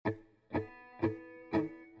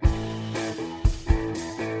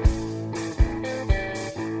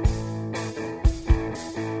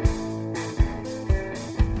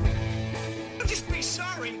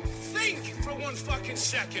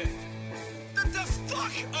second. What the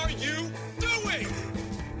fuck are you doing?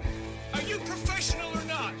 Are you professional or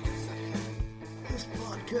not? This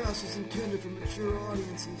podcast is intended for mature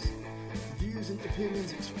audiences. Views and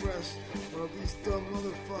opinions expressed are of these dumb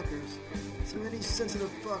motherfuckers. So any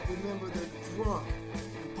sensitive fuck, remember they're drunk,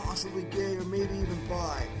 and possibly gay or maybe even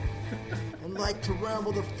bi, and like to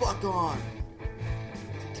ramble the fuck on.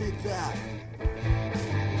 Take that.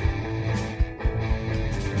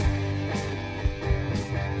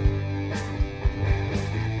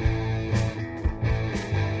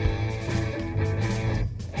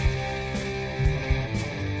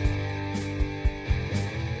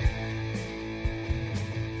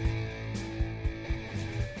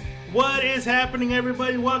 What is happening,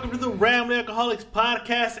 everybody? Welcome to the Rambling Alcoholics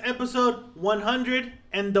Podcast, episode 112.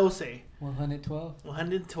 112?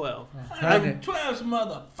 112. 112,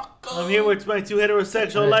 motherfucker. I'm here with my two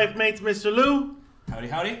heterosexual life mates, Mr. Lou. Howdy,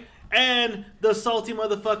 howdy. And the salty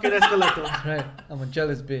motherfucker, Escaleto. Right, I'm a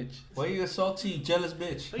jealous bitch. Why you a salty, jealous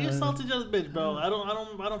bitch? Are you a salty jealous bitch, bro? I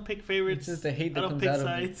don't pick favorites. It's just the hate that I don't comes pick out of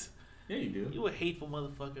sides. Yeah, you do. You a hateful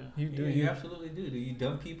motherfucker. You do. Yeah, you absolutely do. You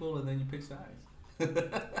dump people and then you pick sides.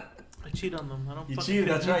 I cheat on them. I don't. You fucking cheat.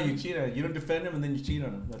 pick That's them. right. You cheat on. You don't defend them and then you cheat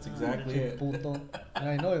on them. That's exactly it. Puto.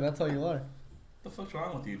 I know, that's how you are. What the fuck's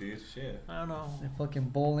wrong with you, dude? Shit. I don't know. The fucking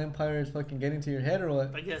bowl empire is fucking getting to your head or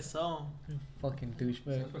what? I guess so. Fucking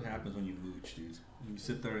douchebag. That's what happens when you mooch, dude. You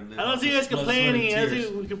sit there and live. I don't off see you the guys blood, sweat, and complaining. I tears.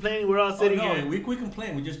 see we complaining. We're all sitting no, here. we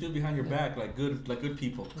complain. We just do it behind your back like good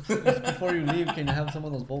people. Just before you leave, can you have some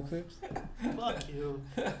of those bowl clips? Fuck you.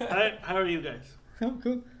 How are you guys? I'm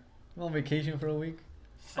cool. I'm on vacation for a week.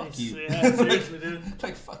 Fuck you. Yeah, seriously, dude.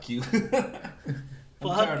 Like fuck you. I'm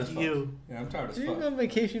Fuck tired as fuck. you. Yeah, I'm tired as You're fuck. on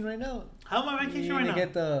vacation right now. How am I on vacation You're right gonna now?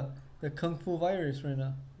 get the Kung Fu virus right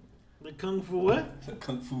now. The Kung Fu what? The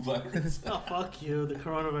Kung Fu virus. Oh, fuck you. The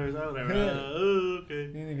coronavirus. Oh, whatever.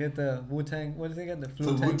 Okay. You're gonna get the Wu-Tang, what does it get? The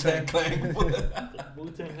The Wu-Tang Clan. The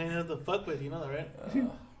Wu-Tang Clan has to fuck with. You know that, right?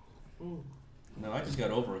 Ooh. No, I just got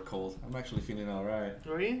over a cold. I'm actually feeling all right.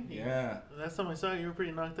 Were you? Yeah. Last time I saw you, you were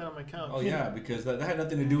pretty knocked out on my couch. Oh, yeah, because that had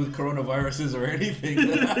nothing to do with coronaviruses or anything.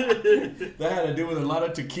 That had to do with a lot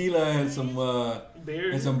of tequila and some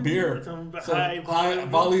beer. Some beer. Some high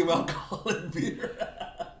volume alcohol and beer.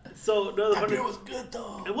 So, no, That beer was good,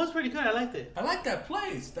 though. It was pretty good. I liked it. I like that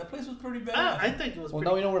place. That place was pretty bad. I think it was Well,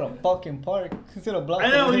 pretty now we know where to fucking park. Instead of block. I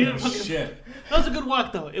know, parking. you fucking... Shit. That was a good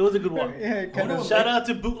walk, though. It was a good walk. Yeah, kind of. Shout out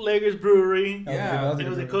to Bootleggers Brewery. Yeah. It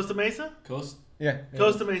was at Costa Mesa? Yeah.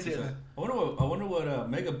 Costa Mesa. Yeah. I wonder what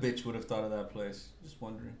Mega Bitch would have thought of that place. Just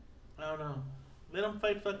wondering. I don't know. Let them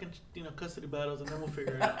fight fucking, custody battles, and then we'll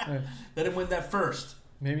figure it out. Let him win that first.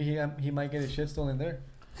 Maybe he might get his shit stolen there.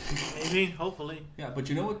 Maybe, hopefully. Yeah, but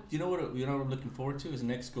you know what I'm looking forward to is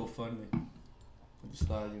next GoFundMe. I just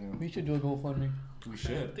thought, We should do a GoFundMe. we I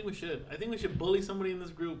should. think we should. I think we should bully somebody in this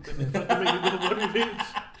group and then fucking make a GoFundMe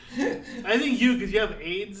page. I think you, because you have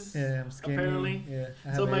AIDS. Yeah, I'm skinny. Apparently. Yeah.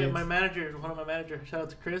 I So have AIDS. my manager, one of my managers, shout out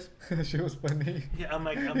to Chris. She was funny. Yeah, I'm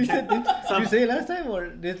You said, did you say it last time or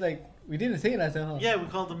just like we didn't say it last time, huh? Yeah, we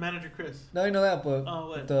called him Manager Chris. No, I know that, but Oh,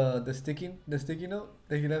 what? the sticky note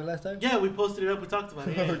that he left last time. Yeah, we posted it up. We talked about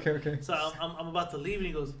it. Yeah. okay. So I'm about to leave, and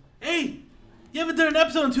he goes, "Hey, you haven't done an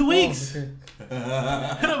episode in 2 weeks." Oh, okay.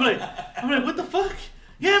 And I'm like, what the fuck?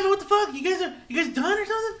 Yeah, man, what the fuck? You guys done or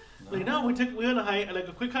something? Like, no, we had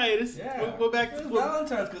a quick hiatus. Yeah. We're back It to was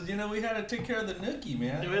Valentine's because we had to take care of the nookie,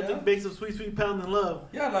 man. we had to make some sweet pound and love.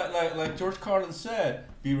 Yeah, like George Carlin said,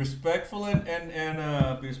 be respectful and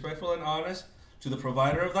be respectful and honest to the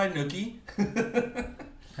provider of thy nookie.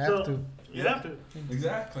 Have to. You have to.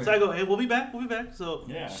 Exactly. So I go, hey, we'll be back. So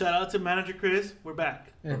Yeah. shout out to Manager Chris. We're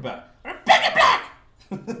back. Yeah. We're back. We're back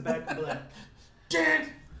in black. Back to black.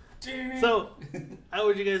 So, So, how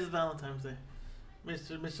was you guys' Valentine's Day?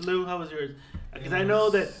 Mr. Lou, how was yours? Because I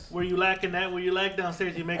know that where you lack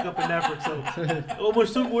downstairs, you make up an effort.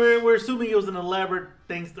 So, we're assuming it was an elaborate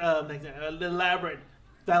elaborate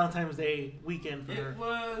Valentine's Day weekend for her.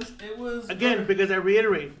 it was Again, because I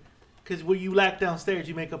reiterate, because where you lack downstairs,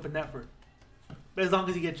 you make up an effort. But as long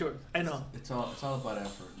as you get yours, I know. It's all about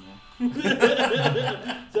effort, man.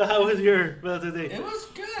 So how was your Valentine's Day? It was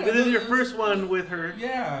good. This is your first one with her.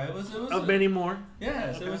 Yeah, it was. Of many more.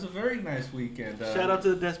 Yes, Okay. It was a very nice weekend. Shout out to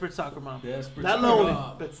the desperate soccer mom. Desperate Not Soccer lonely,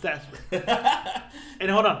 Mom. but desperate. And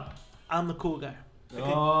hold on, I'm the cool guy. Okay?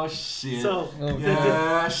 Oh shit. So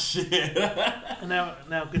yeah, shit.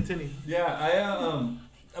 now continue. Yeah,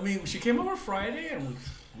 I mean, she came over Friday, and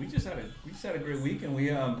we just had a great week, and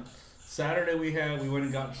we Saturday we went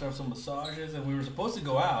and got ourselves some massages, and we were supposed to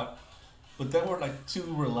go out, but then we're like too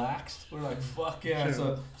relaxed. We're like, fuck yeah.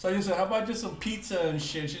 Sure. So I just said, how about just some pizza and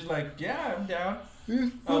shit? She's like, yeah, I'm down.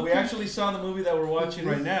 We actually saw the movie that we're watching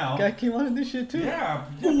right now. Guy came on in this shit too. Yeah.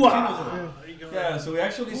 Wow. Yeah, so we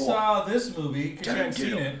actually saw this movie because she hadn't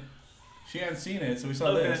seen it. She hadn't seen it, so we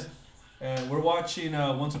saw this. And we're watching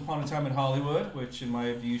Once Upon a Time in Hollywood, which in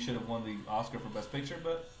my view should have won the Oscar for Best Picture,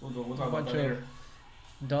 but we'll talk about that later.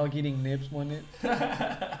 Dog eating nips won it.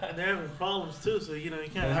 And they're having problems too, so you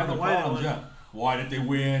can't They're have having the white problems, one. yeah. Why did they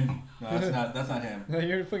win? No, that's not him. No,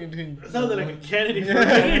 you're fucking doing. It sounded like a Kennedy.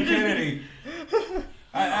 Kennedy.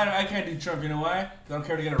 I can't do Trump. You know why? 'Cause I don't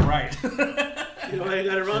care to get it right. You know why you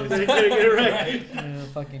got it wrong? They couldn't get it right.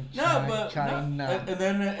 Fucking China.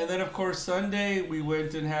 And then of course Sunday we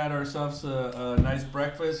went and had ourselves a nice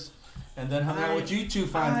breakfast, and then hung out with you two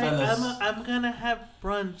fine fellas. I'm gonna have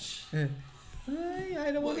brunch.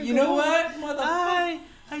 I don't want to. You know what, motherfucker?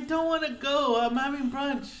 I don't want to go. I'm having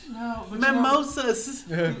brunch. No, but mimosas.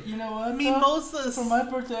 You know what? Mimosas. For my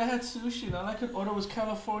birthday, I had sushi, and all I could order was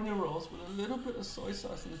California rolls with a little bit of soy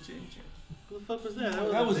sauce and ginger. Who the fuck was that?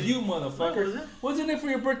 That was you, motherfucker. Was it? Wasn't it for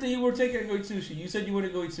your birthday? You were taking to go eat sushi. You said you wanted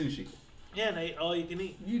to go eat sushi. Yeah, and I ate all you can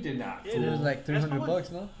eat. You did not. Yeah, Fool. It was like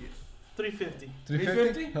 $300, no? 350.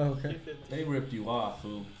 350? Oh, okay. 350. They ripped you off,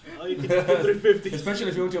 fool. All you can eat for 350. Especially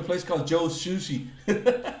if you went to a place called Joe's Sushi.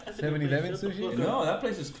 7-Eleven sushi? No, that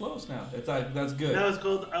place is closed now. That's good. Now it's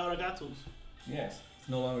called Aragatos. Yes, it's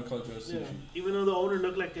no longer called Joe's Sushi. Yeah. Even though the owner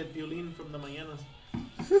looked like a violin from the Mañanas.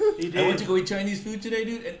 He did. I went to go eat Chinese food today,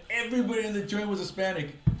 dude, and everybody in the joint was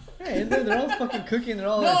Hispanic. Hey, they're all fucking cooking. They're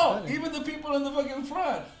all No, Hispanic. even the people in the fucking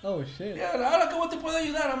front. Oh shit. Yeah, ahora cómo te puedo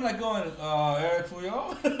ayudar? I'm like going, Eric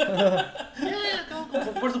Fuyo. Yeah,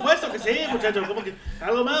 por supuesto que sí, muchacho. ¿Cómo que?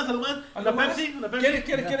 ¿Algo más? ¿Una Pepsi?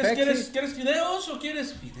 ¿Quieres fideos o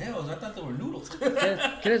quieres fideos? I thought they were noodles.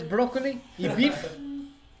 ¿Quieres brócoli y beef?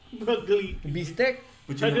 Broccoli. Bistec?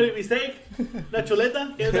 Broccoli bistec. Una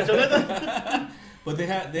chuleta. ¿Quieres una chuleta? But they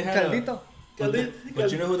had Caldito?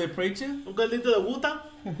 But you know who they prayed to? Un caldito de Wuta?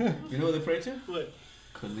 You know who they prayed to? What?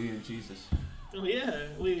 Kali and Jesus. Oh yeah,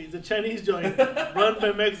 the Chinese joint run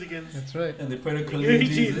by Mexicans. That's right. And they prayed to Kali and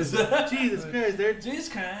Jesus. Jesus Christ, they're Jesus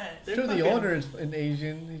Christ. Sure, the owner is an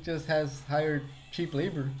Asian. He just has hired cheap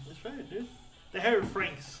labor. That's right, dude. They hired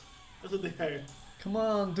Franks. That's what they hired. Come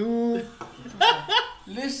on, dude.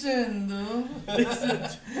 Listen, dude.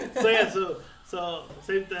 So yeah, so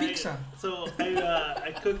same thing. Pizza. So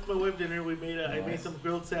I cooked my wife dinner. I made some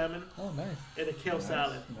grilled salmon Oh, nice. and a kale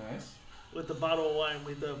salad Nice. with a bottle of wine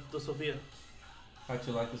with the Sofia. How'd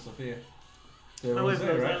you like the Sophia? My wife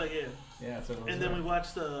knows, right? I like it. Yeah, it's a rosé. And then we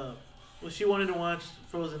watched she wanted to watch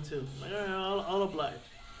Frozen 2. I'm like, all right, I'll oblige.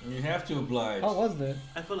 You have to oblige. How was that?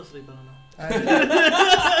 I fell asleep. I don't know.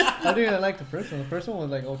 I didn't like the first one. The first one was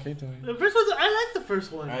like okay to me. The first one, I liked the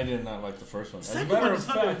first one. I did not like the first one. The As a second matter one of was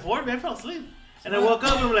fucking fact, bored me. I fell asleep. And I woke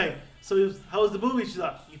up and I'm like, so how was the movie? She's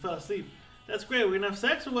like, you fell asleep. That's great. We're gonna have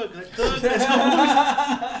sex or what? Because I cooked.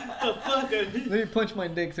 The fuck? Let me punch my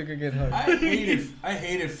dick so I could get hard. I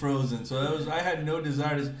hated Frozen. So I had no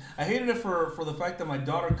desire to. I hated it for the fact that my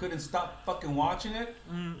daughter couldn't stop fucking watching it,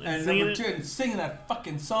 and number two, and singing that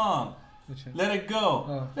fucking song. Let it go.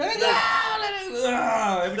 Oh. Let it go. Let it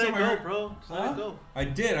go. Every Let time it I go, heard, bro. Just let it go. I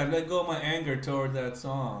did. I let go of my anger toward that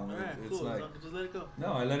song. Alright, It's cool. like, Just let it go.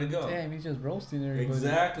 no, I let it go. Damn, he's just roasting everybody.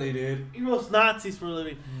 Exactly, dude. He roasts Nazis for a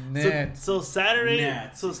living. Nats. So Saturday,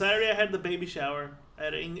 Nazis. I had the baby shower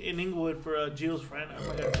in Inglewood for Jill's friend. I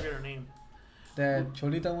forget her name. That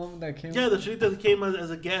Cholita woman that came. Yeah, the Cholita that came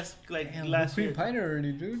as a guest like Damn, last we year. pre-pied her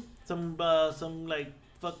already, dude. Some like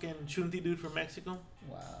fucking chunti dude from Mexico.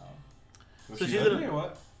 Wow. Was So she she's ugly a- or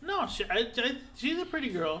what? No, she's a pretty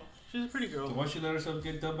girl. She's a pretty girl. So why she let herself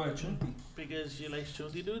get done by a chunti? Because she likes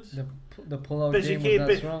chunti dudes. The pull-out But she game was came.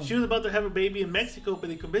 not strong. She was about to have a baby in Mexico, but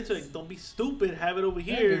they convinced her like, "Don't be stupid. Have it over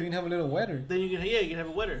Yeah, here. you can have a little wetter. Then you can have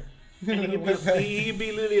a wetter. And he Wet could back. he could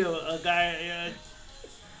be literally a guy.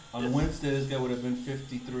 On Wednesday, this guy would have been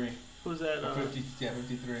 53. Who's that? Or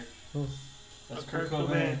 53. Who? That's Kurt Kurt Cobain.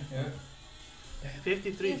 Cobain. Yeah.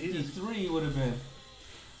 53. Jesus. 53 would have been.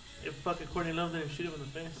 If fucking Courtney Love didn't shoot him in the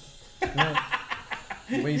face. Yeah.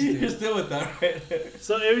 You're Wasted. still with that, right?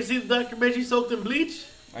 So ever seen the documentary Soaked in Bleach?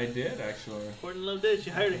 I did, actually. Courtney Love did. She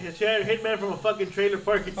hired a hitman from a fucking trailer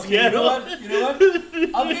park in Okay, Seattle. you know what?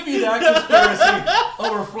 I'll give you that conspiracy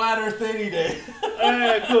over Flat Earth any day.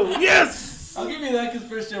 Alright, cool. Yes! I'll give you that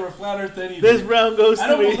conspiracy over Flat Earth any day. This round goes I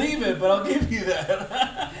to don't me. believe it, but I'll give you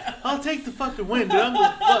that. I'll take the fucking win, dude. I don't give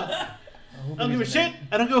a fuck. Who I don't give a believes in shit.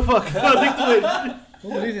 I don't give a fuck. I'll take the win. that? Who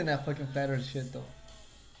believes in that fucking flat earth shit, though?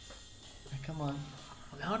 Like, come on.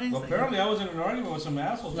 Nowadays, Well, apparently, I was in an argument with some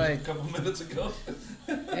assholes just Like- a couple minutes ago.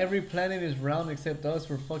 Every planet is round except us.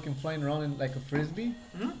 We're fucking flying around in like a frisbee.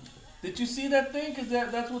 Hmm? Did you see that thing? Because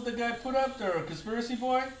that's what the guy put up there, a conspiracy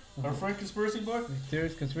boy? Our friend conspiracy boy?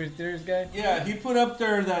 Conspiracy theorist guy? Yeah, he put up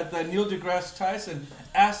there that Neil deGrasse Tyson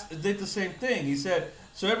did the same thing. He said,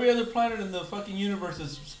 so every other planet in the fucking universe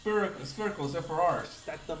is spherical except for ours.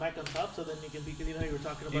 Stack the mic on top so then you can, because you know you were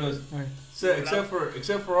talking He about goes, it. so,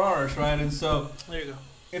 except for ours, right? And so There you go.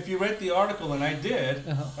 if you read the article, and I did,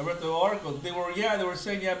 Uh-huh. I read the article. They were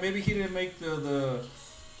saying, maybe he didn't make the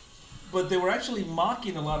but they were actually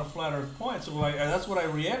mocking a lot of flat Earth points. So that's what I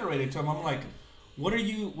reiterated to him. I'm like, what are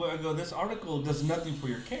you? Well, I go, this article does nothing for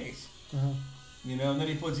your case. Uh-huh. You know, and then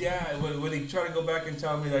he puts, when he tried to go back and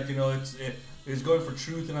tell me that, you know, it's going for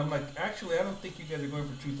truth, and I'm like, actually, I don't think you guys are going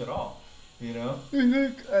for truth at all. You know?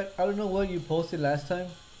 I don't know what you posted last time,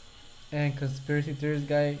 and conspiracy theorist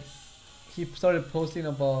guy, he started posting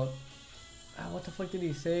about, what the fuck did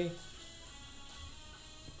he say?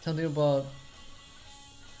 Something about,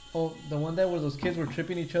 the one that where those kids were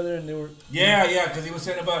tripping each other and they were. Yeah, because he was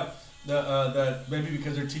saying about that maybe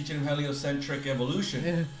because they're teaching him heliocentric evolution.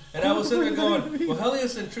 Yeah. And I was sitting there going, well,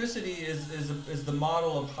 heliocentricity is the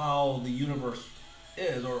model of how the universe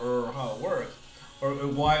is, or how it works, or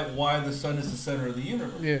why the sun is the center of the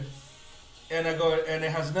universe. Yeah. And I go, and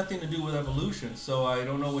it has nothing to do with evolution, so I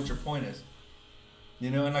don't know what your point is. You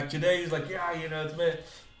know, and like today he's like, yeah, you know, it's been,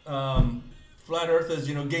 flat Earth is,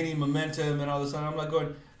 you know, gaining momentum and all this, and I'm like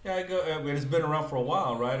going, yeah, I go, and it's been around for a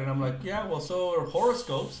while, right? And I'm like, yeah, well, so are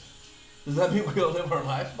horoscopes. Does that mean we all live our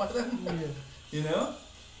lives by them? Yeah. You know?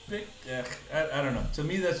 I don't know. To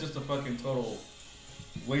me, that's just a fucking total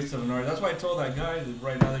waste of an art. That's why I told that guy that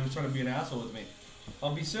right now that he was trying to be an asshole with me.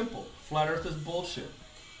 I'll be simple. Flat Earth is bullshit.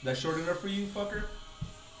 That short enough for you, fucker?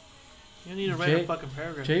 You need to write a fucking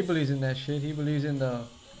paragraph. Jay believes in that shit. He believes in the.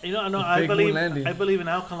 You know, the I fake moon landing. believe in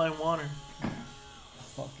alkaline water.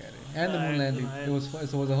 Fuck at it. And the moon landing. It was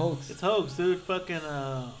a hoax. It's hoax, dude. Fucking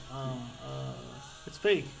it's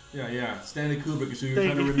fake. Yeah. Stanley Kubrick is who you're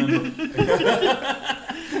Thank trying to you. remember.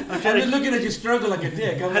 I'm just looking at you struggle like a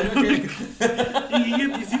dick. I'm like, okay.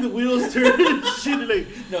 you see the wheels turn and shit like.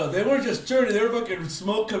 No, they weren't just turning. They were fucking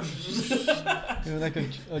smoke coming. It was like a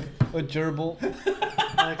gerbil.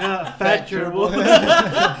 Like a fat gerbil.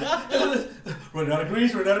 Run out of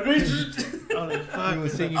grease. I'm like, fuck. He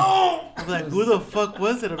was singing. I'm like, who the fuck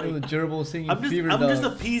was it? I'm It was a like, gerbil singing I'm Fever just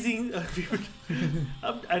Dog. appeasing.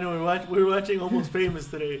 I know we were watching Almost Famous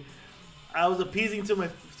today. I was appeasing to my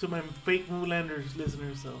fake Moonlanders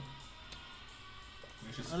listeners, so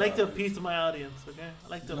I like to appease to my audience. Okay, I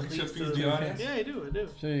like to appease to the audience. Yeah, I do.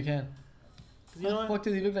 Sure you can. You know How the fuck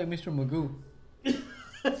does he look like Mr. Magoo?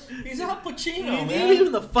 He's Al Pacino, Leave man.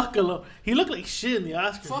 him the fuck alone. He looked like shit in the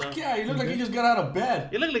Oscars. Fuck though. yeah, he looked like he just got out of bed.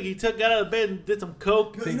 He looked like he got out of bed and did some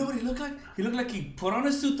coke. You know what he looked like? He looked like he put on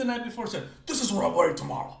a suit the night before and said, this is what I'm wearing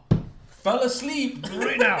tomorrow. Fell asleep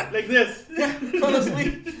right now. Like this. Yeah, fell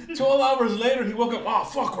asleep. 12 hours later, he woke up. Oh,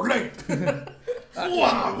 fuck, we're late.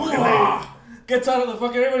 Wow. Gets out of the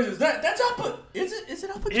fucking, everybody says, that's Al Pacino. Is it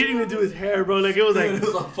Al Pacino? He didn't even do his hair, bro. Like it was like. Dude, it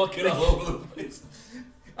was all fucking all over the place.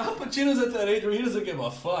 Al Pacino's at that age where he doesn't give a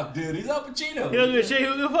fuck, dude. He's Al Pacino. He don't give a shit. He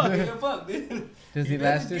don't give a He fuck. doesn't give a fuck, dude. Does he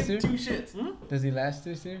last this year? Two shits. Does he last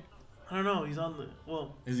this year? I don't know. He's on the.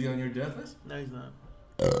 Well, Is he on your death list? no, he's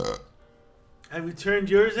not. Have you turned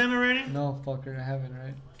yours in already? No, fucker, I haven't,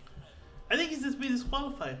 right? I think he's just be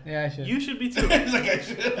disqualified. Yeah, I should. You should be too. He's like, I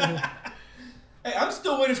should. Hey, I'm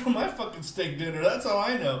still waiting for my fucking steak dinner. That's all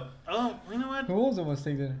I know. Oh, you know what? Who owns the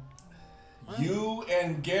steak dinner? What? You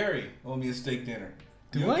and Gary owe me a steak dinner.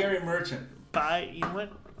 Do you what? and Gary Merchant. You know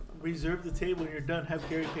what? Reserve the table when you're done. Have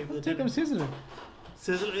Gary pay for the Take dinner. him Sizzler.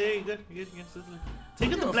 Sizzler, hey, you good, Sizzler. Take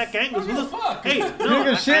him to Black Angus. Who the fuck? Hey, Give no,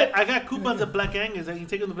 a shit. I got coupons at Black Angus. I can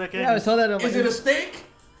take him to Black Yeah, I Angus. saw that on my Is it a steak?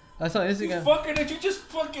 I saw on You Instagram. fucker that you just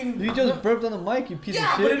fucking... You just burped on the mic, you piece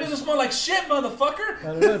Yeah, of shit. but it doesn't smell like shit, motherfucker. I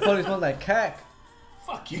don't know, it probably smells like cack.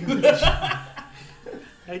 Fuck you.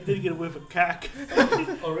 I did get a whiff of cack.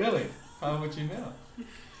 Oh, really? How would you know?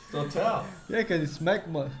 So tell. Yeah, because it's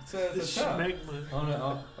smegma. It's a tell. Schmegma. Oh,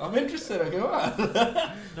 no, I'm interested. Go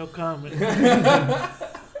on. No comment.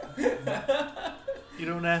 You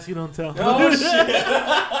don't ask, you don't tell. Oh, shit.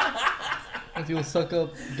 If you'll suck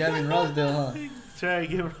up Gavin Rosdale, huh? Try to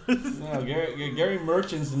give No, Gary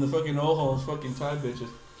Merchant's in the fucking O-holes fucking Thai bitches.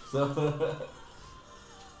 So,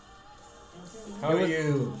 how are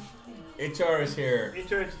you? HR is here.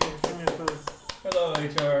 HR is here. Give me a food. Hello,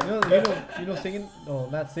 HR. You know, singing, no,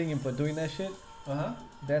 not singing, but doing that shit, Uh-huh.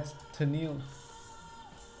 that's Tennille.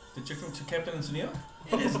 The chick from Captain and Sunil?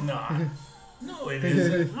 It is not. No, it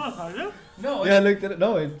isn't. No, are you? No, Yeah, I it's, looked at it.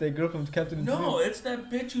 No, it's the girl from Captain and no, Tennille. it's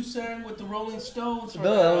that bitch who sang with the Rolling Stones. For,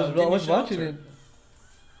 No, I was Gimme watching Shelter. it.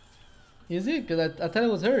 Is it? Because I thought it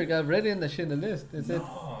was her. I read it in the shit in the list. Is it?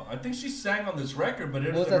 No, I think she sang on this record, but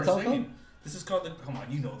it What's isn't that her song singing. called? This is called come on,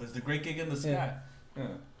 you know this. The Great Gig in the Sky. Yeah. Yeah.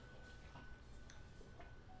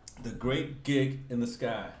 The Great Gig in the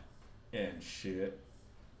Sky. And shit.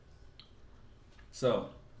 So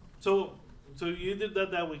you did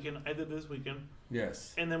that weekend. I did this weekend.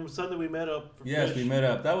 yes. And then Sunday we met up for Yes, fish. we met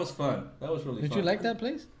up. That was fun. That was really Did fun. you like that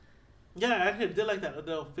place? Yeah, I actually did like that.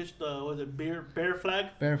 The fish, was it Bear Flag?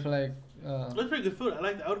 Bear Flag. It was pretty good food. I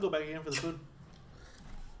liked it. I would go back again for the food.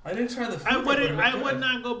 I didn't try the food. I but it wouldn't. I looked would good.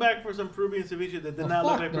 not go back for some Peruvian ceviche that did Oh, not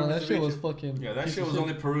look fuck like no, Peruvian that shit was ceviche. fucking. Yeah, that piece shit of was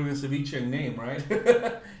only Peruvian ceviche in name, right?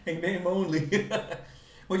 In name only.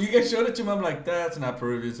 When you guys showed it to me, I'm like, that's not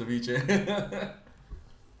Peruvian ceviche.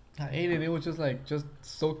 I ate it. It was just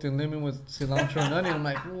soaked in lemon with cilantro and onion. I'm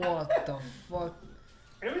like, what the fuck?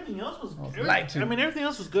 Everything else was. I was lied to. I mean, everything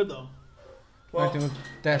else was good though. Well, Everything was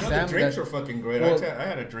that no, salmon. the drinks that- were fucking great. Well, I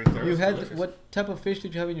had a drink there. It you was had delicious. what type of fish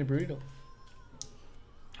did you have in your burrito?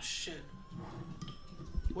 Shit.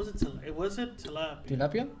 Was it tilapia?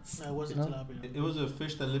 Tilapia? No, it wasn't No? tilapia. It was a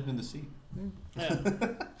fish that lived in the sea. Yeah,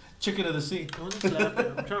 Chicken of the sea. it wasn't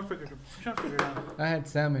tilapia. I'm trying to figure it out. I had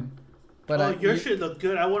salmon, but Your shit looked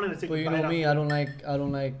good. I wanted to take But a you bite know off me, it. I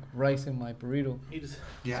don't like rice in my burrito. You just,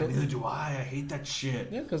 Yeah, So- neither do I. I hate that shit.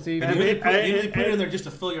 Yeah, because And I you made- only put it in there just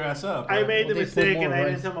to fill your ass up. I right? made the Well, they put mistake more and I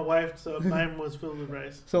didn't rice. tell my wife, so mine was filled with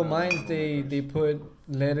rice. So No, mine's no they rice. put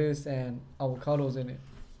lettuce and avocados in it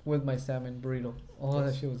with my salmon burrito. Oh, that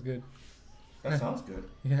That's- shit was good. That sounds good.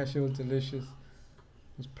 Yeah, that shit was delicious.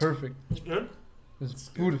 It was perfect. It's good. It was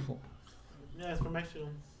beautiful. Yeah, it's from Mexico.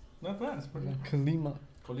 Not bad. It's pretty good. Colima.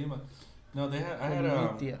 Colima. No, they had. I had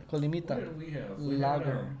Colimitia. What Colimita. did we have? We had,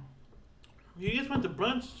 Lager. You guys went to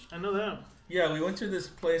brunch. I know that. yeah, we went to this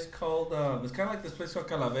place called. It's kind of like this place called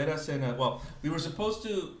Calaveras, and well, we were supposed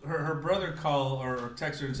to. Her brother called or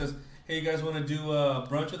text her and says, "Hey, you guys want to do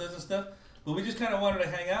brunch with us and stuff?" But we just kind of wanted to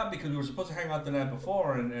hang out because we were supposed to hang out the night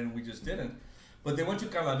before, and we just didn't. But they went to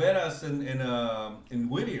Calaveras in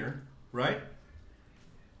Whittier, right?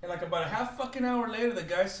 And like about a half fucking hour later, the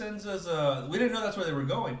guy sends us we didn't know that's where they were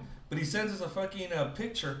going, but he sends us a fucking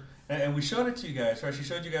picture, and we showed it to you guys, right? She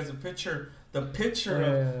showed you guys the picture of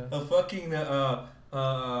fucking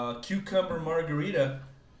cucumber margarita,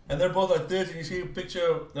 and they're both like this, and you see a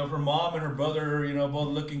picture of her mom and her brother, you know, both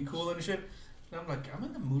looking cool and shit. And I'm like, I'm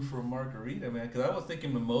in the mood for a margarita, man, because I was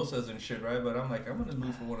thinking mimosas and shit, right? But I'm like, I'm in the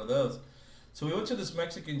mood for one of those. So we went to this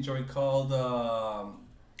Mexican joint called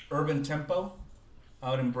Urban Tempo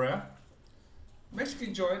out in Brea.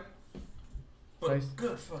 Mexican joint, but Nice.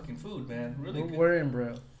 good fucking food, man. Really good. We're in,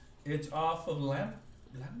 bro. It's off of Lambert?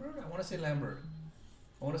 I want to say Lambert.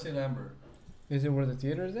 Is it where the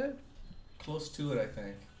theater is at? Close to it, I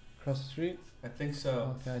think. Across the street? I think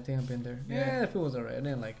so. Okay, I think I've been there. Yeah. Yeah, the food was alright. I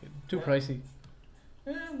didn't like it. Too Yeah. pricey.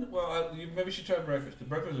 And, well, you maybe you should try breakfast. The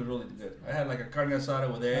breakfast was really good. I had like a carne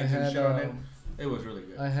asada with eggs I and had, shit on it. It was really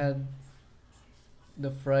good. I had the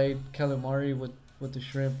fried calamari with the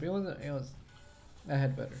shrimp. It was. I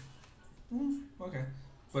had better. Okay.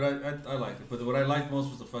 But I liked it. But what I liked most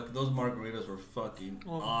was those margaritas were fucking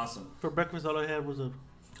Well, awesome. For breakfast, all I had was a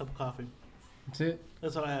cup of coffee. That's it.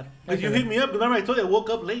 That's all I had. Okay. But you hit me up. Remember I told you I woke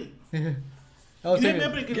up late. I was You hit me thinking,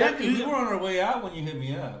 up at Yeah, 'cause we were on our way out when you hit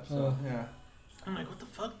me up. So, Oh. yeah. I'm like, what the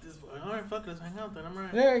fuck? Alright, fuck, let's hang out then. I'm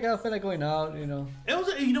alright. yeah, I got feel like going out, you know. It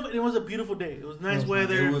was, you know, what? It was a beautiful day. It was nice It was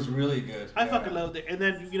weather. It was really good. I Yeah. fucking loved it. And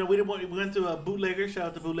then, you know, we went to a Bootlegger. Shout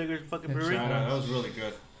out to Bootlegger's fucking Yeah, brewery. Shout out. That was really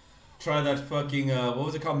good. Try that fucking, what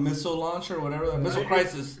was it called? Missile Launch or whatever? Missile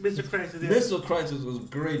Crisis. Mr. Crisis. Yeah. Missile Crisis was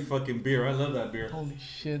great fucking beer. I love that beer. Holy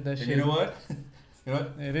shit, that And shit. you know what? You know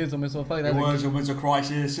what? It is a missile fuck. It That's was a Missile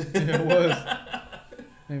Crisis. it was.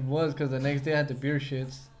 It was because the next day I had the beer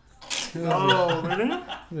shits. Oh, man.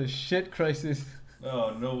 The shit crisis.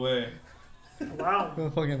 Oh, no way. Wow.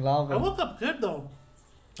 The fucking lava. I woke up good, though.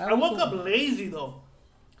 I woke up lazy, though.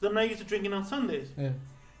 Because I'm not used to drinking on Sundays. Yeah.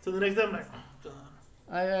 So the next day, I'm like, oh, God.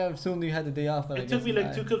 I assumed you had the day off, but I It took guess me like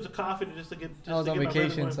not. 2 cups of coffee just to get. Just I was to on get my brain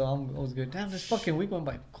vacation, going. so I was good. Damn, this fucking week went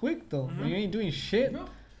by quick though. Mhm. You ain't doing shit. No.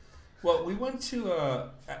 Well, we went to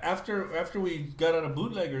after we got out of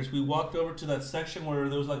Bootleggers, we walked over to that section where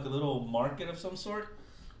there was like a little market of some sort,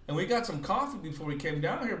 and we got some coffee before we came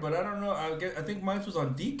down here. But I don't know. I think mine was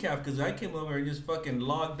on decaf because I came over and just fucking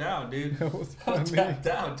logged out, dude. That was I was funny. tapped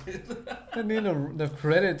out, dude. And then the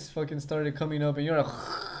credits fucking started coming up, and you're like,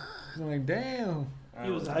 I'm like, damn.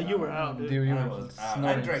 You were out, dude. Dude, you I were was out. I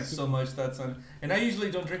snoring. drank so much that Sunday, and I usually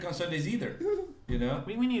don't drink on Sundays either. You know,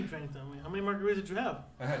 We need to drink them. How many margaritas did you have?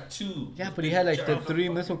 I had 2. Yeah, but he had like the Jar- 3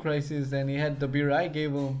 missile crises, and he had the beer I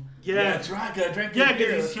gave him. Yeah, Yeah. that's right. I drank Yeah, your beer,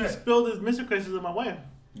 because that's he right. spilled his Mr. Crisis on my wife.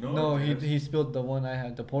 No, he spilled the one I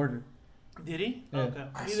had, the porter. Did he? Yeah. Okay.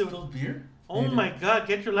 I Either- spilled beer? Oh my God!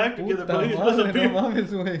 Get your life together, Puta bro. You spilled some madre, beer. no mames,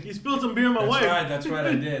 güey. You spilled some beer on my wife. That's right,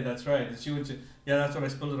 I did. That's right. She went to, yeah, that's what I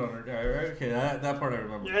spilled it on her. Okay, that part I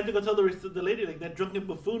remember. Yeah, I had to go tell the lady, like, that drunken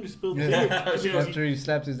buffoon just spilled Yeah. beer. You know, After he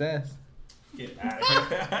slaps his ass. Get out of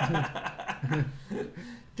here.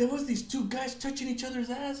 There was these two guys touching each other's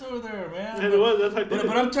ass over there, man. And it was, that's how I did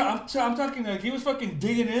But it. I'm talking like he was fucking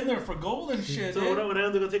digging in there for gold and shit. So eh? when I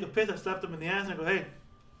went to go take a piss, I slapped him in the ass and I go, hey,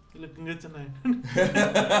 you're looking good tonight.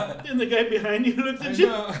 And the guy behind you looks at you.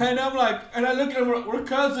 And I'm like, and I look at him, we're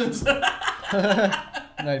cousins.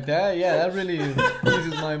 Like that? Yeah, that really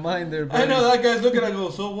eases my mind there, buddy. I know that guy's looking. I go,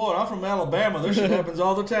 so what? I'm from Alabama. This shit happens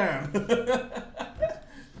all the time.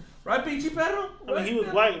 Right, Peachy Pedro? I mean, he was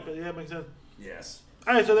white, but yeah, that makes sense. Yes.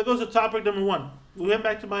 All right, so that goes to topic number 1. We went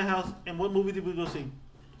back to my house, and what movie did we go see?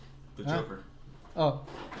 The Huh? Joker. Oh,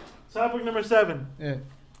 Topic number 7. yeah.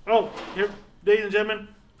 Oh, here, ladies and gentlemen,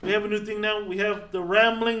 we have a new thing now. We have the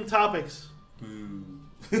rambling topics. Boo.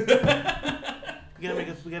 We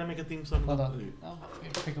gotta make a theme song. Hold on. Oh,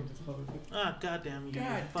 pick up this phone real quick. Ah, goddamn you!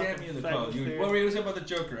 God fucking damn you, the faggot call. there. What were you going to say about the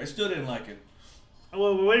Joker? I still didn't like it.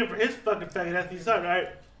 Well, we're waiting for his fucking faggot ass to decide. All right.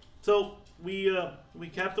 So we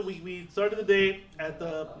started the day at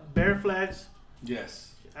the Bear Flags. Yes.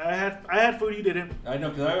 I had food. You didn't. I know,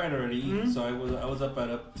 because I had already eaten, Mhm. so I was up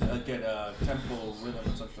to get Temple Rhythm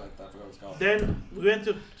or something like that. I forgot what it's called. Then we went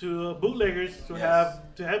to Bootleggers to Yes.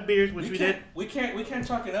 have beers, which we did. We can't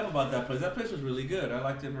talk enough about that place. That place was really good. I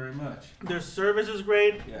liked it very much. Their service was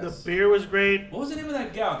great. Yes. The beer was great. What was the name of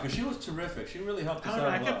that gal? Because she was terrific. She really helped I us don't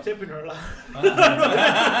know. out I a kept lot. tipping her a lot.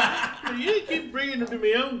 You keep bringing it to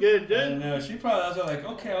me. I'm good, I dude. know. She probably was like,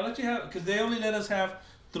 okay, I'll let you have, because they only let us have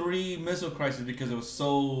 3 missile crises because it was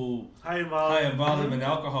so High in volume. high in volume and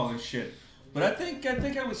alcohol and shit. But I think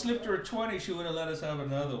I would slip her a 20. She would have let us have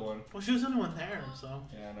another one. Well, she was the only one there, so.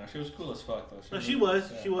 Yeah, no, she was cool as fuck though. No, she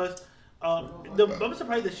was. yeah. She was. I'm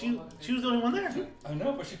surprised that she was the only one there. I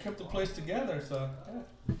know, but she kept the place together. So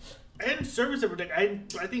yeah. And service everything. I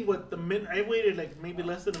think I waited like maybe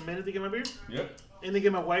less than a minute to get my beer, Yep. and to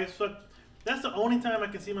get my wife's fuck. That's the only time I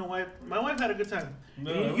can see my wife. My wife had a good time.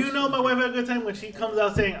 No, you it was- know my wife had a good time when she comes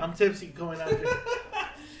out saying, "I'm tipsy," going out there.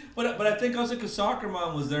 But I think also because soccer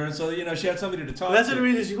mom was there, and so she had somebody to talk Well, that's to. the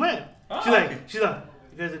reason she went. Oh, She's like, okay.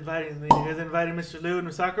 you guys inviting me? You guys inviting Mr. Lou and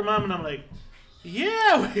the soccer mom? And I'm like,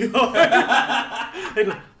 yeah, we are. I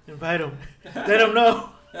go, invite him. Let him know.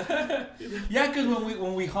 Yeah, because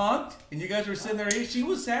when we honked and you guys were sitting there, she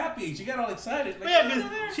was happy. She got all excited. Like, Yeah,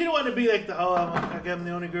 because she didn't want to be like I'm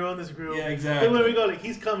the only girl in this group. Yeah, exactly. But when we go, like,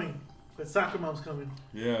 he's coming. But soccer mom's coming.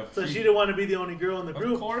 Yeah. So she didn't want to be the only girl in the Of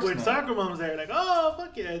group. course When not. soccer mom's there, like, oh,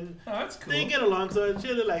 fuck yeah. And Oh, that's cool. they get along, so she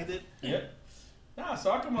really liked it. Yeah. Nah,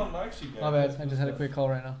 soccer mom likes you guys. My bad. I just had a quick call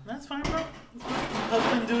right now. That's fine, bro.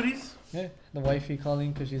 Husband duties. Yeah, the wifey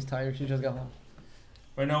calling because she's tired. She just got home.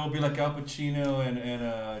 Right now we'll be like Al Pacino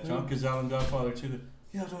and John Cazale and Godfather 2.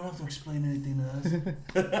 Yeah, don't have to explain anything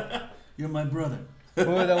to us. You're my brother. What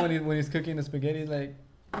was that when he's cooking the spaghetti? He's like,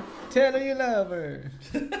 tell her you love her.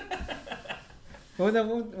 What was that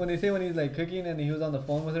one when they say when he's like cooking and he was on the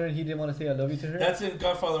phone with her and he didn't want to say I love you to her? That's in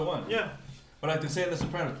Godfather 1. Yeah. But I have to say in The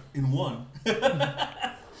Sopranos, in 1.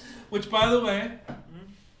 Which, by the way,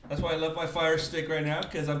 that's why I love my Fire Stick right now,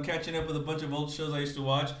 because I'm catching up with a bunch of old shows I used to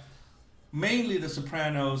watch. Mainly The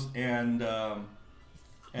Sopranos and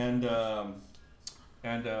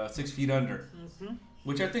 6 Feet Under. Mm-hmm.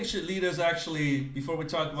 Which I think should lead us actually, before we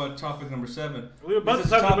talk about topic number 7. We were about leads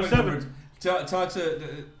to us talk number 7.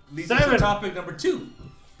 Leads us to 7. topic number 2.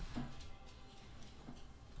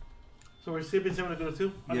 So we're skipping 7 to go to 2?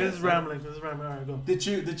 Okay, Yes. this is rambling. All right, go. Did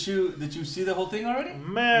you see the whole thing already?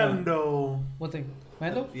 Mando. What thing?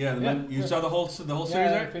 Mando? Yeah, you yeah. saw the whole series,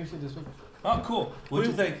 Yeah, I right? finished it this week. Oh, cool. What'd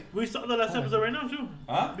you think? We saw the last episode right now, too.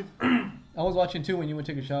 Huh? I was watching too when you went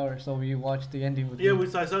to take a shower, so we watched the ending with Yeah, me.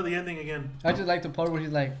 I saw the ending again. I just like the part where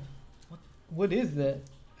he's like, what is that?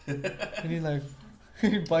 And he's like,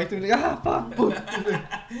 he bites him like, fuck.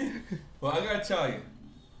 Well, I gotta tell you,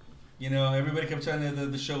 everybody kept telling me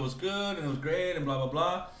that the show was good and it was great and blah blah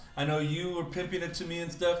blah. I know you were pimping it to me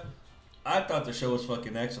and stuff. I thought the show was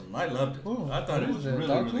fucking excellent. I loved it. Oh, I thought it what was is that, really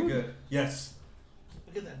dog really food? good. Yes.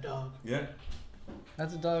 Look at that dog. Yeah.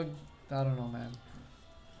 That's a dog. I don't know, man.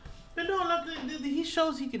 But no, look, he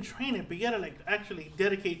shows he can train it, but you gotta actually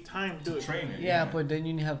dedicate time to it. Train it. Yeah, but then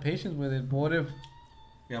you need to have patience with it. But what if,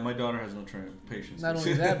 Yeah, my daughter has no patience. not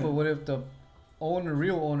only that, but what if the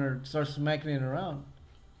real owner, starts smacking it around?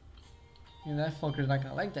 That fucker's not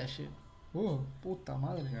gonna like that shit. Ooh, puta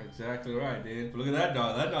madre. You're exactly right, dude. But look at that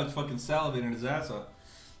dog. That dog's fucking salivating his ass off.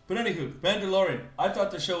 But anywho, Mandalorian. I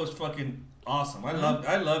thought the show was fucking awesome. I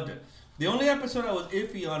loved it. The only episode I was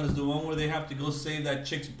iffy on is the one where they have to go save that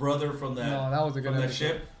chick's brother from that that was a good from that episode.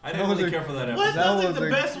 ship. I didn't really care for that episode. What? That was like the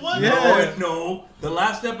best one? Yeah. No, the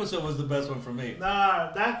last episode was the best one for me.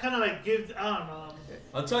 Nah, that kind of like gives. I don't know.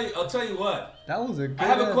 I'll tell you what. That was a good I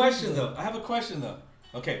have a question episode.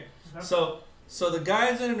 though. Okay, so the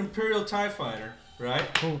guy's in an Imperial TIE fighter,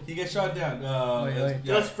 right? Who? He gets shot down. Wait.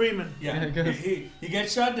 Gus Freeman. Yeah, Yeah, he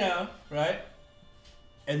gets shot down, right?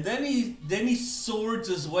 And then he swords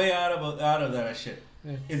his way out of that shit.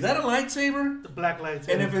 Yeah. Is that a lightsaber? The black lightsaber.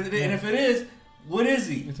 And if it is, what is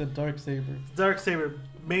he? It's a dark saber. Dark saber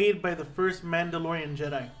made by the first Mandalorian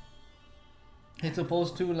Jedi. It's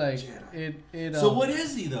supposed to like it. So what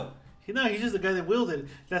is he though? No, he's just the guy that wielded it.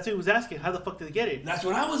 That's what he was asking. How the fuck did they get it? That's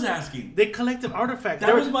what I was asking. They collected artifacts.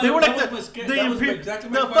 That was my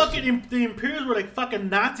question. The Imperials were like fucking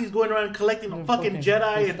Nazis going around collecting They're fucking fucking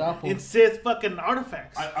Jedi Gestapo. and Sith fucking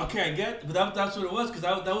artifacts. I get, but that's what it was because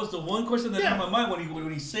that was the one question that Yeah. had in my mind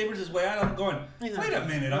when he sabers his way out. I'm going, He's wait not- a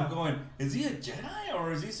minute. no. I'm going, is he a Jedi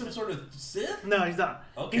or is he some sort of Sith? No, he's not.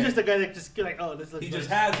 Okay. He's just a guy that just like, oh, this looks He nice. just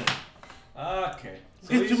has it. Okay.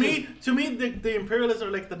 So Because he's to me, the Imperialists are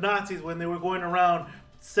like the Nazis when they were going around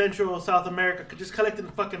Central South America, just collecting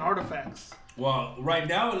fucking artifacts. well, right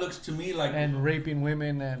now it looks to me like. and raping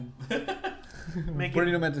women and Making-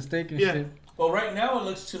 burning them at the stake and Yeah. shit. Well, right now it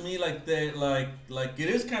looks to me like they like it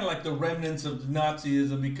is kind of like the remnants of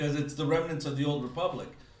Nazism because it's the remnants of the old Republic.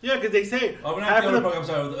 Yeah, because they say Oh, not half the of old the- Republic. I'm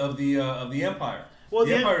sorry, of the Empire. Well,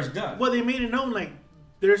 the Empire's done. Well, they made it known like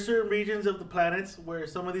there are certain regions of the planets where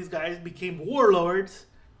some of these guys became warlords,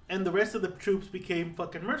 and the rest of the troops became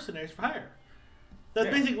fucking mercenaries for hire. That's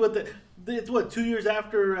Yeah. basically what it's what 2 years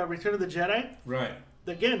after Return of the Jedi. Right.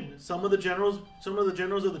 Again, some of the generals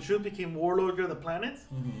of the troop became warlords of the planets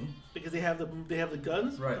because they have the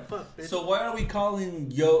guns. Right. The fuck, bitch? So why are we calling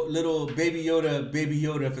little Baby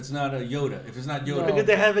Yoda if it's not a Yoda? If it's not Yoda? No. because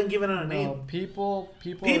they haven't given it a name. No, people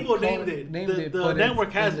People call named it. The but network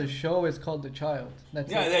in has the it. show it's called The Child.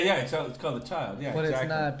 That's Yeah, it. yeah. It's called the Child. Yeah, But exactly. it's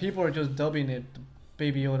not. People are just dubbing it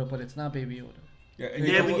Baby Yoda, but it's not Baby Yoda. Yeah, and They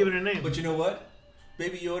you know haven't what? given it a name. But you know what?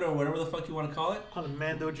 Baby Yoda or whatever the fuck you want to call it, Call him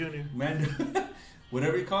Mando Jr. man,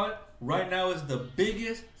 whatever you call it, right now is the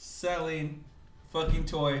biggest selling fucking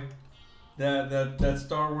toy that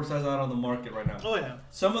Star Wars has out on the market right now. Oh yeah.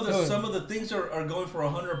 Some of the Good. some of the things are going for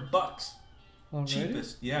 $100. Already?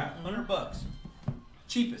 Cheapest, yeah, $100.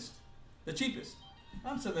 Cheapest, the cheapest.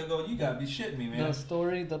 I'm sitting there going, you gotta be shitting me, man.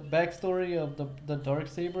 The backstory of the dark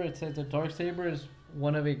saber. It says the dark saber is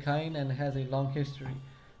one of a kind and has a long history,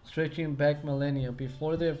 stretching back millennia.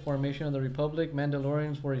 Before the formation of the Republic,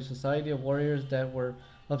 Mandalorians were a society of warriors that were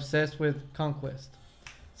obsessed with conquest.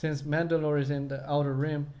 Since Mandalore is in the Outer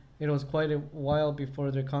Rim, it was quite a while before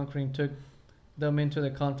their conquering took them into the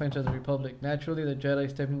confines of the Republic. Naturally, the Jedi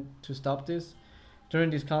stepped in to stop this. During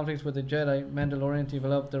these conflicts with the Jedi, Mandalorians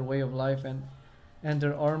developed their way of life and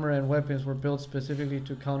their armor and weapons were built specifically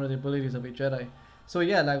to counter the abilities of a Jedi. So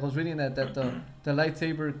yeah, like I was reading that the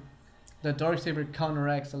lightsaber, the dark saber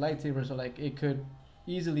counteracts the lightsaber, so like it could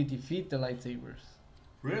easily defeat the lightsabers.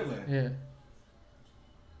 Really? Yeah.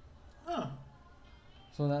 Huh.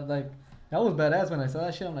 So that was badass when I saw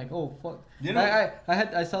that shit. I'm like, oh fuck. You know-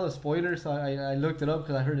 I saw the spoiler, so I looked it up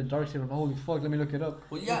because I heard the dark saber. Holy fuck, let me look it up.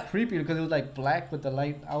 Well, It yeah. was creepy because it was like black with the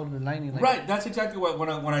light outer lining. Like, Right, that's exactly what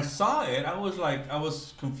when I saw it, I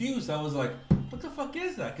was confused. I was like, what the fuck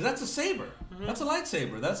is that? Because that's a saber. That's a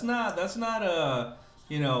lightsaber. That's not a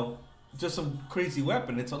just some crazy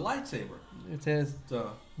weapon. It's a lightsaber. It says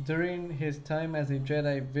So during his time as a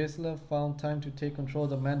Jedi, Vizsla found time to take control of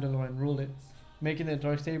the Mandalore and rule it, making the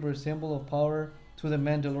Darksaber a symbol of power to the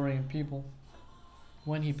Mandalorian people.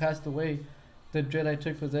 When he passed away, the Jedi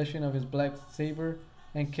took possession of his black saber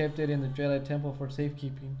and kept it in the Jedi Temple for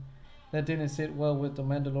safekeeping. That didn't sit well with the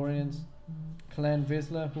Mandalorians, Clan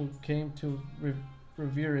Vizsla, who came to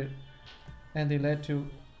revere it, and they led to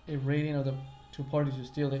a raiding of the two parties to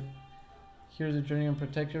steal it. Here's the journey on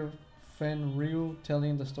Protector Fen Ryu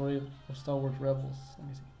telling the story of Star Wars Rebels. Let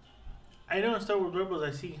me see. I know in Star Wars Rebels,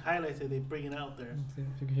 I see highlights that they bring it out there. Let's see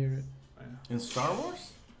if you can hear it. in Star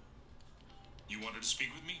Wars, You wanted to speak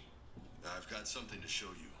with me? I've got something to show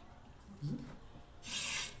you.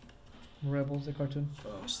 Rebels, the cartoon.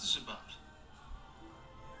 What's this about?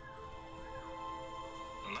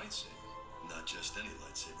 A lightsaber? Not just any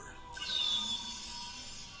lightsaber.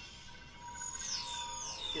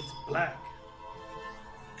 It's black.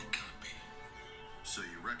 It can't be. So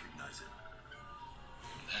you recognize it.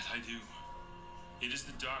 That I do. It is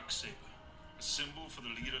the dark saber, a symbol for the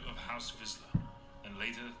leader of House Vizsla, and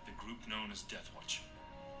later the group known as Death Watch.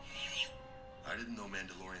 I didn't know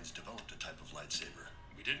Mandalorians developed a type of lightsaber.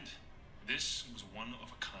 We didn't. This was one of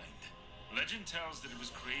a kind. Legend tells that it was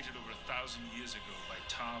created over 1,000 years ago by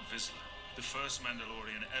Tar Vizsla, the first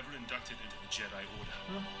Mandalorian ever inducted into the Jedi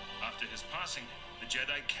Order. After his passing, the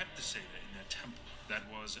Jedi kept the saber in their temple. That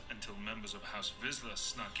was until members of House Vizsla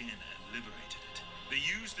snuck in and liberated it. They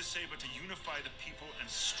used the saber to unify the people and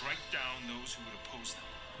strike down those who would oppose them.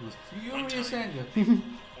 With furious anger.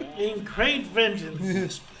 In great vengeance.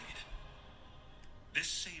 This blade. This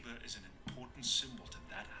saber is an important symbol to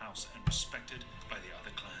that house and respected by the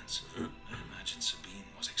other clans. I imagine Sabine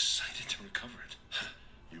was excited to recover it.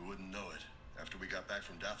 You wouldn't know it. After we got back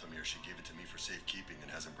from Dathomir, she gave it to me for safekeeping and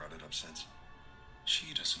hasn't brought it up since.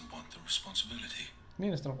 She doesn't want the responsibility. I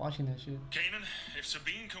need to start watching that shit. Kanan, if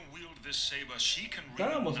Sabine can wield this saber, she can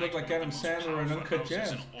That almost looked like Adam Sandler in Uncut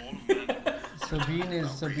Gems.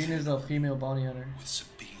 Sabine is a female bounty hunter. With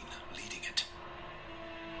Sabine leading it.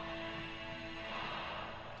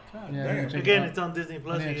 God Yeah, damn. check it Again, out. it's on Disney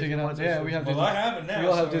Plus. Yeah, You guys check can it out. watch that Yeah, shit. we have Well, Disney. I have it now. We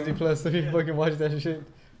all have so- Disney Plus, so we Yeah. fucking watch that shit.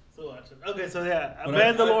 So watch it. Okay, so yeah, But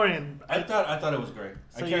Mandalorian. I thought it was great.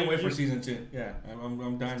 So I can't you- wait for you- season 2. Yeah, I'm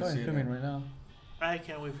dying to Starting see it. filming man. right now. I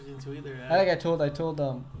can't wait for season 2 either.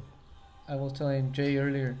 I was telling Jay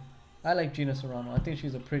earlier, I like Gina Serrano. I think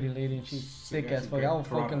she's a pretty lady and she's sick Yeah, as she's fuck. great. I will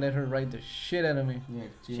fucking Toronto. let her ride the shit out of me Yeah,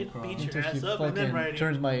 Gina She'd Carano. beat your until she ass up and then fucking ride you.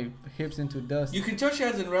 turns my hips into dust. You can tell she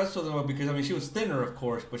hasn't wrestled though because I mean she was thinner of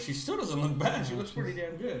course, but she still doesn't look bad. She looks pretty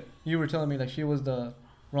damn good. You were telling me like she was the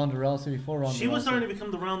Ronda Rousey before Ronda She was Rousey. starting to become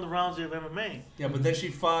the Rousey of MMA. Yeah, but then she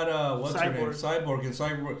fought what's her name?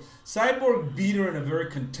 Cyborg. Cyborg beat her in a very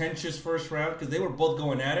contentious first round because they were both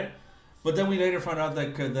going at it. But then we later found out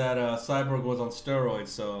that Cyborg was on steroids,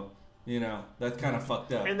 so you know that's kind of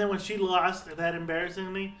fucked up. And then when she lost that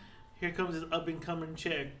embarrassingly, here comes this up and coming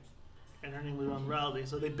chick, and her name was Ronda Rousey.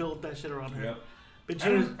 So they built that shit around her. Yep. But I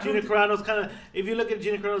don't Gina think- Carano's kind of, if you look at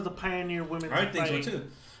Gina Carano's the pioneer women's I think fighting. so too.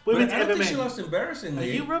 Women's But I don't think MMA. she lost Are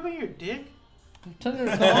embarrassingly. you rubbing your dick? I'm telling her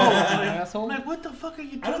to Oh, come on, I'm asshole. like, what the fuck are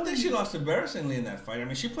you doing? I don't think she lost embarrassingly in that fight. I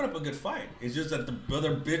mean, she put up a good fight. It's just that the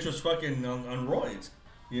other bitch was fucking on roids,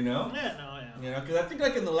 you know? Yeah, no, yeah. You know, because I think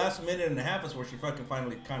like in the last minute and a half is where she fucking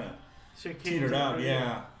finally kind of She came teetered to out. her,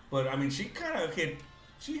 Yeah, but I mean, she kind of hit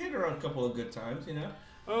her a couple of good times, you know.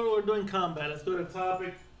 Oh, we're doing combat. Let's go to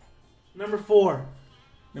topic number 4.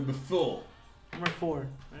 Number 4. Number 4.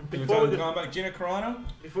 And We're before we, talking go, combat. Gina Carano.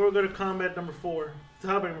 before we go to combat number 4,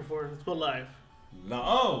 topic number 4, let's go live. No,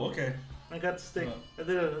 oh, okay. I got the stick. Oh. I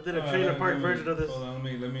did a All right, trailer park let me- version of this. Hold on,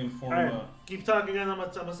 let me inform. All right, keep talking, and I'm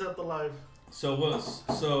gonna set up the live. So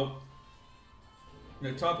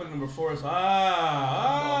the topic number 4 is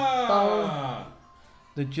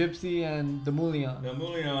The Gypsy and the Mullion. the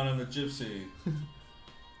Mullion and the Gypsy.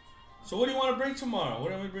 So what do you want to bring tomorrow?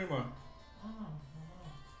 What do we bring tomorrow?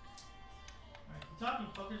 Keep talking,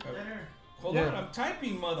 fuckers. Better. Hold Yeah. on, I'm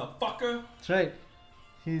typing, motherfucker. That's right.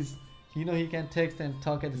 He's, he can't text and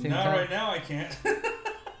talk at the same Not time. right now, I can't. We're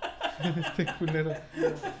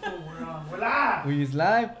on. We're live. We is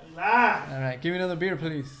live. Live. All right, give me another beer,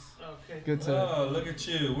 please. Okay. Good sir. Oh, look at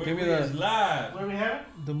you. Give me We is the- live. What do we have?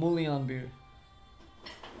 The Mullion beer.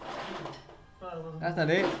 Oh, That's not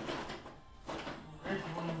it. there's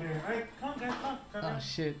one beer. All right, come on, guys, come. Oh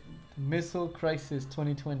shit. Missile Crisis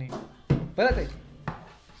 2020. Espérate.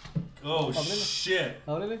 Oh, Ábrele. shit.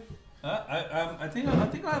 Ábrele. I think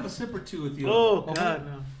I'll have a sip or two with you. Oh Open God, it.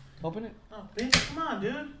 no. Open it. Oh, bitch, come on,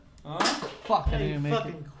 dude. Huh? Fuck, I Hey, didn't you make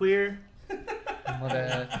fucking queer. it. My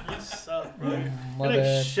bad. You suck, bro. You're My like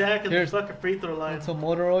bad. Shaq at the Here's- fucking free throw line. Want some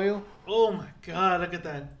motor oil? Oh my God, look at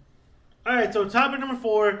that. All right, so topic number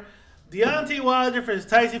 4. Deontay Wilder for his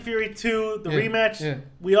Tyson Fury 2, the Yeah, rematch yeah.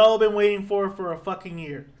 we all been waiting for a fucking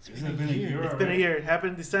year. It's been a year. It's been a year. It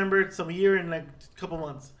happened in December, some year in like a couple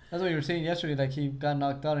months. That's what you were saying yesterday. Like he got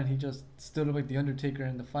knocked out and he just stood up like the Undertaker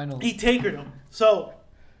in the final. He takered him. So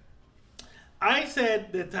I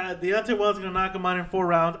said that Deontay Wilder's gonna knock him out in 4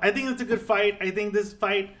 rounds. I think it's a good fight. I think this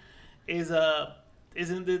fight is I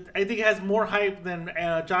think it has more hype than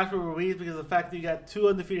Joshua Ruiz because of the fact that you got 2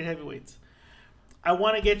 undefeated heavyweights. I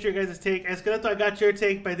want to get your guys' take. Escaleto, I got your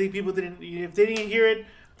take, but I think people didn't. If they didn't hear it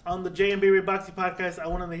on the J and Baby Boxing podcast, I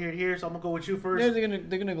want them to hear it here. So I'm gonna go with you first. Yeah,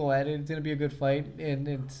 they're gonna go at it. It's gonna be a good fight, and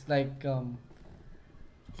it's like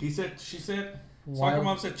She said. Wild. Soccer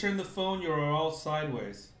mom said, "Turn the phone. You're all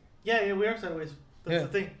sideways." Yeah, we are sideways. That's Yeah. the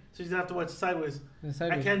thing. So you have to watch sideways. it's I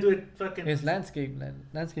sideways. can't do it fucking. It's landscape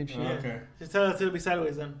shit. Oh, okay. Just tell us it'll be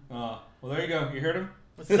sideways then. Well, there you go. You heard him.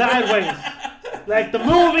 Sideways. Like the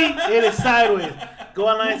movie, it is sideways. Go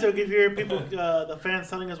online so we can hear people, the fans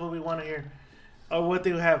telling us what we want to hear. Or what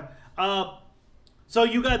they have. So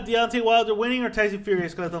you got Deontay Wilder winning or Tyson Fury?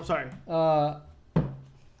 Because I'm sorry. I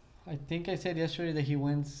think I said yesterday that he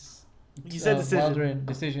wins. You said decision. Wilder in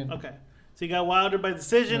decision. Okay. So you got Wilder by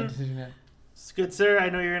decision. Yeah, decision, yeah. It's good, sir. I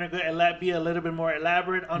know you're going to be a little bit more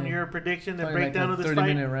elaborate on your prediction and breakdown of this fight.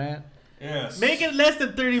 30-minute rant. Yes. Make it less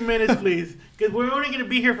than 30 minutes, please. Because we're only going to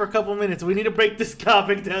be here for a couple minutes. We need to break this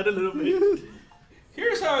topic down a little bit.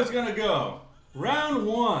 Here's how it's going to go. Round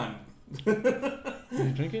 1. Did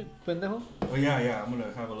you drink it, pendejo? Oh, yeah. I'm going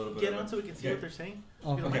to have a little bit Get of on it. so we can see what they're saying.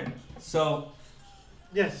 Okay. So,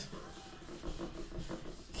 Yes.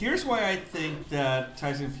 here's why I think that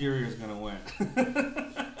Tyson Fury is going to win.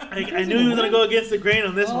 I knew he was going to go against the grain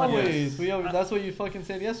on this one. Always. That's what you fucking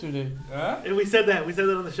said yesterday. Huh? And we said that. We said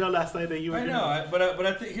that on the show last night that you were I know, but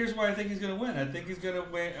I think here's why I think he's going to win. I think he's going to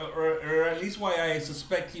win, or at least why I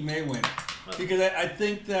suspect he may win. Because I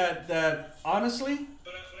think that honestly...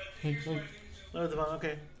 Okay,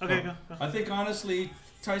 go. I think honestly,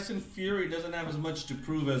 Tyson Fury doesn't have as much to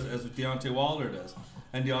prove as Deontay Wilder does,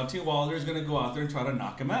 and Deontay Wilder is going to go out there and try to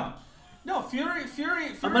knock him out. No, Fury.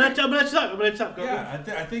 I'm gonna let you talk. Go. Yeah,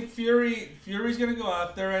 I think Fury's going to go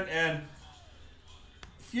out there and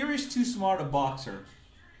Fury's too smart a boxer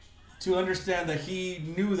to understand that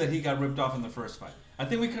he knew that he got ripped off in the first fight. I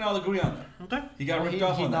think we can all agree on that. Okay. He got ripped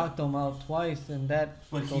off He on knocked that. him out twice, and that.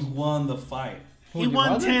 But he won the fight. He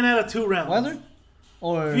won 10 out of 2 rounds. Wilder?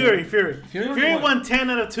 Or Fury. Fury won 10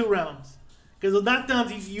 out of 2 rounds. Because with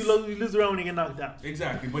knockdowns, you lose the round when you get knocked out.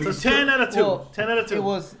 Exactly. But So he's 10 out of 2. Well, 10 out of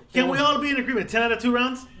 2. Can we all be in agreement? 10 out of 2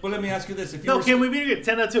 rounds? But let me ask you this: if you No, were can we be in agreement?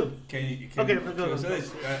 10 out of 2. Can Okay, you go. say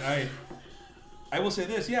this? I will say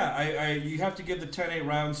this. Yeah, you have to give the 10-8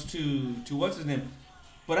 rounds to what's his name,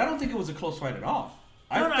 but I don't think it was a close fight at all.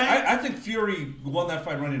 I think Fury won that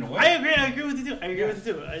fight running away. I agree with you too.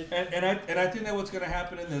 And I think that what's going to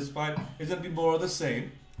happen in this fight is going to be more of the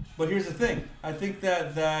same. But here's the thing: I think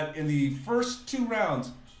that in the first 2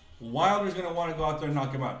 rounds, Wilder's going to want to go out there and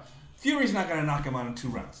knock him out. Fury's not going to knock him out in 2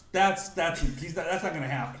 rounds. That's not going to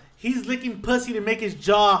happen. He's licking pussy to make his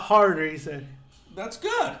jaw harder, he said. That's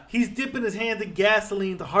good. He's dipping his hand in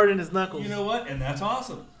gasoline to harden his knuckles. You know what? And that's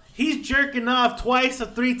awesome. He's jerking off 2 or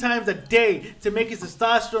 3 times a day to make his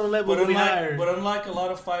testosterone level really higher. But unlike a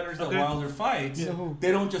lot of fighters that Wilder fights,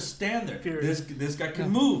 they don't just stand there. Fury. This guy can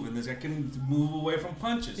move, and this guy can move away from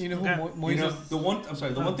punches. You know who the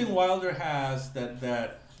one thing Wilder has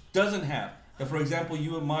that doesn't have, that for example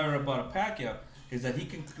you admire about a Pacquiao, is that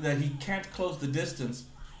he can't close the distance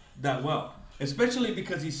that well. Especially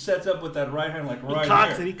because he sets up with that right hand like right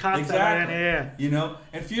here. He cocks exactly. that right hand, You know?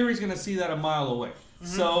 And Fury's going to see that a mile away. Mm-hmm.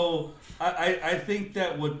 So I think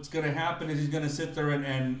that what's going to happen is he's going to sit there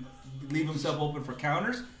and leave himself open for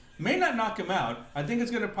counters. May not knock him out. I think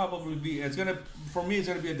it's going to probably be, for me, it's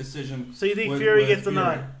going to be a decision. So you think Fury gets the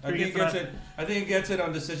nod? I think he gets it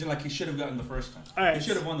on decision like he should have gotten the first time. All right. He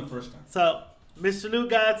should have won the first time. So, Mr. Lou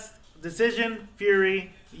got decision,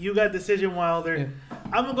 Fury. You got decision, Wilder. Yeah.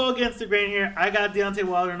 I'm going to go against the grain here. I got Deontay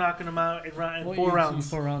Wilder knocking him out in 4 rounds.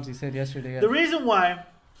 4 rounds, he said yesterday. Yeah. The reason why,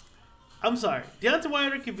 I'm sorry, Deontay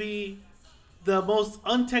Wilder could be the most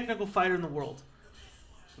untechnical fighter in the world.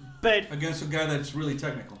 But against a guy that's really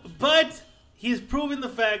technical. But he's proven the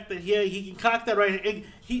fact that he can cock that right hand.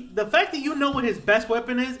 The fact that you know what his best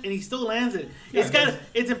weapon is and he still lands it. Yeah,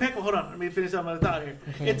 it's impeccable. Hold on, let me finish up my thought here.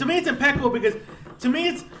 To me, it's impeccable because to me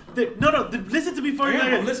it's listen to me before you.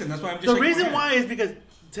 Listen. That's why I'm just. The reason why is because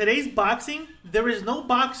today's boxing, there is no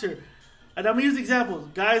boxer. And I'm going to use examples.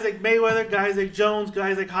 Guys like Mayweather, guys like Jones,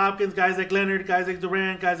 guys like Hopkins, guys like Leonard, guys like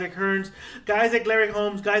Durant, guys like Hearns, guys like Larry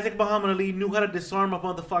Holmes, guys like Muhammad Ali knew how to disarm a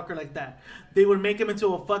motherfucker like that. They would make him into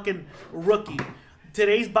a fucking rookie.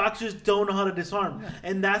 Today's boxers don't know how to disarm.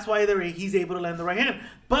 And that's why he's able to land the right hand.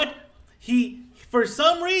 But for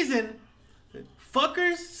some reason,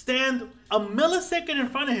 fuckers stand a millisecond in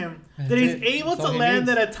front of him that he's able to land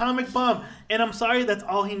that atomic bomb. And I'm sorry, that's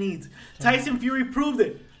all he needs. Tyson Fury proved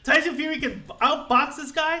it. Tyson Fury can outbox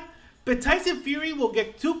this guy, but Tyson Fury will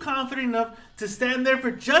get too confident enough to stand there for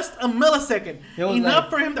just a millisecond. Enough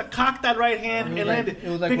for him to cock that right hand and land it. It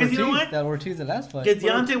was like because Ortiz, you know what? that Ortiz the last fight. Because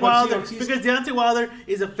Deontay Wilder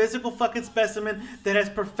is a physical fucking specimen that has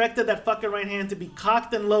perfected that fucking right hand to be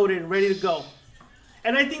cocked and loaded and ready to go.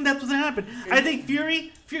 And I think that's what's going to happen. I think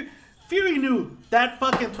Fury knew that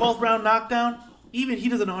fucking 12th round knockdown, even he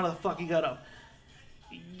doesn't know how the fuck he got up.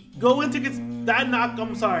 Go into that knock.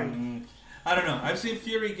 I'm sorry. I don't know. I've seen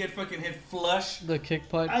Fury get fucking hit flush. The kick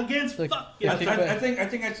pipe against. I think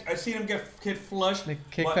I've seen him get hit flush. The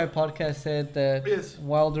kick pipe podcast said that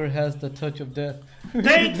Wilder has the touch of death.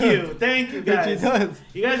 Thank you guys. He does.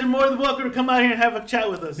 You guys are more than welcome to come out here and have a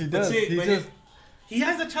chat with us. He does. He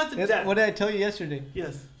has a chance to jab. What did I tell you yesterday?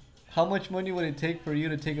 Yes. How much money would it take for you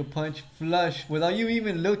to take a punch flush without you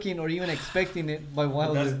even looking or even expecting it by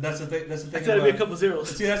Wilder? That's the thing. That's the thing. It's gotta be a couple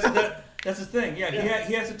zeros. See, that's the thing. Yeah,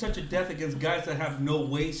 he has a touch of death against guys that have no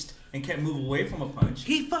waist and can't move away from a punch.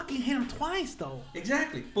 He fucking hit him twice though.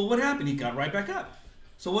 Exactly. But what happened? He got right back up.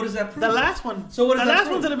 So what does that prove? The last one. So what does the that last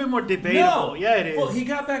prove? one's a little bit more debatable. No. Yeah, it is. Well, he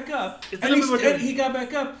got back up. It's a And little bit more he got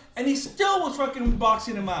back up, and he still was fucking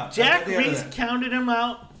boxing him out. Jack at the end of Reese that. counted him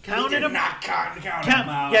out. He Counted did him. not count him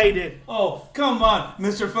out. Yeah, he did. Oh, come on,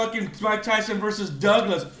 Mr. fucking Mike Tyson versus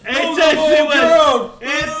Douglas. It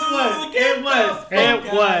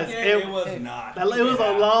was not. It was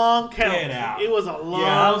a long count. Get out. It was a long.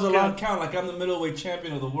 Yeah, that was a long count. count. Like I'm the middleweight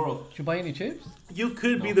champion of the world. Did you buy any chips? You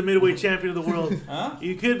could be the middleweight champion of the world. Huh?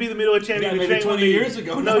 You could be the middleweight champion. Yeah, if you maybe train 20 with me. years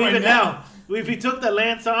ago. No, Not right even now. now. If you took the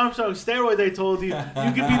Lance Armstrong steroid, I told you,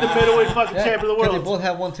 you could be the middleweight fucking champion of the Because they world. both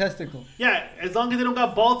have one testicle. Yeah, as long as they don't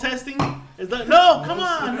got ball testing. No, come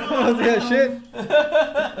on. No. Yeah, shit.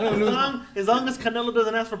 As long as Canelo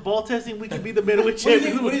doesn't ask for ball testing, we could be the middleweight What do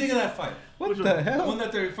champion. you think of that fight? What Which the one? The hell? one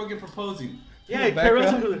that they're fucking proposing. Yeah, the Kurt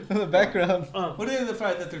background. Russell. The background. What do you think of the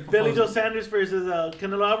fight that they're proposing? Billy Joe Sanders versus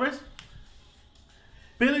Canelo Alvarez.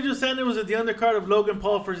 Billy Joe Sanders was at the undercard of Logan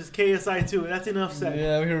Paul versus KSI too. That's enough said.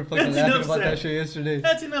 Yeah, we were fucking That's laughing enough about said. that shit yesterday.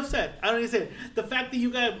 That's enough said. I don't even say it. The fact that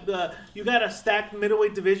you got a stacked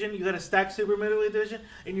middleweight division, you got a stacked super middleweight division,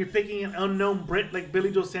 and you're picking an unknown Brit like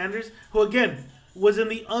Billy Joe Sanders, who again was in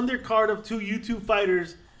the undercard of two YouTube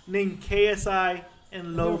fighters named KSI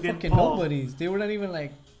and They were Logan fucking Paul. nobodies. They were not even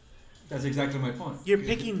like. That's exactly my point. You're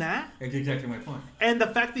picking that, That's exactly my point. and the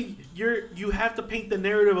fact that you have to paint the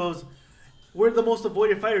narrative of we're the most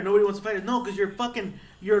avoided fighter. Nobody wants to fight us. No, because you're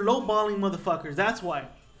lowballing motherfuckers. That's why.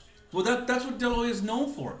 Well, that's what De La Hoya is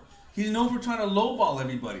known for. He's known for trying to lowball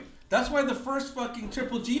everybody. That's why the first fucking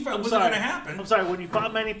Triple G fight wasn't going to happen. I'm sorry. When you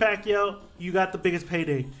fought Manny Pacquiao, you got the biggest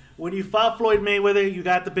payday. When you fought Floyd Mayweather, you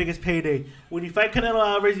got the biggest payday. When you fight Canelo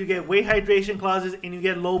Alvarez, you get weight hydration clauses and you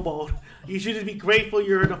get lowballed. You should just be grateful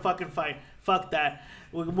you're in a fucking fight. Fuck that.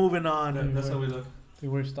 We're moving on. That's how we look. They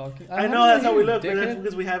were stalking. I know that's how we look, but dickhead. that's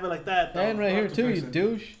because we have it like that. though. And right here too, you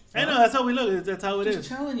douche. I know that's how we look. That's how it Just is.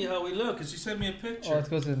 telling you how we look, because she sent me a picture. Oh, it's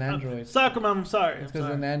because it's an Android. Soccer mom, I'm sorry. It's because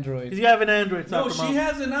it's an Android. Because you have an Android, No, soccer she mom.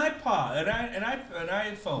 has an iPod, an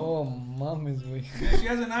iPhone. Oh, mom is weak. Yeah, she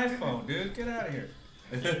has an iPhone, dude. Get out of here.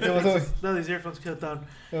 No, these earphones killed down.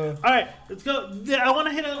 Oh. All right, let's go. Yeah, I want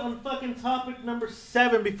to hit on fucking topic number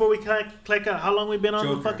 7 before we kind of click out how long we've been on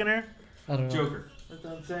the Joker. fucking air. I don't know. Joker. That's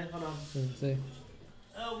what I'm saying. Hold on. Doesn't say.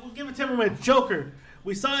 We'll give it 10 more minutes. Joker.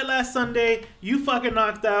 We saw it last Sunday. You fucking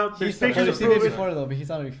knocked out. There's But pictures you've to seen it prove it. before though, but he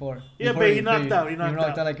saw it before. Yeah, Before but he knocked out. He knocked knocked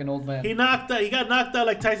out. out like an old man. He knocked out. He got knocked out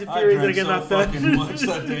like Tyson I Fury. He's drank gonna so get knocked out. fucking much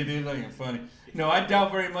that day, dude. That ain't funny. No, I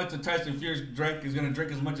doubt very much that Tyson Fury is going to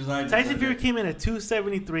drink as much as I do. Tyson that Fury day. came in at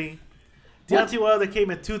 273. What? Deontay Wilder came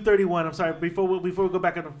at 231. I'm sorry. Before we go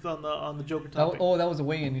back on the Joker topic. That was a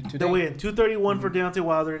weigh-in today. The weigh-in 231 for Deontay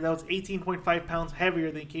Wilder. That was 18.5 pounds heavier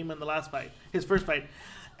than he came in the last fight, his first fight.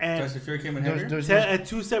 And Tyson Fury came in There's- heavier? there's at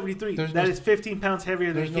 273, there's that no- is 15 pounds heavier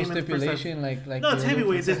than There's he no came in the first time. stipulation like. No, it's the-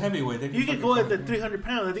 heavyweight. It's a heavyweight. They You can fucking go at fight the it. 300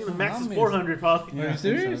 pounds. I think the max is Mommy. 400 probably. Yeah, Are you I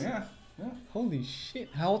think so, serious? Yeah. Holy shit!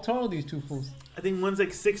 How tall are these two fools? I think one's like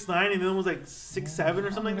 6'9" and the other one's like 6'7"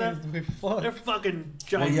 or something like that. They're fucking Well,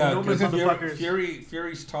 giant, yeah, enormous because motherfuckers.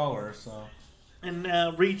 Fury's taller, so. And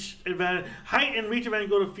reach advantage, height and reach advantage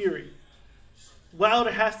go to Fury.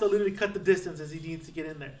 Wilder has to literally cut the distance as he needs to get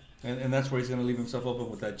in there. And that's where he's going to leave himself open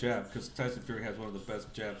with that jab, because Tyson Fury has one of the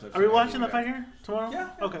best jabs I've Are we seen watching the anywhere. fight here tomorrow? Yeah.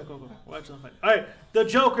 Okay, cool. Watching the fight. All right, The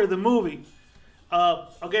Joker, the movie. I'll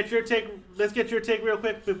get your take. Let's get your take real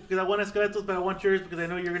quick because I want Escaletos, but I want yours because I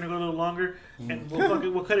know you're gonna go a little longer, and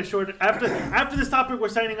we'll cut it short. After this topic, we're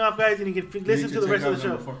signing off, guys, and you can listen to the rest of the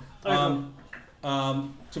show. All right,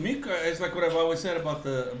 To me, it's like what I've always said about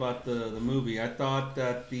the movie. I thought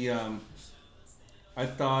that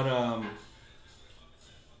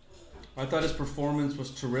I thought his performance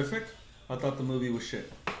was terrific. I thought the movie was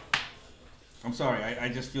shit. I'm sorry. I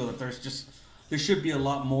just feel that there should be a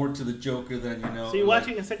lot more to the Joker than So you're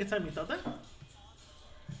watching a second time. You thought that? I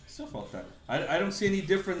still felt that. I don't see any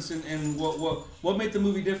difference in what made the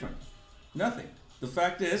movie different. Nothing. The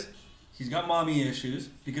fact is, he's got mommy issues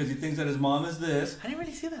because he thinks that his mom is this. I didn't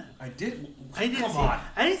really see that. I did. I didn't Come see. on.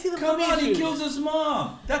 I didn't see the Come movie on, he issues. kills his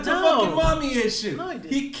mom. That's a No. fucking mommy issue. No, he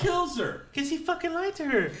didn't. He kills her. Because he fucking lied to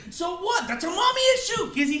her. So what? That's a mommy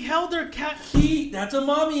issue. Because he held her cat. That's a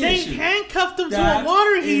mommy They issue. handcuffed him to a That's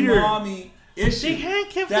water heater. mommy Is she? They can't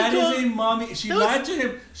keep That the is Joker. a mommy. She Those- lied to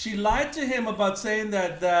him. She lied to him about saying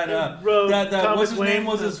that Bro, what's his Thomas name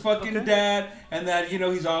was Wayne, his fucking okay. dad, and that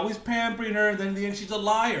he's always pampering her, and then in the end she's a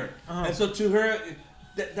liar. Uh-huh. And so to her,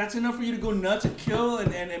 that's enough for you to go nuts and kill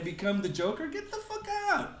and become the Joker. Get the fuck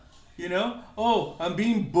out. Oh, I'm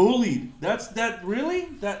being bullied. That's really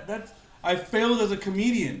that's. I failed as a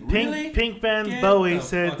comedian. Really? Pink Van Get Bowie the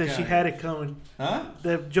said fuck that she outta had here. it coming. Huh?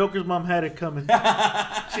 The Joker's mom had it coming.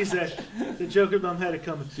 She said the Joker's mom had it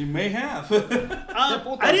coming. She may have.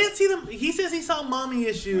 I didn't see them. He says he saw mommy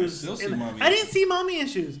issues. I still see mommy I didn't see mommy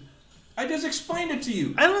issues. I just explained it to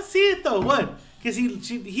you. I don't see it though. What? Because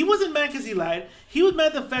he wasn't mad because he lied. He was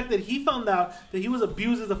mad the fact that he found out that he was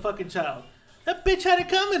abused as a fucking child. That bitch had it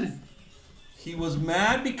coming. He was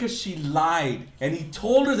mad because she lied, and he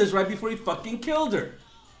told her this right before he fucking killed her.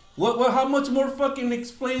 What? How much more fucking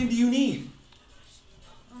explaining do you need?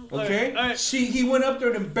 Okay. All right. He went up there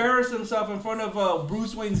and embarrassed himself in front of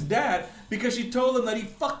Bruce Wayne's dad because she told him that he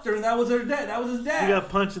fucked her and that was her dad. That was his dad. He got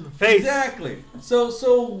punched in the face. Exactly. So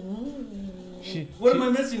what am I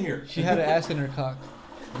missing here? She had an ass in her cock.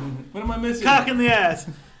 What am I missing? Cock in the ass.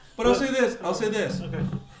 But I'll say this. Okay.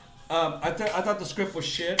 I thought the script was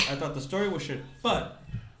shit. I thought the story was shit. But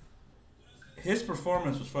his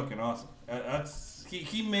performance was fucking awesome.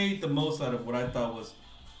 He made the most out of what I thought was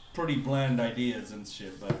pretty bland ideas and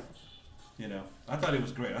shit. But I thought it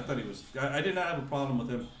was great. I did not have a problem with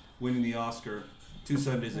him winning the Oscar 2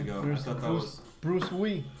 Sundays ago. I thought that was Bruce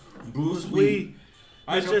Wee. Bruce Wee.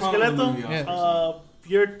 I had no Mr. problem with him winning Esqueleto, the Oscar.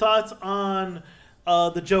 your thoughts on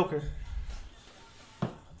the Joker?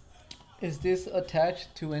 Is this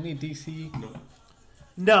attached to any DC? Nope.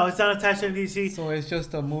 No, it's not attached to DC. So it's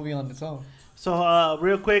just a movie on its own. So,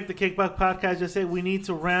 real quick, the Kickback Podcast just said we need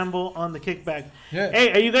to ramble on the Kickback. Yeah.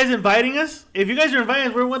 Hey, are you guys inviting us? If you guys are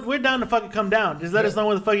inviting us, we're down to fucking come down. Just let us know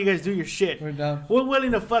where the fuck you guys do your shit. We're down. We're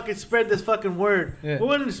willing to fucking spread this fucking word. Yeah. We're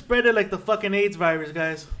willing to spread it like the fucking AIDS virus,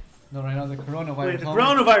 guys. No, right now the coronavirus. Wait, the homie.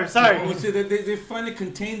 coronavirus, sorry. Oh, see, they finally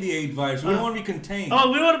contained the AIDS virus. We don't want to be contained.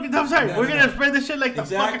 Oh, we don't want to be. I'm sorry. No, We're no. gonna spread this shit like the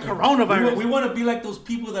Exactly. fucking coronavirus. We want to be like those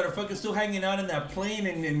people that are fucking still hanging out in that plane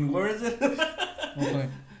and where is it? Okay.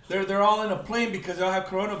 They're all in a plane because they all have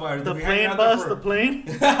coronavirus. The They'll be hanging plane out there bus, for- the plane.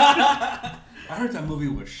 I heard that movie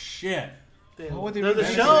was shit. What would they There's a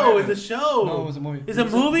make show. it? It's a show. No, it was a movie. It's a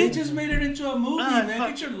movie. They just made it into a movie, Ah, man. fuck.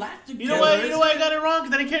 Get your life together. You know why? You know why I got it wrong?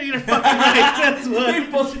 Because I didn't care to get it fucking right. That's They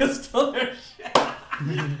what. both just stole their shit.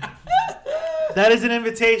 That is an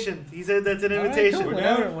invitation. He said that's an All right, invitation. cool. We're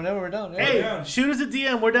down. Whenever we're down. Yeah. Hey, down. shoot us a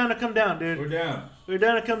DM. We're down to come down, We're dude. down. We're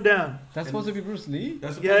down to come down. That's supposed to be Bruce Lee?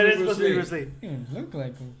 That's Yeah, it is supposed to be Bruce Lee. He didn't look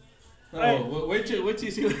like him. Oh, wait till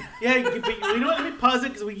you see. Yeah, you know what? Let me pause it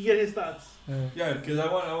because we can get his thoughts. Yeah, because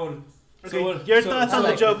I want. Okay, your thoughts on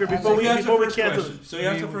the Joker before we cancel question. it. So you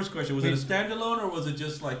asked the first question. Was it a standalone or was it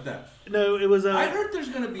just like that? No, it was I heard there's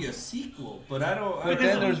gonna be a sequel, but I don't. But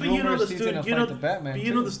then there's rumors he's gonna fight the Batman, But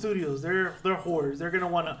you know too. the studios, they're whores. They're gonna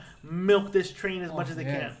want to milk this train as much as they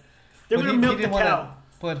yeah. can. They're But gonna he milk the didn't cow. wanna-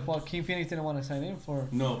 But Joaquin Phoenix didn't want to sign in for.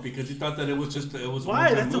 No, because he thought that it was just it was Why?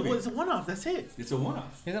 one That's movie. it's a one-off. That's it. It's a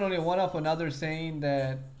one-off. Isn't only one up, another saying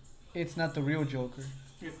that it's not the real Joker.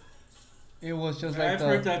 Yeah. It was just Yeah, like I've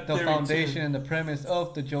heard that the theory, foundation too. and the premise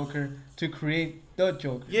of the Joker to create the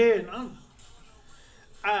Joker. Yeah. No.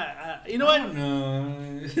 You know what? No.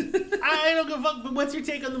 I don't give a fuck. But what's your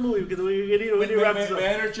take on the movie? Because we need to wrap this up. May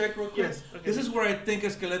I interject real quick? Yes, okay. This is where I think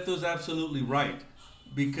Esqueleto's absolutely right.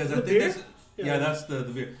 Because I The think beer? that's... Yeah. Yeah, that's the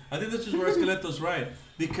beer. I think this is where Esqueleto's right.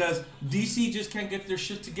 Because DC just can't get their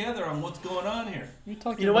shit together on what's going on here. We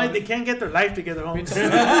talked You know why? about They it. can't get their life together, We,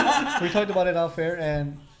 homie. we talked about it off air,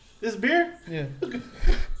 and This beer? yeah,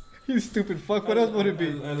 you stupid fuck. What else would it be?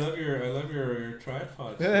 I love your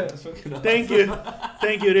tripod. Yeah. That's fucking awesome. Thank you.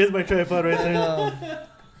 Thank you. It is my tripod right there.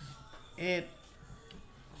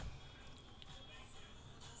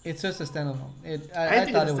 It's just a standalone. I I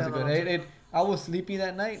think thought it's it a was good. standalone, I was sleepy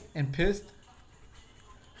that night and pissed,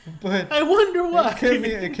 but I wonder why.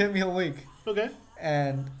 it kept me awake. Okay.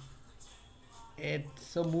 And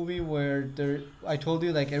it's a movie where I told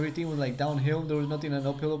you like everything was like downhill. There was nothing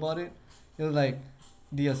uphill about it. It was like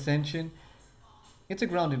the ascension. It's a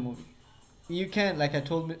grounded movie. You can't, like I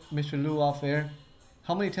told Mr. Lou off air,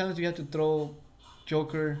 how many times do you have to throw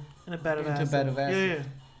Joker In a bed of into acid. bed of acid? Yeah,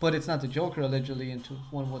 But it's not the Joker allegedly into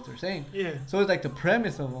what they're saying. yeah. So it's like the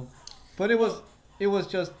premise of them. But it was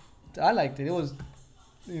just, I liked it. It was,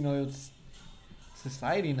 it's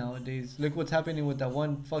society nowadays. Look what's happening with that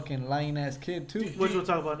one fucking lying ass kid too. Which we'll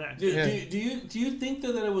talk about next. Do Yeah. you think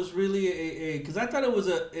though that it was really a because I thought it was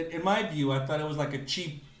in my view I thought it was like a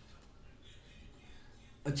cheap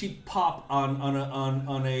pop on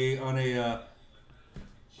a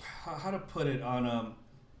how to put it on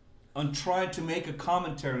trying to make a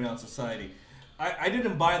commentary on society. I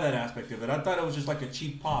didn't buy that aspect of it. I thought it was just like a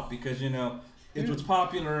cheap pop because it was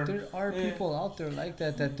popular. There are people out there like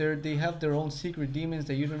that they have their own secret demons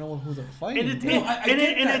that you don't know who they're fighting. And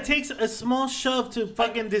it takes a small shove to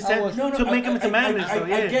fucking descend to make them into madness.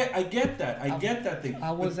 I get that. I get that thing.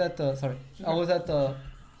 I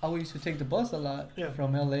used to take the bus a lot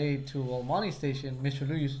from LA to Almani Station. Mr.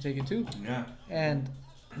 Lou used to take it too. Yeah. And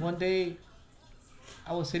one day,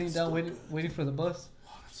 I was sitting down waiting for the bus.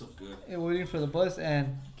 Oh, that's so good. And waiting for the bus,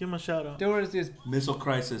 and give him a shout out. There was this Missile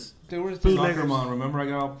Crisis. There was this Bootleggers. Remember I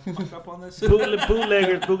got all fucked up on this.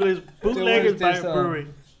 Bootleggers brewery.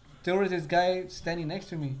 There was this guy standing next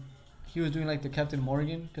to me. He was doing like the Captain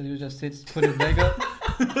Morgan because he was just put his leg up.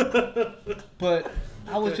 But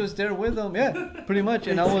I was just there with him, pretty much.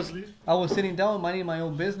 And I was sitting down minding my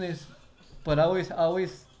own business. But I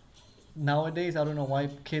always nowadays I don't know why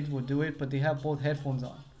kids would do it, but they have both headphones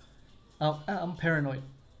on. I'm paranoid.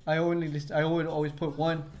 I would always put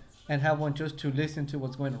one and have one just to listen to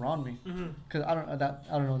what's going around me. Because I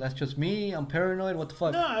don't know. That's just me. I'm paranoid. What the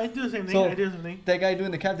fuck? No, I do the same thing. So, I do the same thing. That guy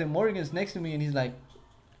doing the Captain Morgan's next to me, and he's like,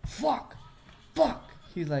 fuck.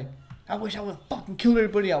 He's like, I wish I would fucking kill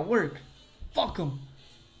everybody at work. Fuck him.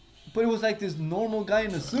 But it was like this normal guy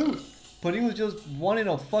in a suit. But he was just wanting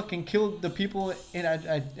to fucking kill the people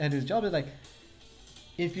at his job. It's like,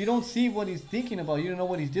 if you don't see what he's thinking about, you don't know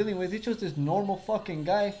what he's dealing with. He's just this normal fucking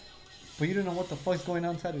guy, but you don't know what the fuck's going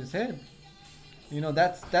on inside of his head.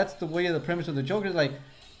 That's the way of the premise of the Joker. Is like,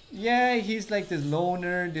 yeah, he's like this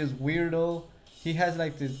loner, this weirdo. He has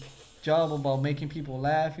like this job about making people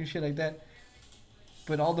laugh and shit like that.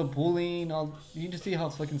 But all the bullying, you just see how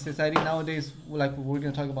fucking society nowadays, like what we're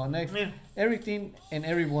gonna talk about next, everything and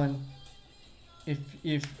everyone.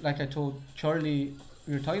 If like I told Charlie,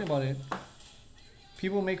 we were talking about it.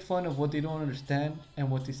 People make fun of what they don't understand and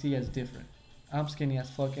what they see as different. I'm skinny as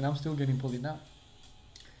fuck and I'm still getting bullied now.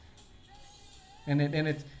 And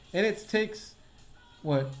it takes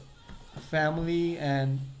what, a family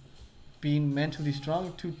and being mentally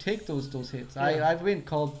strong to take those hits. Yeah. I've been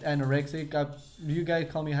called anorexic. You guys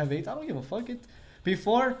call me have AIDS. I don't give a fuck.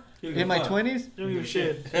 Before, in my 20s, don't give a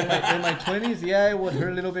shit. In my 20s, it would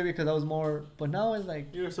hurt a little bit because I was more. But now it's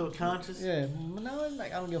like you're so conscious. Yeah, now it's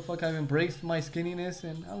like I don't give a fuck. I've embraced my skinniness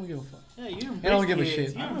and I don't give a fuck. Yeah, you I don't give a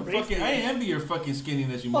shit. I envy your fucking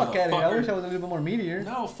skinniness, you fuck motherfucker. I wish I was a little bit more meatier.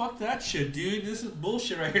 No, fuck that shit, dude. This is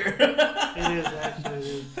bullshit right here. It is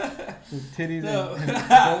actually. Titties. No,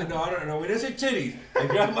 I don't know. We didn't say titties. I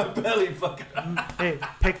grabbed my belly, fucker. Hey,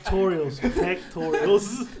 pectorials.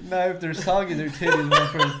 Now, if they're soggy, they're titties, my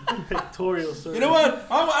friend. Pectorials, sir. You know what?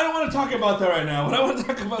 I don't want to talk about that right now. What I want to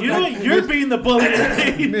talk about. You know what? You're being the bully.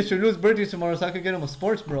 Mr. Lou's birthday tomorrow, so I could get him a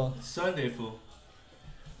sports bra. Sunday, fool.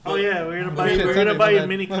 Oh yeah, we're gonna buy you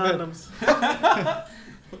mini condoms.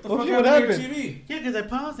 What the fuck happened to your TV? Yeah, because I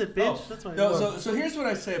paused it, bitch. Oh. That's why. No, so here's what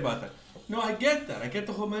I say about that. No, I get that. I get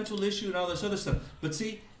the whole mental issue and all this other stuff. But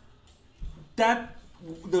see,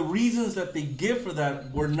 the reasons that they give for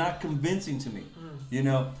that were not convincing to me. You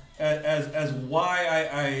know, as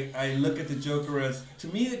why I look at the Joker as, to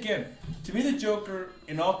me the Joker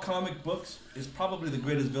in all comic books is probably the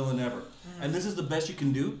greatest villain ever. And this is the best you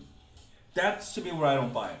can do. That's to me where I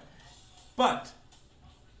don't buy it. But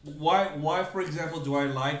why for example do I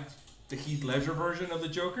like the Heath Ledger version of the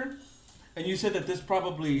Joker? And you said that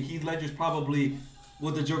Heath Ledger's probably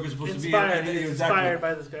what the Joker's supposed to be. Inspired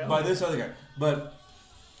by this guy. By this other guy. But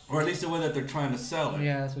or at least the way that they're trying to sell it.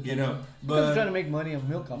 Yeah, that's what you know. But they're trying to make money on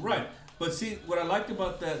milk. Right. But see, what I liked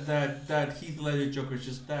about that Heath Ledger Joker is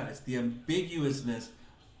just that. It's the ambiguousness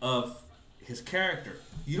of his character.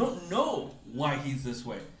 You don't know why he's this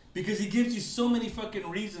way. Because he gives you so many fucking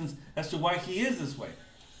reasons as to why he is this way.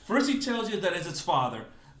 First he tells you that it's his father.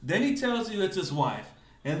 Then he tells you it's his wife.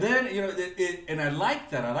 And then, and I like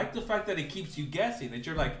that. I like the fact that it keeps you guessing. That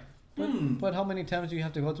you're like, But how many times do you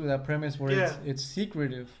have to go through that premise where it's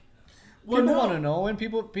secretive? Well, people want to know, and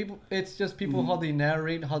people, it's just people how they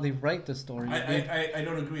narrate, how they write the story. I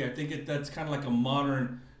don't agree. I think that's kind of like a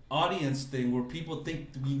modern audience thing where people think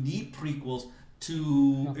we need prequels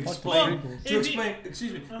to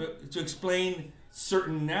explain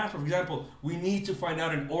certain narrative. For example, we need to find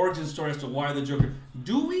out an origin story as to why the Joker.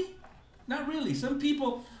 Do we? Not really. Some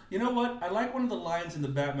people, you know what? I like one of the lines in the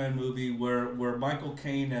Batman movie where Michael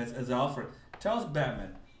Caine as Alfred tells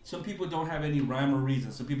Batman, some people don't have any rhyme or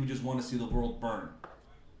reason. Some people just want to see the world burn.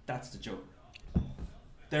 That's the Joker.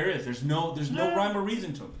 There is. There's no rhyme or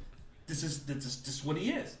reason to him. This is what he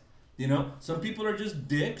is. You know, some people are just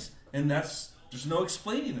dicks, and that's there's no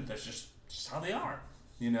explaining it. That's just how they are,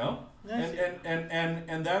 you know.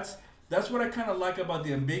 And that's what I kind of like about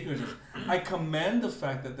the ambiguous. I commend the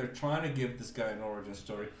fact that they're trying to give this guy an origin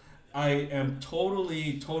story. I am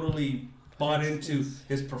totally bought into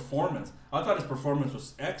his performance. I thought his performance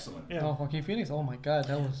was excellent. Yeah. Oh, Joaquin Phoenix. Oh my God,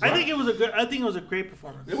 that was. I think it was a great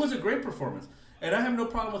performance. It was a great performance, and I have no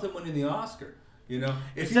problem with him winning the Oscar. You know,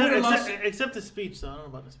 except the speech, though. I don't know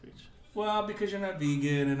about the speech. Well, because you're not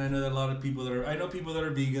vegan, and I know that a lot of people that are. I know people that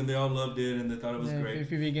are vegan. They all loved it, and they thought it was great.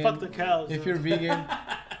 If you're vegan, fuck the cows. If you're vegan,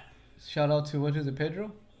 shout out to what is it,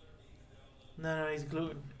 Pedro? No, he's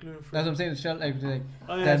gluten free. That's what I'm saying. Shout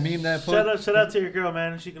that meme that shout out to your girl,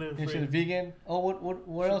 man. She's gluten free. She's vegan. Oh,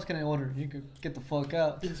 what else can I order? You could get the fuck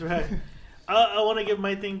out. That's right. I want to give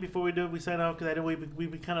my thing before we sign off, because I know we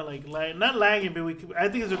kind of like not lagging, but I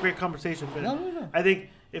think it's a great conversation. But no. I think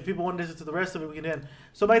if people want to listen to the rest of it, we can end.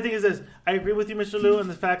 So my thing is this: I agree with you, Mr. Liu, in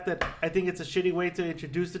the fact that I think it's a shitty way to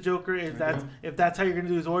introduce the Joker. If that's how you're going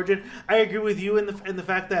to do his origin, I agree with you in the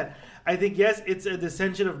fact that I think yes, it's a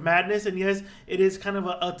descension of madness, and yes, it is kind of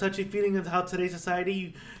a touchy feeling of how today's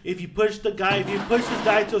society. If you push this guy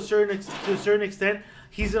to a certain extent,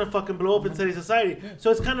 he's gonna fucking blow up in today's society. Yeah. So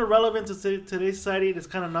it's kind of relevant to today's society. It's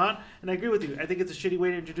kind of not, and I agree with you. I think it's a shitty way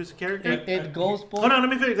to introduce a character. It goes. Hold on, let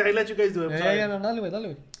me finish. I let you guys do it. No,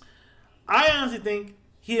 dale. I honestly think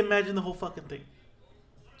he imagined the whole fucking thing.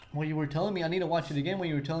 Well, you were telling me, I need to watch it again. When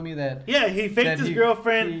you were telling me that. Yeah, he faked his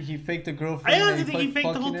girlfriend. He faked the girlfriend. I honestly think he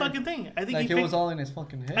faked the whole fucking thing. I think it was all in his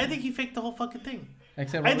fucking head. I think he faked the whole fucking thing.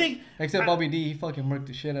 Except Bobby D, he fucking murked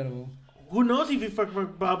the shit out of him. Who knows if he fucking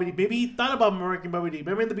murked Bobby D? Maybe he thought about murking Bobby D.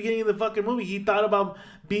 Remember in the beginning of the fucking movie, he thought about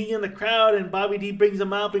being in the crowd, and Bobby D brings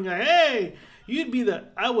him out, being like, "Hey,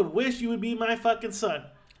 I would wish you would be my fucking son."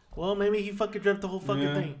 Well, maybe he fucking dreamt the whole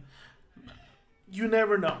fucking thing. You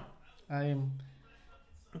never know.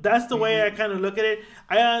 That's the way I kind of look at it.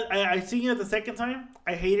 I seen it the second time.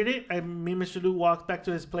 I hated it. Me and Mr. Lou walked back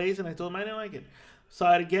to his place, and I told him I didn't like it.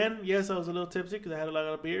 Saw it again. Yes, I was a little tipsy because I had a lot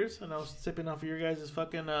of beers, and I was sipping off of your guys'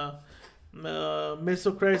 fucking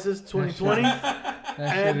Missile Crisis 2020.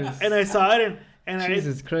 and I saw it, and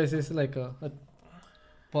Jesus Christ, it's like a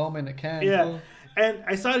bomb in a can. Yeah, bro. and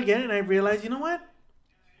I saw it again, and I realized, you know what?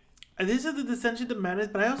 This is the descension to madness,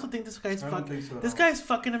 but I also think this guy's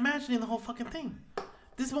fucking imagining the whole fucking thing.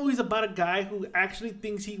 This movie's about a guy who actually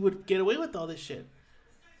thinks he would get away with all this shit.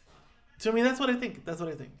 To me, that's what I think.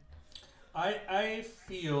 I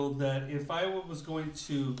feel that if I was going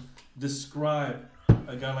to describe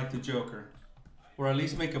a guy like the Joker, or at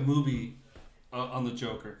least make a movie on the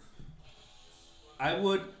Joker, I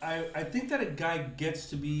think that a guy gets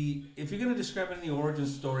to be, if you're going to describe it in the origin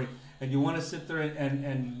story, and you want to sit there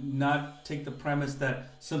and not take the premise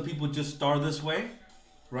that some people just star this way,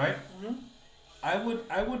 right? Mm-hmm.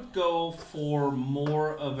 I would go for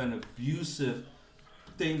more of an abusive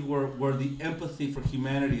thing where the empathy for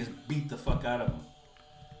humanity is beat the fuck out of them.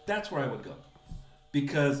 That's where I would go.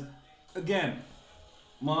 Because, again,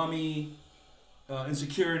 mommy,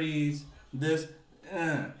 insecurities, this,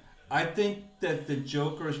 I think that the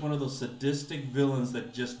Joker is one of those sadistic villains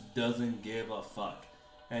that just doesn't give a fuck.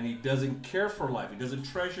 And he doesn't care for life. He doesn't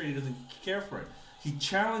treasure it. He doesn't care for it. He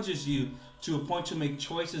challenges you to a point to make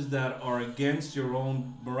choices that are against your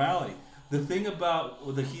own morality. The thing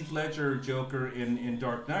about the Heath Ledger Joker in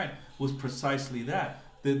Dark Knight was precisely that.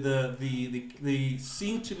 The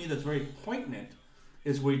scene to me that's very poignant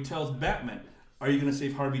is where he tells Batman, "Are you going to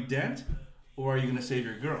save Harvey Dent, or are you going to save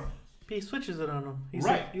your girl?" He switches it on him.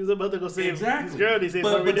 Right. He was about to go save his girl. He saves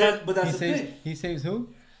but Harvey Dent. But that's the thing. He saves who?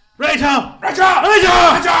 Rachel! But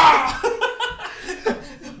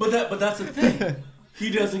that's the thing. He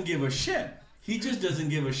doesn't give a shit. He just doesn't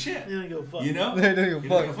give a shit. He doesn't give a fuck. You know? He doesn't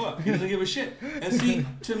give a fuck. He doesn't give a shit. And see,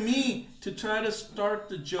 to me, to try to start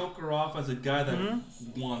the Joker off as a guy that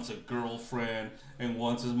wants a girlfriend and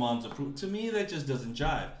wants his mom's approval, to me, that just doesn't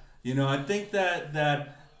jive. You know, I think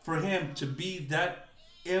that for him to be that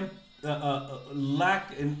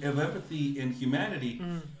lack of empathy in humanity,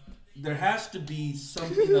 there has to be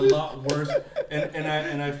something a lot worse.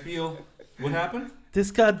 And I feel, what happened? This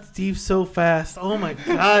got deep so fast. Oh my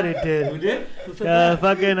god, it did. We did?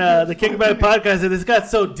 Fucking the Kickback podcast. This got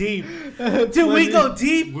so deep, dude. We go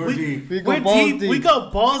deep. We're deep. We go balls deep. We go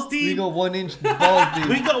balls deep. We go 1 inch balls deep.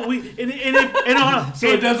 So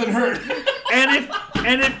it doesn't hurt.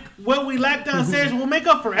 And if when we lack downstairs, we'll make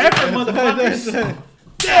up for effort, motherfuckers.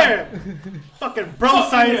 There, fucking bro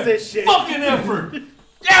science this shit. Fucking effort.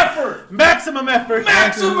 Effort. Maximum effort.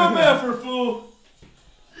 Maximum effort, fool.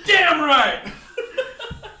 Damn right.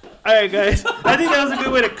 All right, guys. I think that was a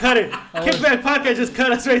good way to cut it. Kickback podcast just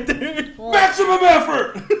cut us right there. Maximum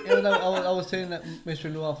effort. I was saying that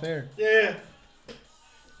Mr. Lou off air. Yeah.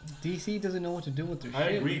 DC doesn't know what to do with their I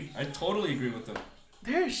shit. agree. I totally agree with them.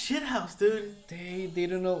 They're a shithouse, dude. They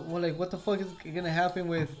don't know what the fuck is gonna happen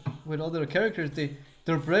with all their characters.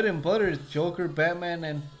 Their bread and butter is Joker, Batman,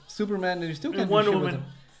 and Superman, and you still can't do Wonder shit with Woman.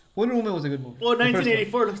 them. Wonder Woman was a good movie. Well, The first one.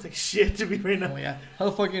 1984 looks like shit to me right now. Oh yeah. How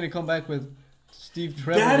the fuck are you gonna come back with Steve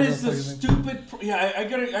Trevor? That or is the fucking thing? stupid. Yeah, I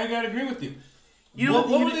gotta agree with you. You know what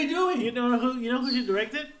were they doing? You know who should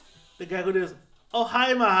direct it? The guy who does. Oh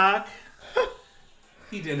hi, Mahawk.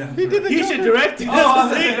 He did that. He should direct it. Oh,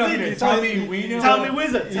 That's the same okay. thing. Tommy Wiseau. Tommy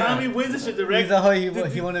Wiseau. Yeah. Tommy Wiseau should direct. Is that how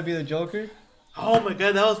he want to be the Joker? Oh my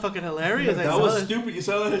god, that was fucking hilarious. I That saw was that. stupid. You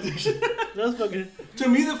saw that edition? That was fucking. To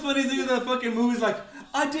me, the funny thing with that fucking movie is like,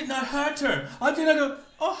 I did not hurt her. I did not go,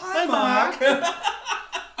 oh, hi, Mark.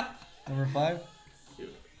 Number 5.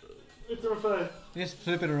 It's number 5. Just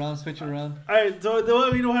flip it around, switch it around. Alright, so the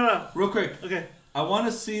one we don't have. Real quick. Okay. I want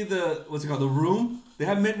to see what's it called? The Room. They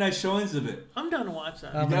have midnight showings of it. I'm down to watch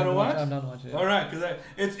that. I'm down to watch? I'm down to watch it. All right,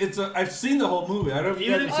 because I've seen the whole movie. I don't know if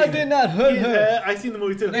you guys have I seen did it. not hurt her. Yeah, I seen the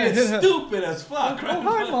movie too. And it's stupid as fuck. Oh,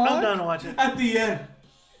 hi, I'm Mark. down to watch it. At the end,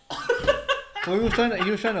 So he was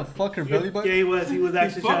trying to fuck her belly button. Yeah, he was. He was he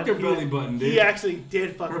actually fucked her trying. belly button, dude. He actually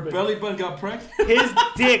did fuck Her her belly button got pregnant. His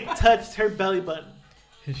dick touched her belly button.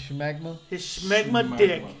 His schmagma. His schmegma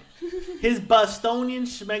dick. His Bostonian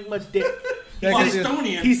schmegma dick. Yeah, 'cause he was-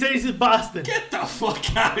 Bostonian. He said he's in Boston. Get the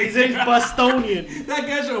fuck out of He said he's here. Bostonian. That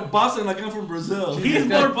guy's from Boston, like I'm from Brazil. He's Get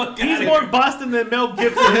the more fuck he's outta more here. Boston than Mel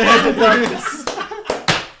Gibson in Into Darkness.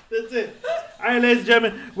 That's it. All right, ladies and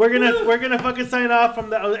gentlemen, we're gonna fucking sign off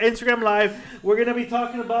from the Instagram Live. We're gonna be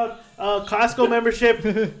talking about Costco membership,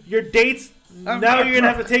 your dates. Now you're gonna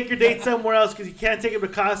have to take your dates somewhere else because you can't take them to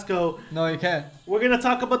Costco. No, you can't. We're gonna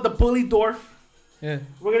talk about the bully dwarf. Yeah.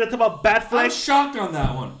 We're gonna talk about I'm Batfleck. shocked on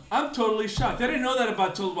that one. I'm totally shocked. I didn't know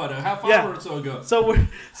that till about a half Yeah. hour or so ago. So we're I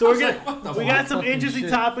was gonna like, what the we fuck? got some Fucking interesting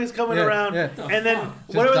shit. topics coming Yeah, around, yeah. The and then fuck?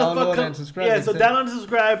 whatever the download fuck and subscribe, Yeah, that's so it. download and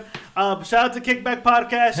subscribe. Shout out to Kickback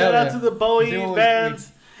Podcast. Shout Hell out yeah. to the Bowie See what we-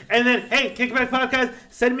 fans. And then, hey, Kickback Podcast,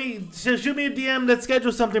 shoot me a DM. Let's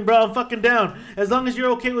schedule something, bro. I'm fucking down. As long as you're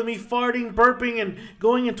okay with me farting, burping, and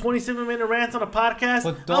going in 27-minute rants on a podcast,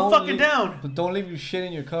 I'm fucking down. But don't leave your shit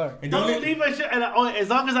in your car. And Don't leave my shit. And as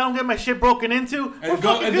long as I don't get my shit broken into, we're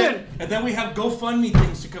fucking good. Then we have GoFundMe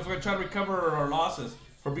things to try to recover our losses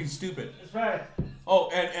for being stupid. That's right. Oh,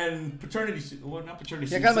 and paternity suit. Well, not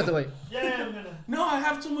paternity Yeah, suit. cálmate, güey. Yeah, I'm gonna. No, I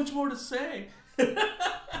have too much more to say.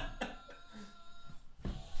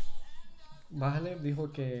 Bájale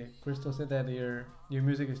dijo que Crystal said that your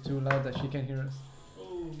music is too loud that she can't hear us.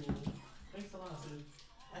 Oh, thanks a lot, dude.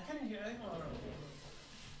 I couldn't hear.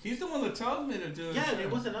 He's the one that tells me to do it. Yeah, it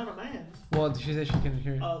wasn't out of my hands. Well, she said she couldn't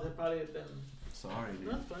hear you. Oh, they probably then. Sorry,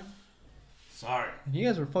 dude. That's fine. Sorry. You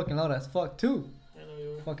guys were fucking loud as fuck too. I know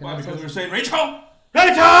you were. Fucking Why? Because we were assholes. saying Rachel.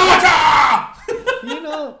 You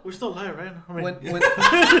know We're still live, right? I mean, when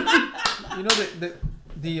you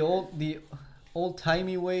know the old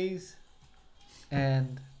timey ways,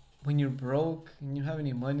 and when you're broke and you don't have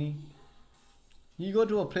any money, you go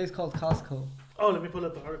to a place called Costco oh, let me pull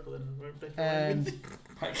up the article then. Right there.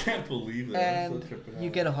 I can't believe that. I'm and so tripping you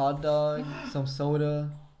out. get a hot dog, some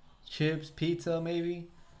soda, chips, pizza maybe,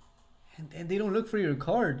 and they don't look for your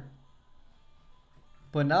card.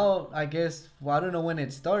 But now I guess I don't know when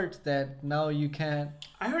it starts that now you can't.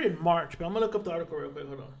 I heard in March, but I'm gonna look up the article real quick.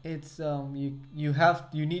 Hold on. It's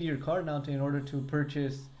you need your card now in order to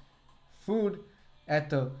purchase food at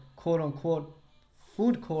the quote unquote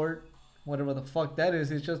food court, whatever the fuck that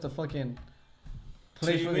is. It's just a fucking So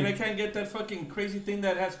place. you where mean I they- can't get that fucking crazy thing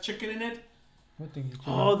that has chicken in it? What thing?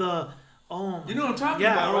 Oh, oh. You know what I'm talking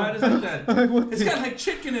Yeah, about, oh. right? It's like that. What It's thing? got like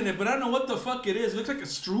chicken in it, but I don't know what the fuck it is. It looks like a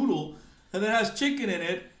strudel, and it has chicken in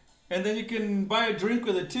it, and then you can buy a drink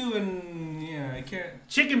with it too. And yeah, I can't.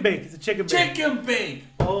 Chicken bake. It's a chicken bake. Chicken bake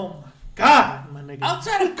Oh my god, my nigga.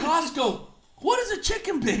 outside of Costco. What is a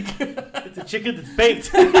chicken bake? It's a chicken that's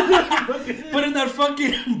baked. But in that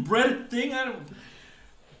fucking breaded thing, I don't.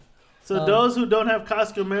 So those who don't have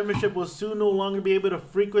Costco membership will soon no longer be able to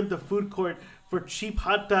frequent the food court for cheap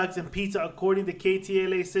hot dogs and pizza, according to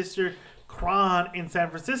KTLA sister Kron in San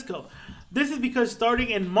Francisco. This is because starting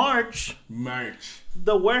in March,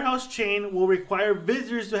 the warehouse chain will require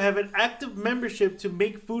visitors to have an active membership to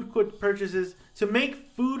make food court purchases.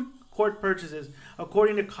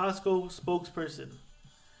 According to Costco spokesperson.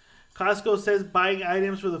 Costco says buying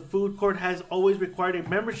items for the food court has always required a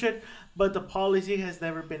membership, but the policy has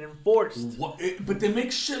never been enforced. But they make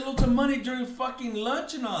shitloads of money during fucking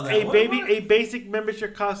lunch and all that. A basic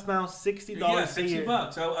membership costs now $60 Yeah, a year.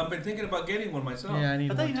 $60. I've been thinking about getting one myself. Yeah, I need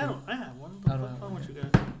I thought one you had too. one. I have one. I don't What's have wrong one. with you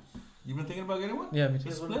guys? thinking about getting one? Yeah, me too.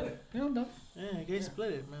 Just split it. Yeah, I'm done. Yeah, you guys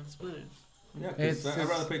split it, man. Split it. Yeah, It's because I'd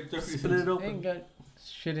rather pay 30 Split it Ain't open. got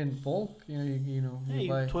shit in bulk. You Hey,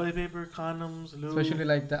 buy. toilet paper, condoms, lube. Especially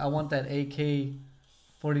like that. I want that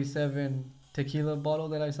AK-47 tequila bottle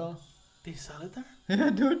that I saw. They sell it there? Yeah,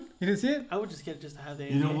 dude. You didn't see it? I would just get it just to have the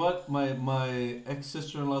You know AK. what? My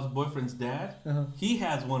ex-sister-in-law's boyfriend's dad, Uh-huh. he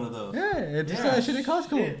has one of those. Yeah, it just Yeah. saw that shit at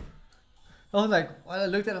Costco. Yeah. I was like, when I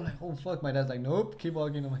looked at it, I'm like, oh fuck. My dad's like, nope, keep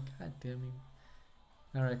walking. I'm like, god damn you.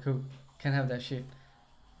 Alright, cool. Can't have that shit.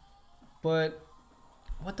 But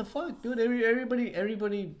what the fuck, dude?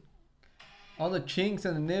 Everybody, all the chinks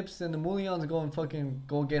and the nips and the mullions go and fucking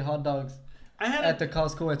go get hot dogs I had at the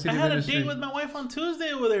Costco at City I had a Ministry. date with my wife on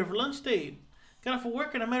Tuesday over there for lunch date. Got off of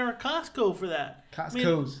work and I met her at Costco for that.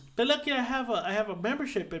 Costco's. But lucky I have a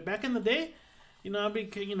membership. But back in the day, I'd be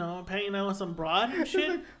hanging out with some broad and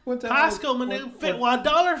shit. One time Costco, man, they fit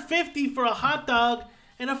 $1.50 for a hot dog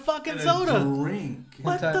and a fucking And soda. a drink.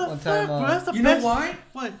 What time- the one fuck, time, bro? That's the You know best. why?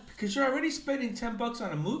 What? Because you're already spending $10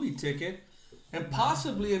 on a movie ticket, and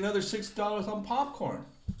possibly another $6 on popcorn.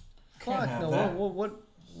 Can't Fuck have no. that.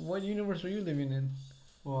 What universe are you living in?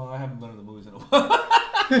 Well, I haven't been to the movies in a while.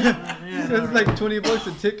 Yeah, It's like $20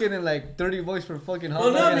 a ticket and like $30 for fucking hot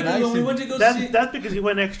Well, dog no, and because when we icing. went to go see... that's because you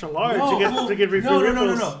went extra large No, to get free no.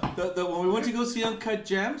 refills. When we went to go see Uncut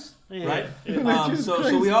Gems, Yeah, right? yeah. Which is So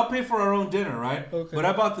crazy. we all paid for our own dinner, right? Okay. But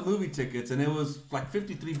I bought the movie tickets, and it was like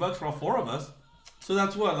 $53 for all four of us. So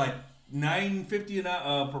that's what, like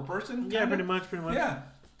 $9.50 per person? Yeah, kinda? pretty much. Yeah.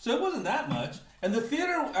 So it wasn't that much. And the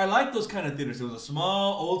theater, I like those kind of theaters. It was a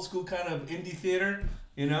small, old school kind of indie theater,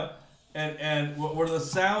 and where the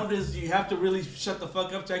sound is, you have to really shut the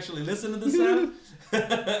fuck up to actually listen to the sound.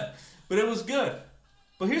 But it was good.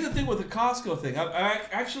 But here's the thing with the Costco thing. I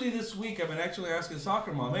actually this week I've been actually asking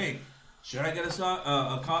soccer mom, hey, should I get a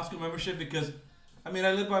Costco membership? Because I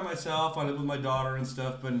live by myself. I live with my daughter and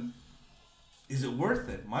stuff, and is it worth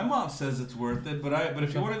it? My mom says it's worth it, but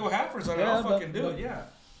if you want to go halfers on it, I'll fucking do it. Yeah.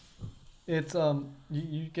 It's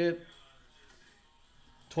you get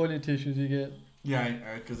toilet tissues, you get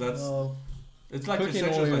Because that's it's like cooking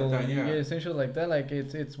essentials oil, like that. you get Yeah. essentials like that. Like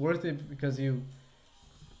it's worth it because you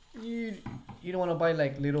don't want to buy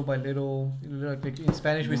like little by little. Like in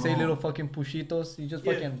Spanish we say No. little fucking puchitos. You just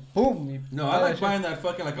Yeah. fucking boom. You No, buy I that like shit. buying that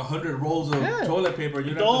fucking like 100 rolls of Yeah. toilet paper.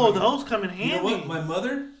 You know. Oh, those come in You handy. know what? My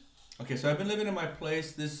mother. Okay, so I've been living in my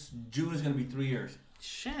place. This June is gonna be 3 years.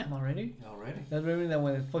 Shit. Already? Already. That's remember that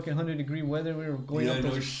when it's fucking 100-degree weather, we were going Yeah, up no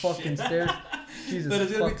those shit. fucking stairs. Jesus But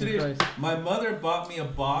it's gonna be 3 fucking years. Christ. My mother bought me a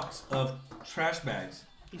box of trash bags.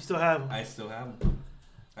 You still have them. I still have them.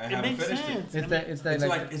 I It haven't makes finished sense. it. It's that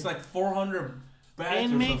like It's like 400 bags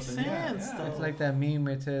It or makes something. sense, Yeah, though. it's like that meme.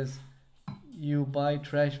 It says, "You buy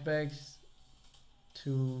trash bags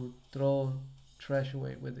to throw trash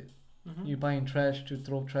away with it. Mhm. You're buying trash to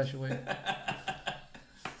throw trash away."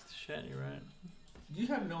 Shit, you're right. You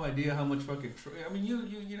have no idea how much fucking.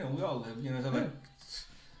 You know, we all live. So like,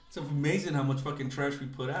 it's amazing how much fucking trash we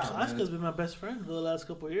put out. man. Costco's been my best friend for the last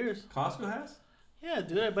couple of years. Costco has. Yeah,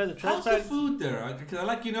 dude, I buy the trash How's the bag. food there? Because I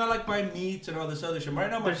like buying meats and all this other shit. Right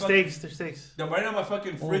now, my They're fucking, steaks. Right now, my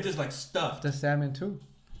fucking fridge is like stuffed. The salmon too.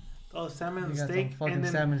 Oh, salmon You and got steak, some fucking and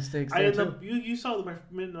then salmon steaks I there end too. up. You saw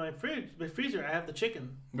my fridge, my freezer. I have the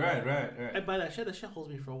chicken. Right. I buy that shit. That shit holds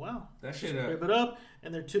me for a while. That shit. Rip it up,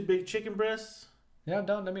 and they're 2 big chicken breasts. Yeah, I'm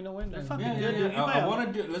down. Let me know when. They're then. fucking Yeah. good, dude. You buy I a-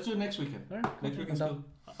 want to do. Let's do it next weekend. Alright, Next okay, weekend's I'm cool.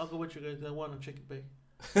 I'll go with you guys. I want a chicken bake.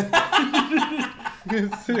 down.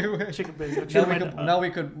 Chicken bake. I'll cheat on my di- now we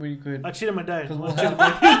could I'll cheat on my diet. 'Cause I'll we'll cheat on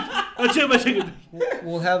my- I'll cheat on my chicken bake.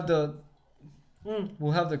 we'll have the Mm.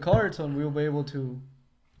 we'll have the cards and we'll be able to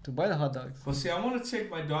buy the hot dogs. Well, see, I want to take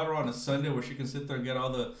my daughter on a Sunday where she can sit there and get all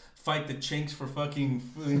the fight the chinks for fucking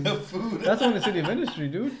food. That's on the City of Industry,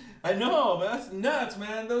 dude. I know, man. That's nuts,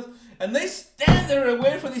 man. And they stand there and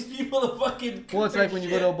wait for these people to fucking. Well, it's cook like when you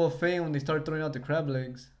their go to a shit. buffet when they start throwing out the crab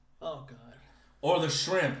legs. Oh god. Or the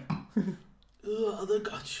shrimp. Ugh, they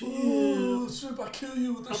got Ooh, you. shrimp! I'll kill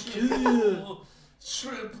you with the I'll shrimp. kill you. Oh,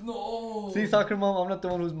 shrimp, no. See, soccer mom, I'm not the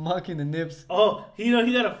one who's mocking the nips. Oh, he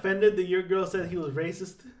got offended that your girl said he was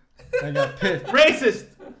racist. I got pissed. Racist.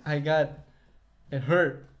 It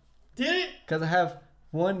hurt. Did it? Because I have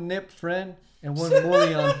one nip friend and one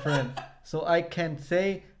mullion friend. So I can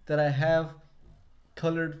say that I have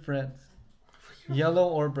colored friends. Yellow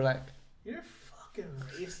or black. You're fucking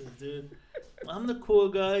racist, dude. I'm the cool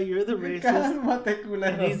guy. You're the racist.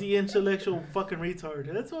 And he's the intellectual fucking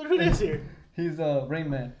retard. That's what it is here. He's Rain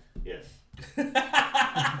Man. Yes.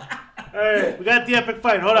 Alright, we got the epic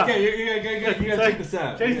fight. Hold on. Okay, you gotta check this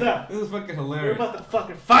out. Check this out. This is fucking We're hilarious. about to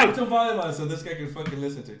fucking Put fight. some volume on so this guy can fucking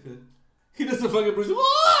listen to it. He does the fucking Bruce.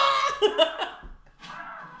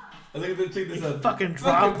 I think they're taking this out. Fucking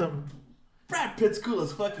dropped him. Brad Pitt's cool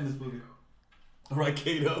as fuck in this movie. Alright,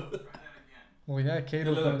 Kato. Well, yeah,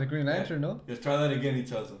 Kato from the Green Lantern, no? Just try that again, he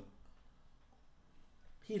tells him.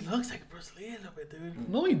 He looks like Bruce Lee a little bit, dude.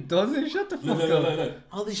 No, he doesn't. Shut the fuck up. Look.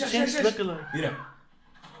 All these Shush, chicks shush, look shush. alike. Mira.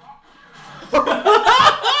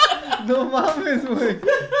 No mames, güey.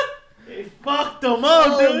 They fucked him up,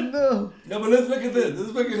 Oh, dude. no. No, but let's look at this. This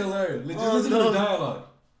is fucking hilarious. Let's just listen to the dialogue.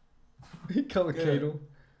 He called Kato.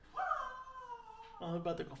 Oh, I'm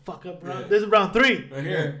about to go fuck up round. Yeah. This is round 3. Right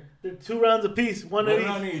here. They're 2 rounds apiece. One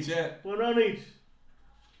One each. each, yeah. 1 round each.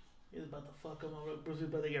 He's about to fuck him up. Bruce is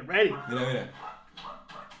about to get ready. Mira.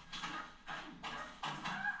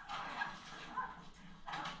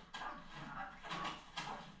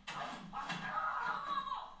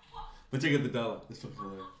 But check out the dialogue. This fucking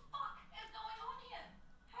hilarious. What is going on here?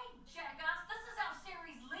 Hey, jackass, this is our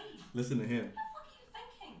series lead. Listen to him. What the fuck are you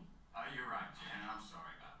thinking? You're right, Janet. I'm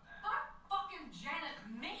sorry about that. Don't fucking Janet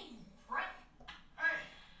me, prick. Hey,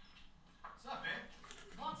 what's up, babe?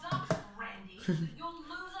 What's up, Randy? Your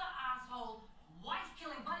loser asshole,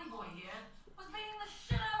 wife-killing buddy boy here was beating the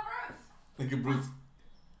shit out of Bruce. Look at Bruce.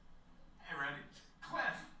 Hey, Randy.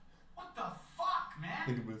 Cliff, what the fuck,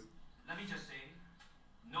 man? Look at Bruce. Let me just say,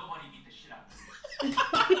 nobody beat the shit out of me.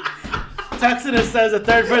 Taxidus says a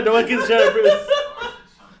third friend. No one can share Bruce.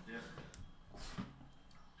 Something different.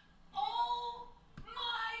 Oh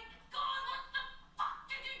my god, what the fuck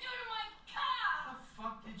did you do to my car? What the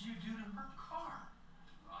fuck did you do to her car?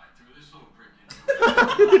 I threw this little prick in.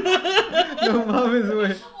 No mames,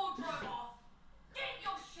 güey. The wall drove off. Get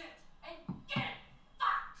your shit and get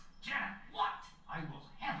fucked. Janet, What? I will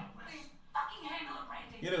handle Then this. fucking handle it,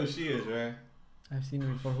 Randy. You know who she is, right? I've seen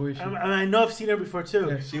her before. Who is she? I know I've seen her before too.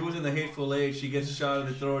 Yeah. She was in the Hateful Eight. She gets shot and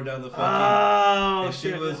they throw her down the fucking. Oh and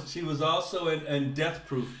shit! she was also in Death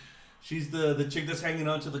Proof. She's the chick that's hanging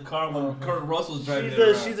onto the car when Kurt Russell's driving it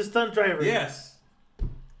around. She's a stunt driver. Yes.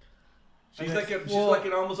 She's Okay. she's like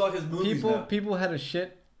in almost all his movies now. People had a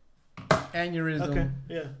shit aneurysm Okay.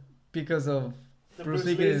 Yeah. because of The Bruce Bruce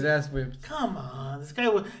Lee getting Lee's- his ass whipped. Come on, this guy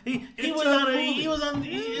was he It's was a on movie. he was on.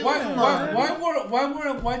 Why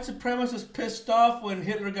weren't white supremacists pissed off when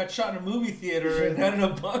Hitler got shot in a movie theater and had in a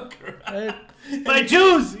bunker? By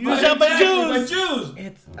Jews, you shot by Exactly, Jews.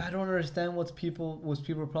 It's I don't understand what's people's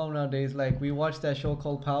problem nowadays. Like we watched that show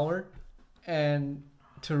called Power, and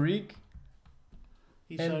Tariq,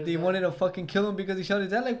 He shot and his they dad. wanted to fucking kill him because he shot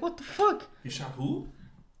his dad. Like what the fuck? You shot who?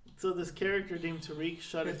 So this character named Tariq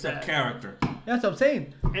shot his It's a dad. character. That's what I'm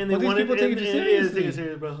saying. And they But these wanted people take it yeah, seriously. take it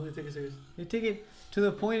serious, bro. They take it serious. They take it to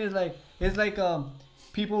the point. It's like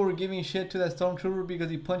people were giving shit to that stormtrooper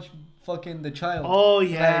because he punched fucking the child. Oh Like,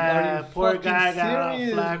 yeah, are you poor fucking guy got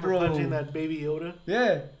serious, flagged for bro? punching that baby Yoda.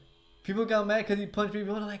 Yeah. People got mad because he punched baby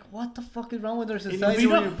Yoda. Like what the fuck is wrong with our And society?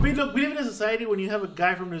 we, where know, we live in a society when you have a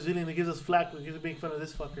guy from New Zealand that gives us flack because he's making fun of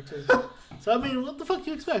this fucker too. So I mean, what the fuck do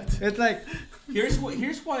you expect? It's like Here's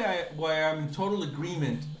why I'm in total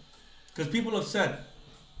agreement, because people have said,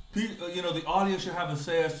 you know, the audience should have a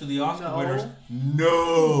say as to the Oscar No. winners.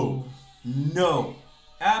 No,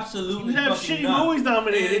 absolutely You have fucking shitty not. movies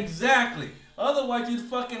nominated. Exactly. Otherwise, you'd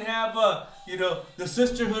fucking have you know, the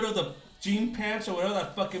Sisterhood of the Jean Pants or whatever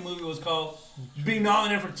that fucking movie was called, being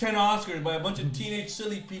nominated for 10 Oscars by a bunch of teenage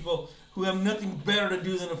silly people who have nothing better to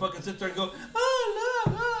do than to fucking sit there and go, oh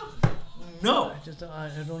love. No. I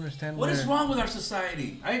don't understand. What is where- wrong with our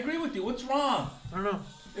society? I agree with you. What's wrong? I don't know.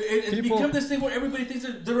 It's People- become this thing where everybody thinks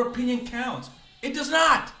that their opinion counts. It does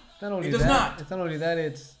not. Not only It does that, not. It's not only that.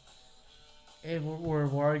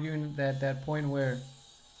 We're arguing that point where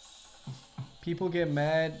people get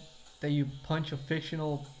mad that you punch a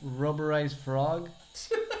fictional rubberized frog,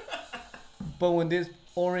 but when this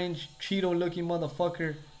orange Cheeto-looking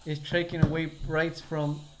motherfucker is taking away rights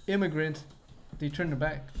from immigrants, they turn their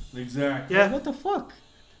back. Exactly. Yeah. Like, what the fuck?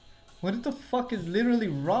 What the fuck is literally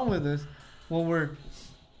wrong with us when we're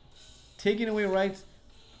taking away rights,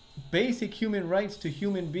 basic human rights to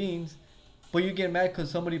human beings, but you get mad because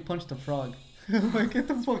somebody punched a frog? Like, get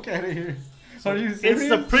the fuck out of here. Are you serious? It's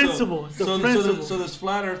the principle. It's the principle. So this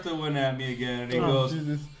flat earther went at me again, and he Oh,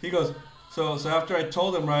 goes, so after I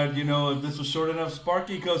told him, right, you know, if this was short enough,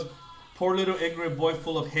 Sparky, he goes, poor little ignorant boy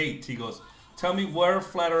full of hate. He goes, tell me where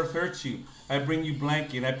flat earth hurts you. I bring you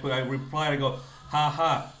blankie, and I replied, I go, ha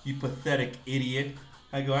ha, you pathetic idiot.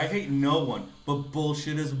 I go, I hate no one, but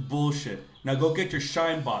bullshit is bullshit. Now go get your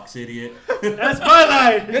shine box, idiot. That's my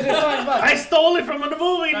line. Get your line back. I stole it from the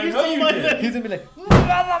movie. I You know stole you my did. line. He's gonna be like,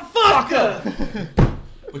 Motherfucker.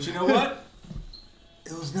 But you know what?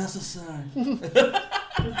 It was necessary.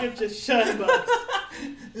 Get your shine box.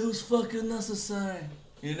 It was fucking necessary.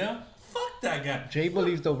 You know? Fuck that guy. Jay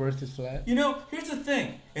believes the Earth is flat. You know, here's the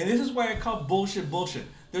thing, and this is why I call bullshit.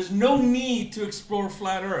 There's no need to explore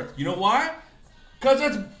flat Earth. You know why? Because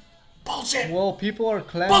it's bullshit. Well, people are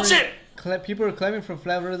clamoring. Bullshit. People are clamoring for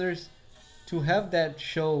flat earthers to have that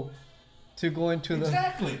show to go into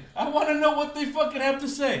Exactly. I want to know what they fucking have to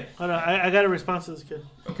say. Hold on, I got a response to this kid.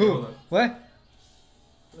 Okay, hold on. What?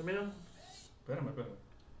 Let me know. Espérame.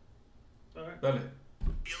 All right. Dale. You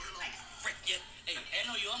little frick, you. Hey, I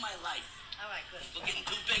know you all my life. All right, good. You're getting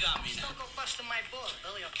too big on me now. Don't go busting my balls,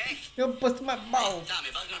 Billy, okay? You bust my balls. Tommy,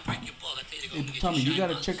 if I was gonna break your balls, I'd tell you to go Hey, and get Tommy, your you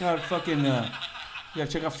gotta shine check out fucking, you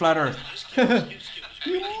gotta check out Flat Earth.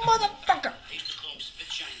 You motherfucker. I used to call him Spit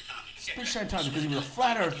Shine Tommy. Spit Shine Tommy because he was a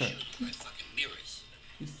flat earther. My fucking mirrors.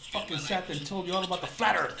 He fucking sat there and told you all about the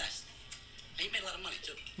flat Earth. Best. And he made a lot of money,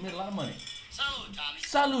 too. He made a lot of money. Salud, Tommy.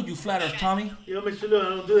 Salute you, Flat Earth Tommy. Yo, Mr. Lou, I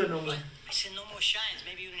don't do that no more. I said no more shines.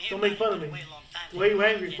 Maybe you didn't hear Don't make fun of me. Wait a long time. Why are you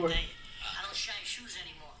angry for? I don't shine shoes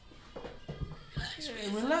anymore. Hey,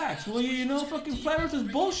 relax. Well, you know, fucking Flat Earth is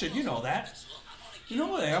bullshit. You know that. You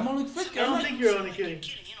know that. I'm only freaking. I don't think you're only kidding.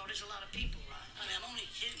 Kidding, you know, there's a lot of people around. I mean, I'm only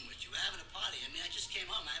kidding with you. We're having a party. I mean, I just came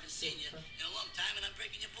home. I haven't seen you in a long time, and I'm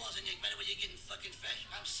breaking your balls, and you're better when you're getting fucking fresh.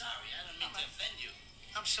 I'm sorry. I don't mean to offend you.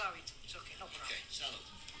 I'm sorry. It's okay. No problem. Okay, salute.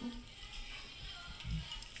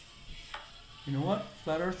 You know what,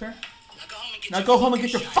 Flat Earther? Now go home and get Now go home and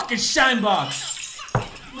get your fucking shine box.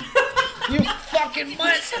 You fucking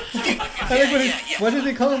mutt. Why does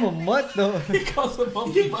he call him a mutt though? He calls him a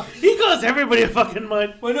mutt. He calls everybody a fucking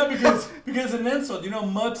mud. Well, no, because an insult. You know,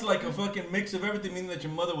 mutt's like a fucking mix of everything, meaning that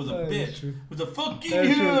your mother was a That is bitch. true. Was a fucking That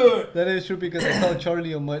is true. hood. That is true because I called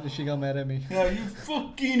Charlie a mutt and she got mad at me. Yeah, you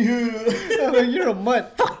fucking hood. I'm like, you're a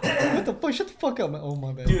mutt. Fuck. What the fuck? Shut the fuck up. Oh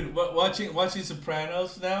my bad. Dude, watching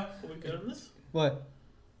Sopranos now. Are we good on this? What?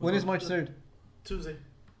 When is March 3rd? Tuesday.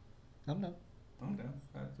 I'm not. I'm down.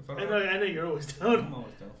 If I I don't- know you're always I'm down.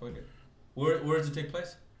 always down. Fuck it. Where does it take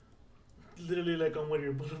place? Literally like on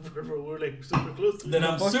Whittier Boulevard, bro. We're like super close to Then it.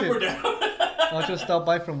 I'm fuck super it. down. I'll just stop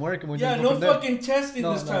by from work and we'll Yeah, just go no from there. fucking testing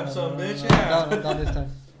this time, son, bitch. No, Yeah. not this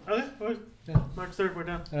time. Okay, well, Yeah. March 3rd, we're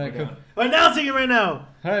done. All right, We're cool. down. We're announcing it right now.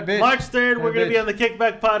 All right, bitch. March 3rd, we're Alright, going to be bitch. on the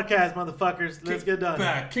Kickback Podcast, motherfuckers. Let's get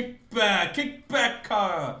done. Kick back,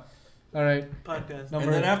 car. All right. Podcast. Number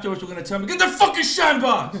And then afterwards, we're gonna tell me, get the fucking shine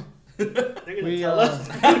box. They're going to We tell us.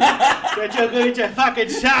 That you're going to get your fucking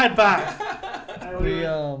shine back. we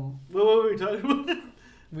What were we talking about?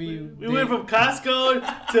 We went from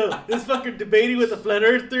Costco to this fucking debating with the flat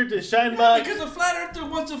earther to shine box. Because the flat earther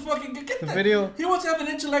wants to fucking get The that. video. He wants to have an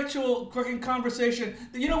intellectual fucking conversation.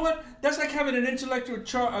 You know what? That's like having an intellectual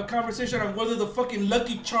conversation on whether the fucking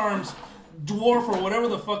Lucky Charms dwarf or whatever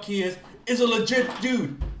the fuck he is a legit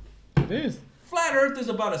dude. It is. Flat Earth is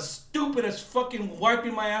about as stupid as fucking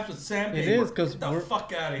wiping my ass with sandpaper. It is because Get the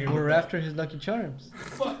fuck out of here. we're with that. after his Lucky Charms.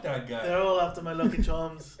 Fuck that guy. They're all after my Lucky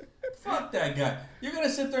Charms. Fuck that guy. You're gonna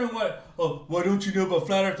sit there and what? Oh, why don't you know about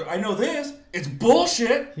Flat Earth? I know this. It's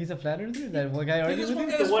bullshit. He's a flat earther? That one guy argues this with one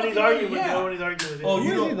him? guy- The one he's fucking arguing with, yeah. the one he's arguing with. Oh, Who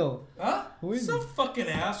you is know he though? Huh? Who is Some he? fucking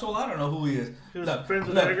asshole. I don't know who he is. He was friends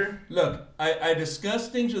with Edgar? Look, I discuss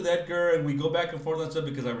things with Edgar and we go back and forth on stuff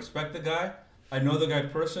because I respect the guy. I know the guy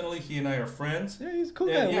personally. He and I are friends. Yeah, he's a cool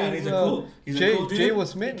Yeah, guy. yeah, and he's a Jay, cool dude. Jay was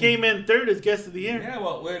He smitten. came in third as guest of the year. Yeah,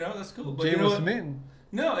 well, wait, no, that's cool. But Jay you know was what? smitten.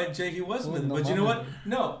 No, and Jay, he was with him. no, But you know mama. what?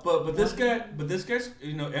 No, but this guy's,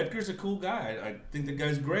 you know, Edgar's a cool guy. I think the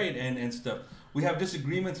guy's great and stuff. We have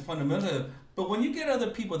disagreements fundamentally. But when you get other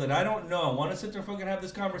people that I don't know, want to sit there and fucking have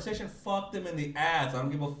this conversation, fuck them in the ass. I don't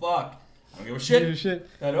give a fuck. I don't give a shit. Give a shit.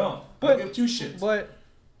 I don't. But- I don't give two shits. But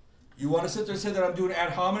You want to sit there and say that I'm doing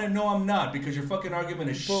ad hominem? No, I'm not, because your fucking argument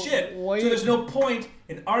is But shit. why So you- there's no point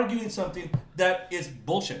in arguing something that is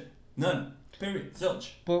bullshit. None. Period.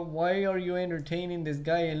 Zilch. why are you entertaining this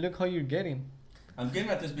guy and look how you're getting? I'm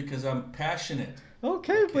getting at this because I'm passionate.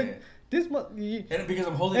 Okay, Okay. but this And because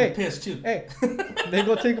I'm holding Hey. a piss, too. hey, then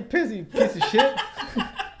go take a piss, you piece of shit.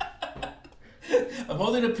 I'm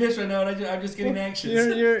holding a piss right now, and I'm just getting anxious.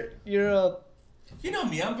 You're a You know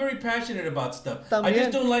me. I'm very passionate about stuff. I También.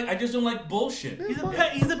 just don't like bullshit.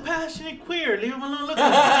 He's a passionate queer. Leave him alone. Look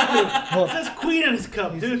at him. It says queen in his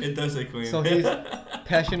cup, dude. It does say queen. so he's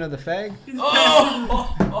passion of the fag. He's a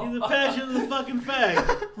oh, passion of the fucking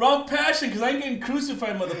fag. wrong passion, because I'm getting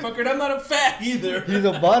crucified, motherfucker, and I'm not a fat either. He's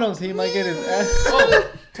a bottom, so he might get his ass.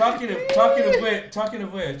 Oh, talking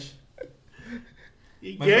of which,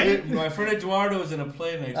 You my gay? friend Eduardo is in a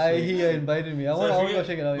play next week. He invited me. I So want if to you go get-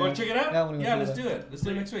 check it out. You want to check it out? Yeah, I wanna go Yeah, check let's it do it. Let's do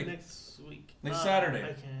it next week. Next week. Next Saturday.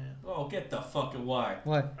 I can't. Oh, get the fucking why.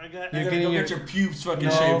 What? I got. You're You're gonna getting go your- get your pubes fucking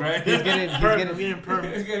No, shaved, right? he's getting I'm getting perm.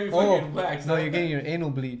 It's gonna be Oh, fucking waxed. no, you're getting your anal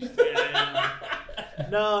bleached. Yeah.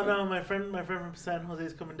 No, my friend from San Jose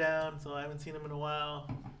is coming down, so I haven't seen him in a while.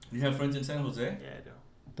 You have friends in San Jose? Yeah, I do.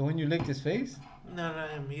 The one you licked his face? No, not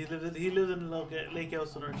him. He lives in Lake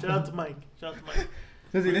Elsinore. Shout out to Mike.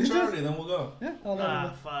 Does he Bring listen? Charlie, then we'll go. Yeah, I'll let him know.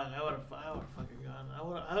 Fuck. I would have fucking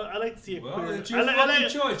gone. I like to see a Well, queer. it's your fucking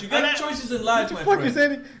choice. You got choices in life, my What the fuck you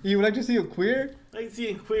friend. said? You would like to see a queer? I like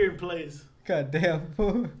seeing queer in plays. God damn.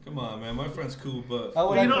 Come on, man. My friend's cool, but I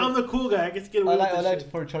would You like know, for- I'm the cool guy. I get to get away with I this like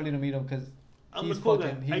shit. for Charlie to meet him because I'm he's the cool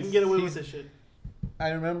fucking. guy. I can get away with he's- this shit. I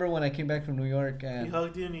remember when I came back from New York He and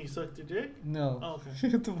hugged you and he sucked your dick? no. Oh, okay.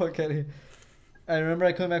 Get the fuck out of here. I remember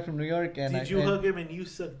I came back from New York and Did you hug him and you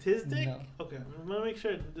sucked his dick? No. Okay, I'm gonna make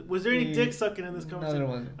sure. Was there any He- dick sucking in this No, conversation? there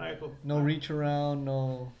wasn't. Alright, cool. No reach around,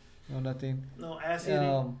 no nothing. No ass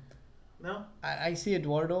eating? No? I see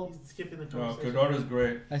Eduardo. He's skipping the oh, conversation. Eduardo's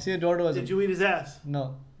great. I see Eduardo as Did you eat his ass?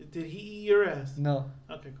 No, Did he eat your ass? no.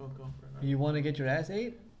 Okay, go for it. You want to get your ass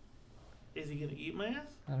ate? Is he gonna eat my ass?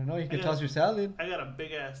 I don't know. You I can got- toss your salad. I got a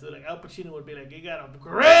big ass. So like Al Pacino would be like, you got a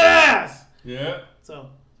great ass! Yeah. So,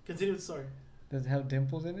 continue with the story. Does it have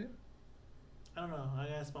dimples in it? I don't know. I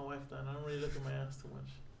asked my wife that. I don't really look at my ass too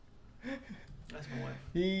much. Ask my wife.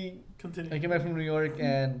 I Continue. came back from New York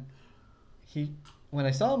and when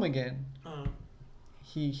I saw him again,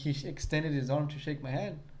 he extended his arm to shake my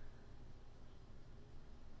hand.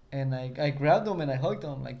 And I grabbed him and I hugged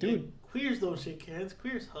him like, dude. Queers don't shake hands.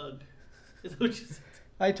 Queers hug. Is what you said.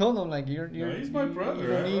 I told him like you're he's my brother. You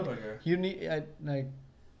don't I need, love that guy. you need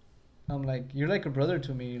I'm like you're like a brother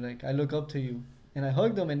to me. Like I look up to you. And I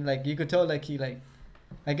hugged him and like you could tell like he like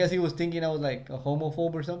I guess he was thinking I was like a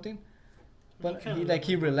homophobe or something. But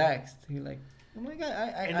he relaxed. He like I'm like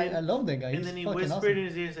I love that guy. And He's then he fucking whispered awesome. in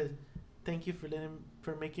his ear and said, "Thank you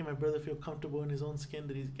for making my brother feel comfortable in his own skin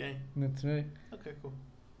that he's gay." That's right. Okay, cool.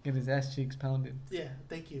 Get his ass cheeks pounded. Yeah,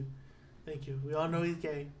 thank you. We all know he's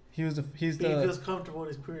gay. He's But he feels comfortable in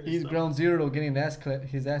his queerness. He's so. ground zero getting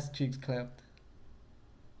his ass cheeks clapped.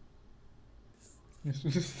 No, go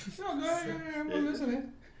ahead. I'm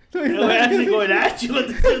listening. We're actually going at you. What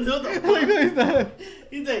the fuck? No, he's not.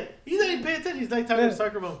 He's not even paying attention. He's like talking to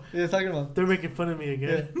soccer mom. Yeah, talking about. They're making fun of me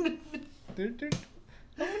again. I'm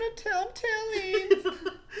telling.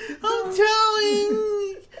 I'm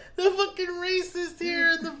telling the fucking racist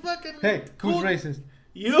here and the fucking. Hey, who's racist?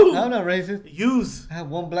 You. I'm not racist. Yous. I have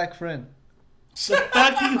one black friend. The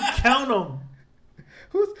fact that you count them.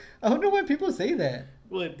 I don't know why people say that.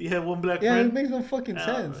 What? You have one black Yeah, friend? it makes no fucking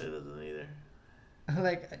sense. It doesn't either.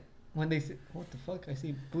 Like when they say, "What the fuck?" I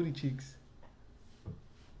see booty cheeks.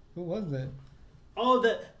 Who was that? Oh,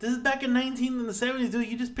 this is back in the 70s, dude.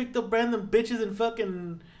 You just picked up random bitches in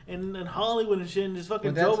fucking in Hollywood and shit, and just fucking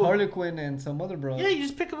Well, that's drove 'em. Harley Quinn and some other bro. Yeah, you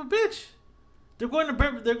just pick up a bitch. They're going to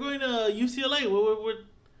UCLA.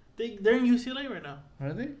 They're in UCLA right now.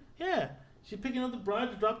 Are they? Yeah, she's picking up the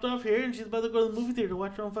broad, dropped off here, and she's about to go to the movie theater to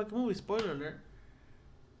watch her own fucking movie. Spoiler alert.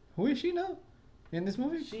 Who is she now? In this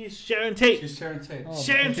movie? She's Sharon Tate. She's Sharon Tate. Oh,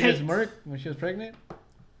 Sharon she was Tate. murked when she was pregnant.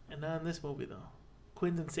 And not in this movie though.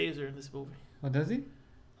 Quentin saves her in this movie. Oh, does he?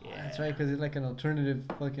 Yeah, Oh, that's right, because it's like an alternative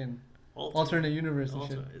fucking alternate universe and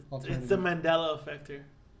shit. It's the Mandela effect here.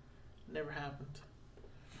 Never happened.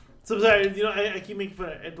 So I'm sorry, I keep making fun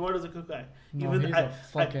of Eduardo's a cool guy. No, he's a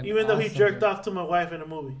fucking even though he awesome jerked guy. off to my wife in a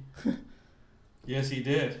movie. Yes, he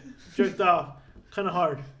did. Jerked off, kind of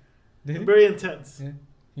hard, Did he? very intense. Yeah.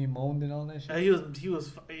 He moaned and all that shit. He was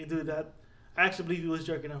dude. That I actually believe he was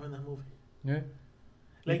jerking off in that movie. Yeah.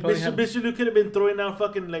 Like Mr. Luke could have been throwing down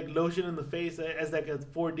fucking like lotion in the face as like a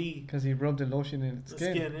 4D. Because he rubbed the lotion in his The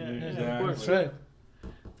skin. skin, yeah, Exactly. of course. That's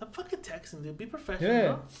right. I'm fucking texting, dude. Be professional. Yeah.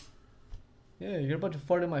 Bro. Yeah, you're about to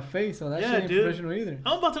fart in my face, so that Yeah, shit ain't dude. professional either.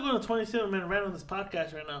 I'm about to go on a 27-minute rant on this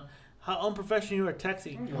podcast right now. How unprofessional you are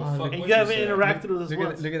texting. look- And you haven't interacted with us Look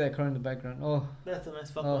once. at that car in the background. Oh, That's a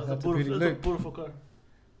nice fuck. Oh, That's, that's a a beautiful, beauty. that's a beautiful car.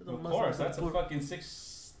 That's a Of Mustang. course, that's a beautiful. fucking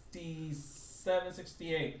 67,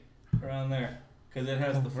 68 around there. Because it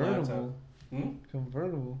has the flat top. convertible.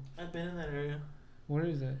 Convertible. I've been in that area. Where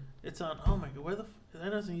is that? It's on. Oh my god, where the? I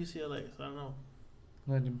know it's in UCLA, so I don't know.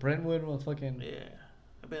 Like in Brentwood or fucking Yeah,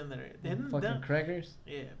 I've been in that area. They didn't- fucking that- crackers?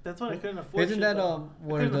 Yeah, that's why I couldn't afford. Isn't shit, that though. I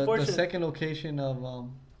where couldn't afford the shit. second location of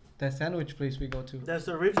that sandwich place we go to? That's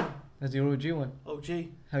the original That's the OG one. OG.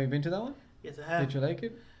 Have you been to that one? Yes, I have. Did you like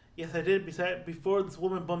it? Yes, I did. Before this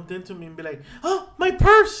woman bumped into me and be like, "Oh, my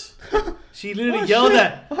purse!" She literally Oh, yelled shit.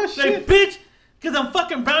 at. Oh, She's shit. like, "Bitch, because I'm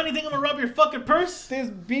fucking brown, you think I'm gonna rob your fucking purse?" This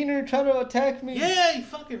beaner trying to attack me. Yeah, you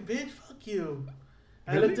fucking bitch. Fuck you.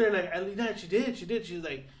 I Really? looked at her like, yeah, she did. She was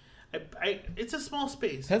like, it's a small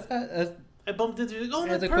space. That's I bumped into her. Like, oh,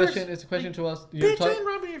 my It's a purse. question. It's a question Like, to us. bitch, I ain't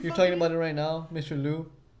robbing your You're fucking talking about it right now, Mr.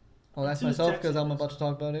 Lou. I'll ask Who's myself because texting I'm us? about to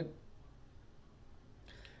talk about it.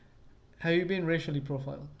 Have you been racially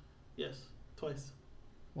profiled? Yes, twice.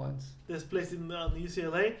 Once. This place in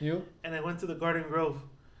UCLA. You? And I went to the Garden Grove.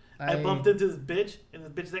 I bumped into this bitch, and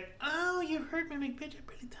this bitch's like, "Oh, you hurt me." I'm like, "Bitch, I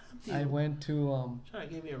barely tapped you." I went to Trying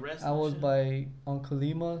to get me arrested. I was by on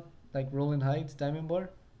Colima, like Rolling Heights Diamond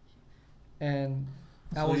Bar, and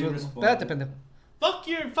I was with. Espérate, pendejo. Fuck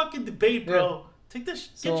your fucking debate, bro. Take this.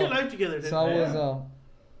 Get your life together. Dude. So I was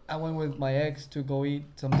I went with my ex to go eat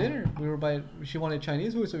some dinner. We were by. She wanted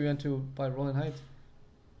Chinese food, so we went to by Rolling Heights.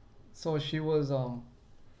 So she was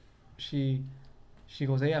she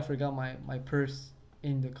goes, "Hey, I forgot my purse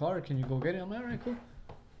in the car. Can you go get it?" I'm like, "All right, cool."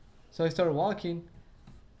 So I started walking,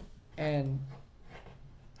 and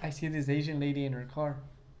I see this Asian lady in her car.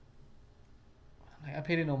 I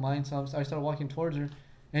paid it no mind, so I started walking towards her,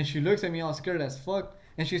 and she looks at me all scared as fuck,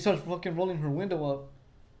 and she starts fucking rolling her window up.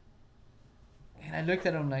 And I looked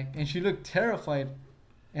at her, I'm like, and she looked terrified,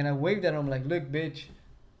 and I waved at her, I'm like, "Look, bitch."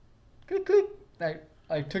 Click, click.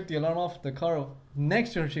 I took the alarm off the car.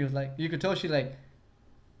 Next to her, she was like, you could tell she like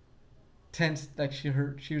tense, like she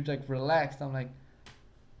was like relaxed. I'm like,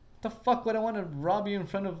 "The fuck would I want to rob you in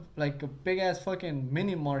front of like a big ass fucking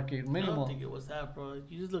mini market, mini I mall?" don't think it was that, bro.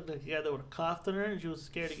 You just looked like a guy that would have coughed on her, and she was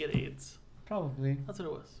scared to get AIDS. Probably. That's what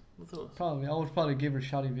it was. That's what it was. Probably. I would probably give her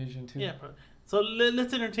shoddy vision too. Yeah, probably. So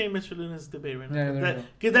let's entertain Mr. Luna's debate right now. Yeah, there we go.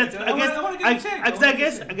 Because I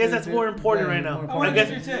guess that's more important right now. I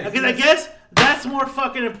guess that's more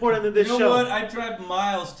fucking important than this show. You know what? I drive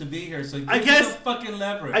miles to be here, so give me some fucking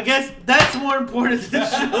leverage. I guess that's more important than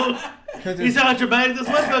this show. You see how dramatic this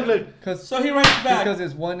was? Look. So he writes back. Because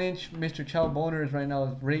it's 1 inch Mr. Chow Boner is right now,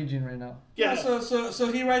 is raging right now. Yeah.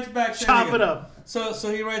 So he writes back. Chop it up. So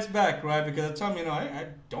he writes back, right? Because I tell him, I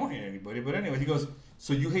don't hate anybody, but anyway, he goes,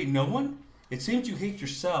 "So you hate no one? It seems you hate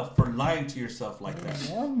yourself for lying to yourself like that."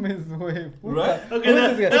 Right? Okay,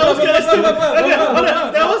 that was kind of stupid.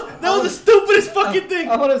 That was the stupidest fucking thing.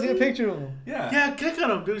 I want to see a picture of him. Yeah, click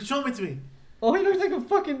on him, dude. Show me to me. Oh, he looks like a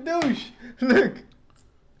fucking douche. Look.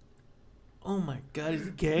 Oh my god, he's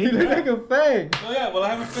gay? He looks like a fag. Oh yeah, well I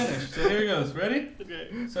haven't finished. So here he goes. Ready?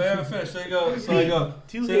 Okay. So I haven't finished. So I go.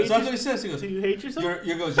 So that's what he says. He goes, "So you hate yourself?"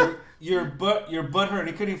 Your butt hurt.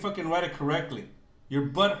 He couldn't even fucking write it correctly. Your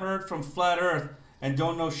butt hurt from flat Earth and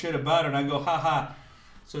don't know shit about it. And I go, "Ha ha."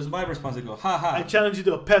 So it's my response. I go, "Ha ha." I challenge you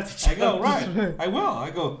to a Pepsi challenge. I go, right. I will. I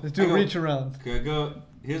go. Let's do a reach around. I go.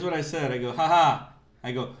 Here's what I said. I go, "Ha ha."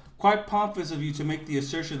 I go, "Quite pompous of you to make the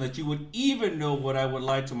assertion that you would even know what I would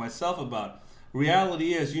lie to myself about.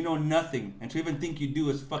 Reality is, you know nothing, and to even think you do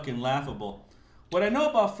is fucking laughable. What I know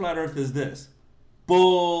about flat Earth is this.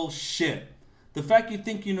 Bullshit. The fact you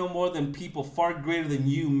think you know more than people far greater than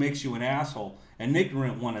you makes you an asshole, an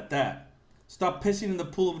ignorant one at that. Stop pissing in the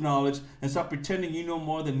pool of knowledge and stop pretending you know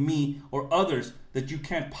more than me or others that you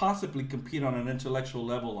can't possibly compete on an intellectual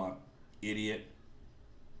level on. Idiot."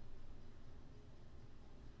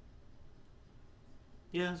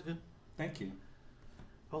 Yeah, that's good. Thank you.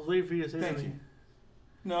 I was waiting for you to say Thank something. you.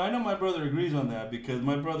 No, I know my brother agrees on that because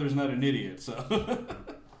my brother's not an idiot, so.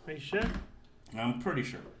 Are you sure? I'm pretty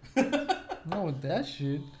sure. Not with that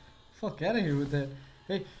shit. Fuck out of here with that.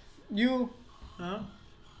 Hey, you. Huh?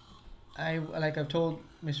 I've told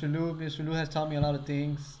Mr. Lou. Mr. Lou has taught me a lot of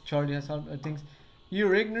things. Charlie has taught me things.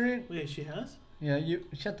 You're ignorant. Wait, she has? Yeah, you.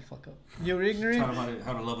 Shut the fuck up. You're ignorant. Taught him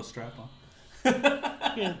how to love a strap-on. You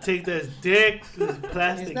can't take that dick, this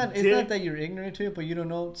plastic It's not that you're ignorant to it, but you don't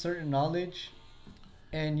know certain knowledge,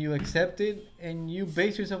 and you accept it, and you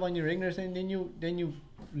base yourself on your ignorance, and then you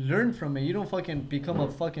learn from it. You don't fucking become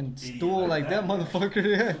a fucking stool like that motherfucker.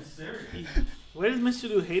 Yeah. Why does Mr.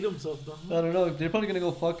 Lou hate himself though? I don't know. They're probably gonna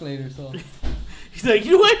go fuck later. So he's like,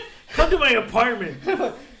 "You know what? Come to my apartment.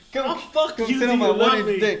 I'll fuck you sit on my love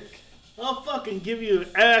me. dick. I'll fucking give you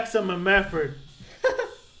X on my Mefford."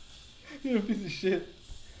 You're a piece of shit.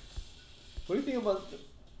 What do you think about?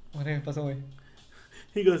 What pasó, güey?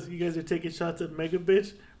 He goes, "You guys are taking shots at Mega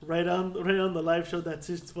Bitch right on the live show. That's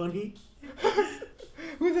just funny."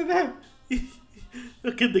 Who said that?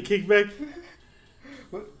 Look at the kickback.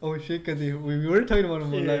 What? Oh shit! Cause we were talking about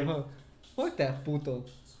him on Yeah. live, huh? Fuck that puto.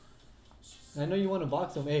 I know you want to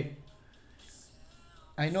box him. Hey,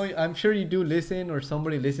 I know. I'm sure you do listen, or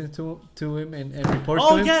somebody listens to him and reports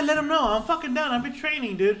to him. Oh yeah, let him know. I'm fucking down. I've been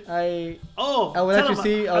training, dude. I would like to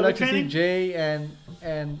see. I would like to see Jay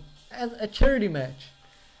and as a charity match.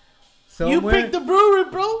 You pick the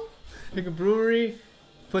brewery, bro. Pick a brewery,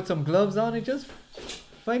 put some gloves on, and just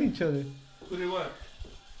fight each other. Who do what?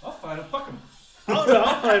 I'll fight him. Fuck him.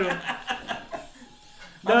 I'll fight him.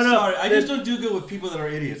 I'm sorry. I just don't do good with people that are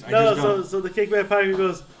idiots. So the kickback pocket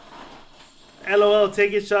goes, "LOL,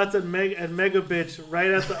 taking shots at Mega Bitch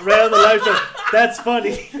right on the live show." That's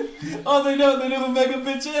funny. Oh, they know who Mega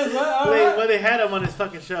Bitch is. Huh? Well, they had him on his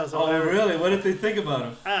fucking show. So Oh, really? What did they think about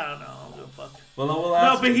him? I don't know. I don't give a fuck. Well, we'll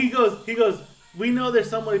ask. No, but he goes. We know there's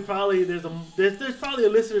somebody probably there's probably a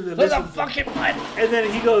listener that There's a listens. fucking one. And then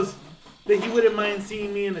he goes that he wouldn't mind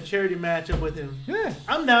seeing me in a charity matchup with him. Yeah.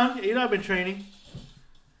 I'm down. You know I've been training.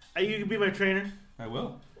 You can be my trainer. I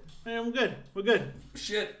will. Man, we're good. We're good.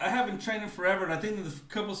 Shit, I haven't trained for forever, and I think in the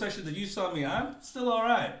couple sessions that you saw me, I'm still all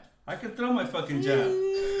right. I can throw my fucking jab.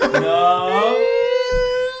 No.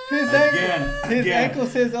 His ankle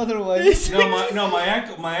says otherwise. My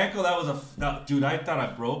ankle. That was dude. I thought I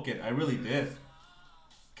broke it. I really did.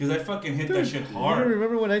 Cause I fucking hit that shit hard. You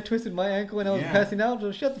remember when I twisted my ankle when I was passing out?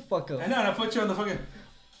 So shut the fuck up. I know. And I put you on the fucking.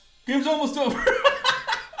 Game's almost over.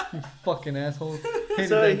 You fucking asshole.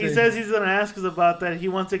 So he says he's gonna ask us about that. He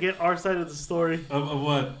wants to get our side of the story. Of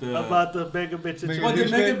what? About the Mega Bitch situation. What, did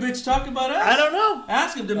Mega Bitch talk about us? I don't know.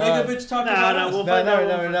 Ask him. Did Mega Bitch talk about us? We'll find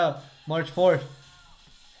out. No. March 4th.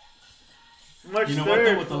 March 3rd. You know what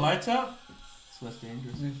though? With the lights out, it's less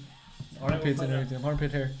dangerous. Armpits and everything.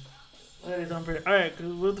 Armpit hair. Alright,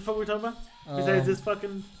 what the fuck were we talking about? Besides this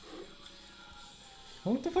fucking...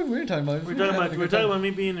 What the fuck were we talking about? We're talking about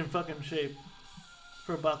me being in fucking shape.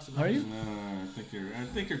 For a boxing match. Are you? No, I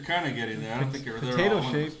think you're kind of getting there. I don't think you're there. Potato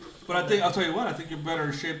shape. But I'll tell you what. I think you're better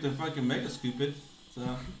in shape than fucking Mega Stupid. So.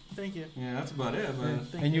 Thank you. Yeah, that's about it.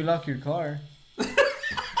 But And you lock your car.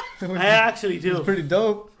 I actually do. It's pretty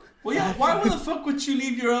dope. Well, yeah. Why the fuck would you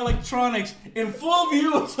leave your electronics in full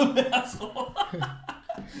view of some asshole?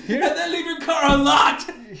 And then leave your car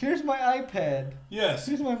unlocked. Here's my iPad. Yes.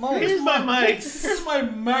 Here's my mic. Here's my mics. Here's my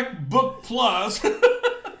MacBook Plus.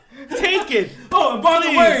 Take it. Oh, and by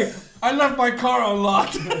the way, I left my car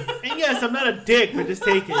unlocked. And yes, I'm not a dick, but just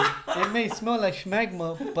take it. It may smell like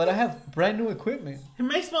schmagma, but I have brand new equipment. It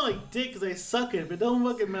may smell like dick because I suck it, but it don't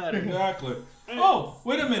fucking matter. Exactly. Oh,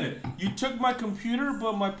 wait a minute. You took my computer,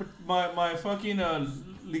 but my fucking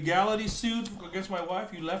legality suit against my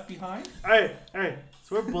wife you left behind? All right.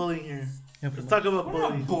 So we're bullying here. Let's talk about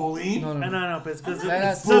bullying. Bullying? No, because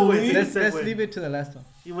Let's leave it to the last one.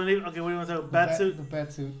 You want to leave? Okay, what do you want to talk about? Bat suit? The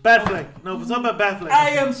bat suit. Bat flag. No, we're talking about bat flag. I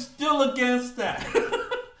am still against that.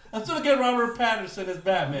 I'm still against Robert Pattinson as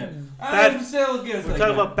Batman. I am still against that. We're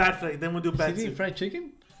talking about bat flag, then we'll do bat Is he suit. eating fried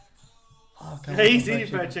chicken? Oh, Hey, he's eating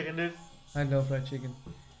fried chicken, dude. I love fried chicken.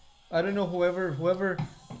 I don't know whoever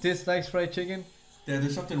dislikes fried chicken. Yeah,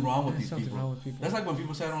 there's something wrong with these something people. wrong with people. That's like when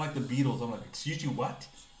people say I don't like the Beatles. I'm like, excuse you, what?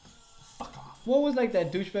 Fuck off. What was like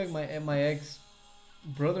that douchebag, my ex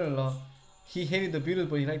brother-in-law? He hated the Beatles,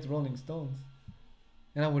 but he liked the Rolling Stones.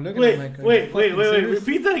 And I would look at him like, wait.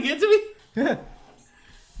 Repeat that again to me? Yeah.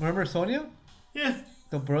 Remember Sonia? Yeah.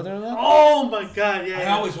 The brother-in-law? Oh my god, yeah.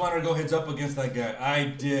 I always wanted to go heads up against that guy. I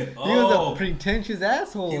did. He was a pretentious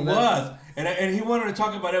asshole. He was. And he wanted to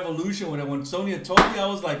talk about evolution when Sonia told me. I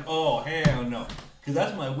was like, oh, hell no. Because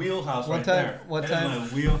that's my wheelhouse there. That's my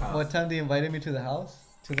wheelhouse. What time they invited me to the house?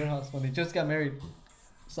 To their house when they just got married.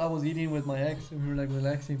 So I was eating with my ex and we were like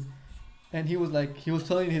relaxing. And he was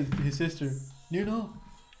telling his sister, you know,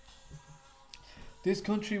 this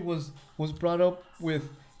country was brought up with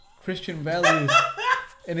Christian values.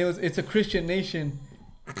 And it's a Christian nation.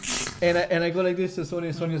 And I go like this to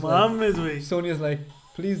Sonia. Sonia's like,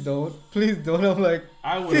 please don't. I'm like,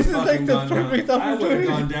 I would have fucking gone down. I would have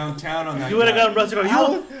gone downtown on that. You would have gone Russell.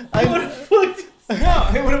 I would have fucked.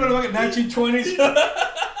 No, it would have been like 1920s.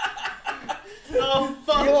 Oh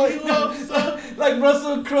fuck you up, son. Like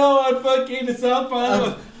Russell Crowe on fucking the South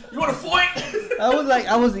Park. You want to fight?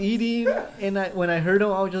 I was eating, and when I heard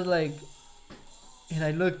him, I was just like, and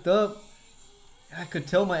I looked up. I could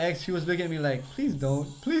tell my ex, she was looking at me like, please don't,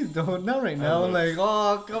 not right now. I'm like,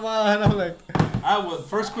 oh, come on. I'm like,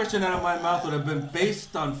 first question out of my mouth would have been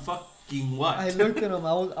based on fucking what? I looked at him.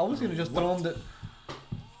 I was gonna just throw him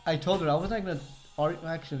I told her I was not gonna argue.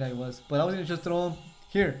 Actually, I was, but I was gonna just throw him.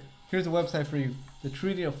 Here's a website for you. The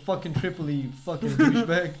Treaty of fucking Tripoli, you fucking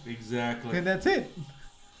douchebag. Exactly. And that's it.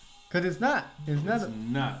 Cause it's not. It's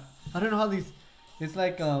not. I don't know how these. It's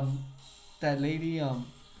like that lady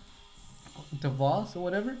DeVos or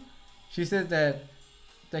whatever. She said that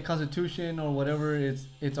Constitution or whatever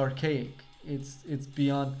it's archaic. It's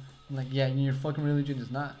beyond. I'm like, yeah, your fucking religion is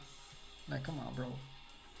not. I'm like, come on, bro.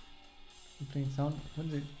 You playing sound? What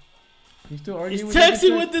is it? You still arguing? He's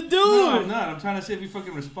texting with the dude. No, I'm not. I'm trying to see if he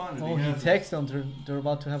fucking responded. Oh, he texted them. They're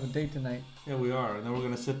about to have a date tonight. Yeah, we are, and then we're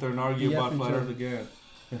gonna sit there and argue about flat Earth again.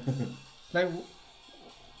 Like,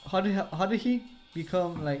 how did he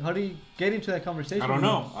become like? How did he get into that conversation? I don't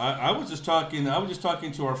know. I was just talking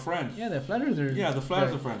to our friend. Yeah, the flat earther. Yeah, the flat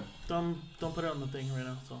earther friend. Don't put it on the thing right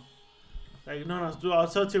now. So, like, no. I'll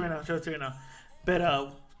show it to you right now. But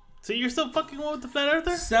so you're still fucking one with the Flat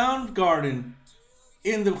Earther? Soundgarden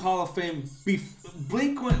in the Hall of Fame.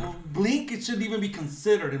 Blink, it shouldn't even be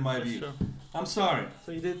considered in my view. Sure. I'm sorry.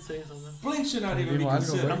 So you did say something. Blink should not even be Well, I'll go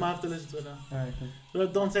considered. I'm gonna have to listen to it now. Alright.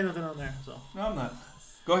 But don't say nothing on there. So. No, I'm not.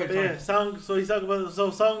 Go ahead. But yeah, so he's talking about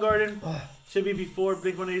Soundgarden should be before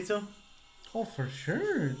Blink-182. Oh, for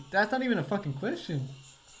sure. That's not even a fucking question.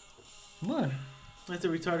 Come on. That's a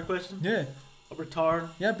retarded question. Yeah. A retard.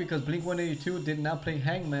 Yeah, because Blink-182 did not play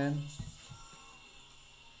Hangman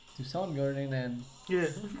to Soundgarden and Yeah.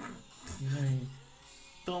 he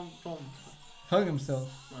Don't. hung himself.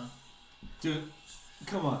 Dude,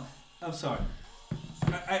 come on. I'm sorry.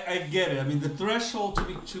 I get it. I mean, the threshold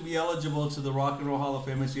to be eligible to the Rock and Roll Hall of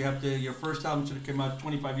Fame is your first album should have come out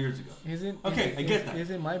 25 years ago. I get that.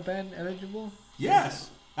 Isn't my band eligible? Yes,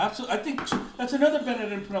 absolutely. I think that's another band I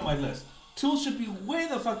didn't put on my list. Tool should be way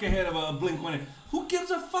the fuck ahead of a Blink-182. Who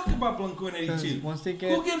gives a fuck about Blink-182? Once they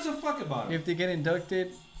get, who gives a fuck about it? If they get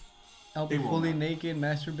inducted, I'll be fully naked,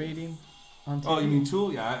 masturbating on TV. Oh, you mean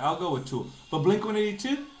Tool? Yeah, I'll go with Tool. But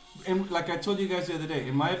Blink-182, and like I told you guys the other day,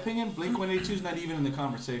 in my opinion, Blink-182 is not even in the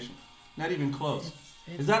conversation. Not even close.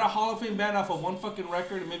 Is that a Hall of Fame band off of one fucking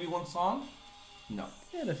record and maybe one song? No.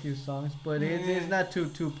 He had a few songs, but it's not to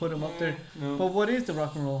put him up there. No. But what is the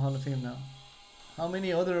Rock and Roll Hall of Fame now? How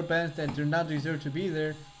many other bands that do not deserve to be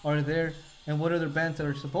there are there, and what other bands that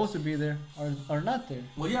are supposed to be there are not there?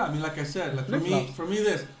 Well, yeah, I mean, like I said, like for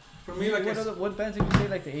me, what bands did you say,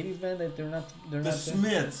 like the '80s band that they're not the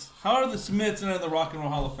Smiths. How are the Smiths not in the Rock and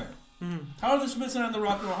Roll Hall of Fame? How are the Smiths not in the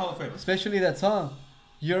Rock and Roll Hall of Fame? Especially that song,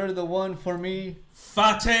 "You're the One for Me."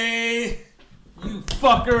 Fate, you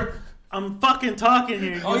fucker. I'm fucking talking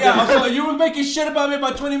here. Oh yeah, so you were making shit about me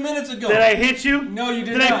about 20 minutes ago. Did I hit you? No, you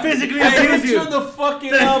did not. Did I physically abuse you? I hit you in the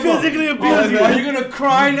fucking Did elbow. I physically abuse you? Are you gonna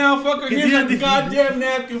cry now, fucker? Here's a goddamn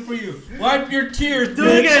napkin for you. Wipe your tears, Do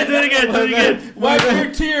bitch. it again. Wipe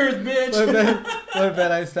your tears, bitch. My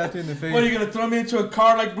bad, I slapped you in the face. What, are you gonna throw me into a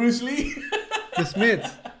car like Bruce Lee? The Smiths,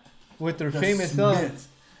 with their famous song.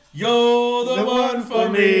 You're the one for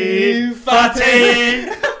me, Fate.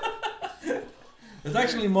 It's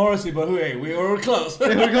actually Morrissey, but hey, we were close. There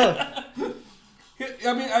we go.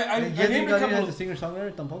 I mean, I named a couple as a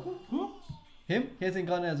singer-songwriter tampoco? Who? Him? He hasn't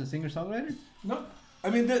gone as a singer-songwriter? No.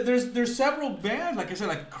 I mean, there's several bands, like I said,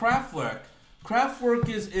 like Kraftwerk. Kraftwerk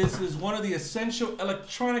is one of the essential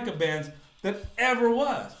electronica bands that ever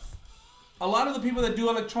was. A lot of the people that do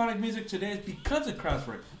electronic music today is because of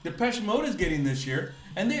Kraftwerk. Depeche Mode is getting this year,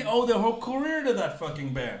 and they owe their whole career to that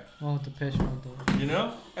fucking band. Oh, Depeche Mode, though. You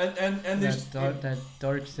know? And there's... That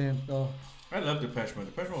dark synth, though. I love Depeche Mode.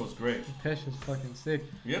 Depeche Mode was great. Depeche is fucking sick.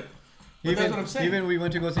 Yep. But that's what I'm saying. Even we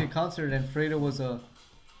went to go see a concert, and Fredo was a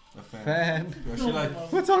fan. She like,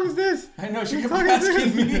 what song is this? I know, she kept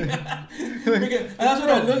asking me. And that's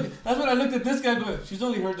when I looked at this guy going, she's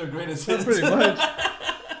only heard their greatest hits. Pretty much.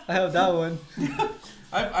 I have that one.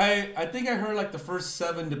 I think I heard like the first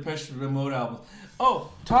 7 Depeche Mode albums.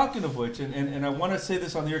 Oh, talking of which, and I want to say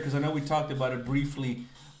this on the air because I know we talked about it briefly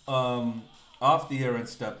off the air and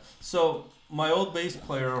stuff. So my old bass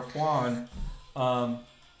player Juan,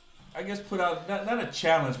 I guess put out not a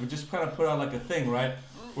challenge, but just kind of put out like a thing, right?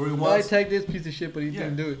 Where he wants. I tagged this piece of shit, but he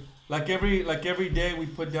didn't do it. Like every day we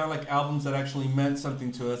put down like albums that actually meant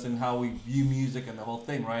something to us and how we view music and the whole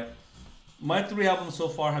thing, right? My 3 albums so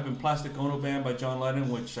far have been Plastic Ono Band by John Lennon,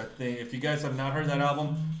 which I think if you guys have not heard that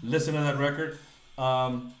album, listen to that record.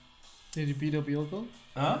 Did he beat up Yoko?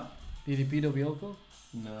 Huh? Did he beat up Yoko?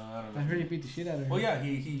 No, I don't know. I heard he beat the shit out of her. Well, yeah,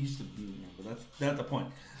 he used to beat me, but that's not the point.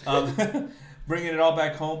 Bringing It All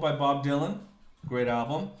Back Home by Bob Dylan, great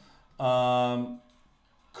album.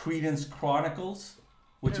 Creedence Chronicles,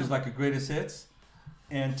 which is like a greatest hits.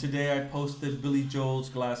 And today I posted Billy Joel's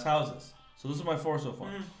Glass Houses. So those are my 4 so far.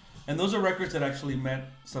 And those are records that actually meant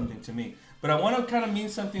something to me. But I want to kind of mean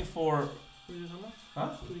something for...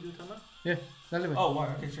 Huh? Yeah. Oh,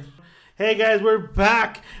 wow. Okay, sure. Hey, guys, we're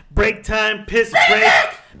back. Break time, piss break.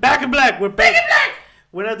 Back in black. We're back in black.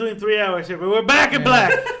 We're not doing 3 hours here, but we're back in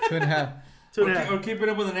black. 2.5. We're keeping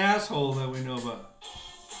up with an asshole that we know about.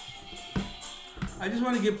 I just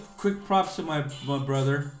want to give quick props to my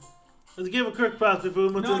brother. Let's give a quick props before we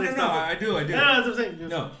move to the next topic. I do. No, that's what I'm saying.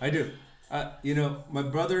 No, I do. You know, my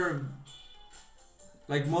brother,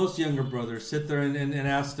 like most younger brothers, sit there and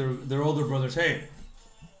ask their older brothers, hey,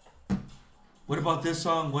 what about this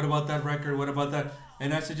song? What about that record? What about that?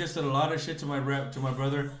 And I suggested a lot of shit to my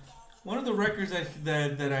brother. One of the records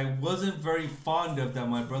that I wasn't very fond of, that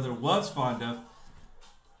my brother was fond of,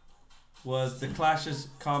 was The Clash's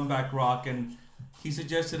Comeback Rock, and he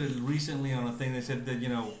suggested it recently on a thing. They said that, you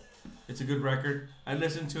know, it's a good record. I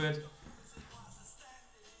listened to it.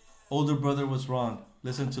 older brother was wrong.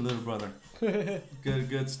 Listen to little brother.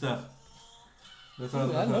 Good stuff. That's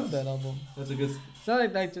all. I love that album. That's a good. It's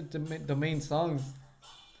not like the main songs.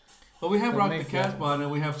 But we have That Rock the make Casbah and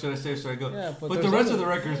we have Should I Stay or Should I Go? Yeah, but there's the rest other- of the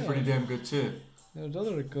record is yeah. pretty damn good too. There's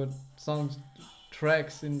other good songs,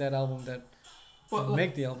 tracks in that album that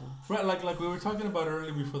make the album. Right, like we were talking about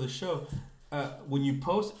earlier before the show. When you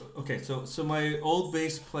post, okay, so my old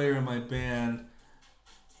bass player in my band,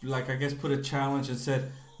 like I guess put a challenge and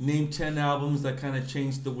said, name 10 albums that kind of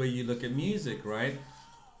changed the way you look at music, right?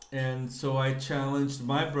 And so I challenged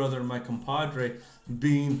my brother, my compadre,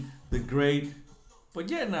 being the great, but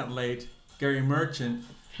yet not late, Gary Merchant.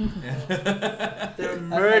 The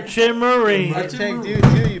Merchant Marine. I tagged you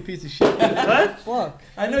too, you piece of shit. What? Fuck.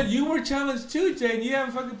 I know you were challenged too, Jay, and you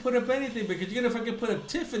haven't fucking put up anything because you're gonna fucking put up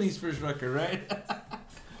Tiffany's first record, right?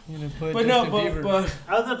 You know, put But no, Justin Bieber. but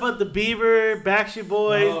I was about the Bieber, Backstreet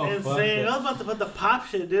Boys, Oh, and fuck saying that. I was about to put the pop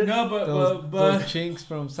shit, dude. no, those but chinks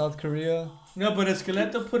from South Korea, no, but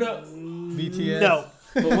Esqueleto put up. BTS. No.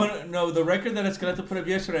 But the record that Esqueleto put up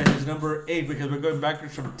yesterday is number 8 because we're going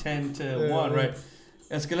backwards from 10 to 1, right?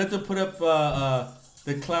 Esqueleto put up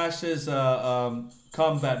the Clash's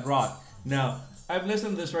Combat Rock. Now, I've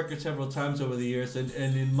listened to this record several times over the years, and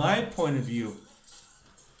in my point of view,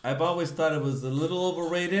 I've always thought it was a little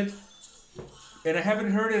overrated, and I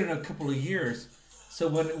haven't heard it in a couple of years. So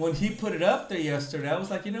when he put it up there yesterday, I was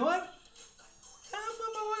like, you know what? I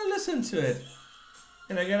want to listen to it.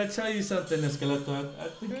 And I gotta tell you something, Esqueleto. I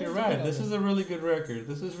think you're right. This is a really good record.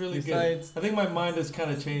 This is really Besides- good. I think my mind has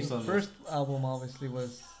kind of changed on First album obviously was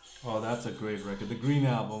this. Oh, that's a great record. The Green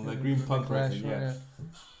album, the Green Punk Clash, record, yeah.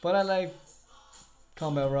 But I like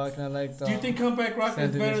Combat Rock and I like. Do you think Comeback Rock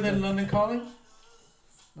is better than London Calling?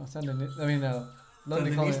 No,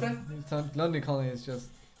 London Calling. London Calling is just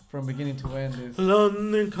from beginning to end. Is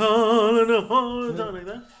London calling upon something like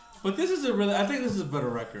that. But this is I think this is a better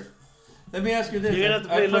record. Let me ask you this. You're gonna have to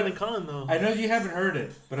play London Calling though. I know you haven't heard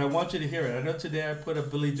it, but I want you to hear it. I know today I put up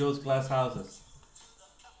Billy Joel's Glass Houses.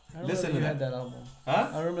 I Listen to you that. had that album. Huh?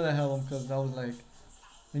 I remember that album because I was like,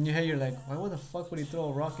 when you hear, you're like, why the fuck would he throw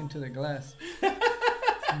a rock into the glass?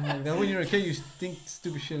 I'm like, that when you're a kid, you think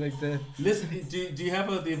stupid shit like that. Listen, do you have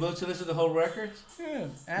the ability to listen to the whole record? Yeah,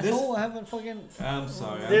 asshole. I haven't fucking. I'm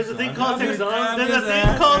sorry. There's a thing called technology. There's a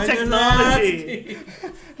thing called technology.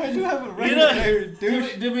 I do have a You know- record player,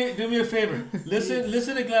 douche. Do me a favor.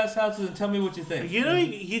 Listen to Glass Houses and tell me what you think. You know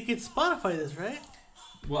you could Spotify this, right?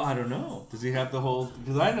 Well, I don't know. Does he have the whole?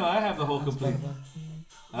 Because I know I have the whole complete.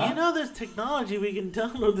 Huh? You know there's technology we can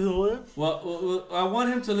download this whole. Well, I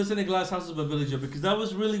want him to listen to Glass Houses by Billy Joel because that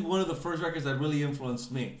was really one of the first records that really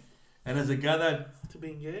influenced me. And as a guy that To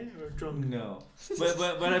being gay or drunk? no, but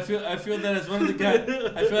I feel that as one of the guys,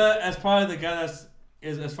 I feel that as probably the guy that's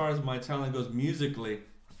is as far as my talent goes musically.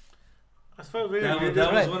 As far as That was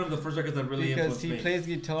right. one of the first records that really Because influenced he me. plays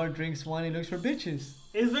guitar, drinks wine, and looks for bitches.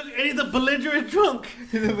 He's a belligerent drunk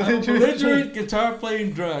I'm a belligerent guitar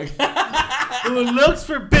playing drug. who looks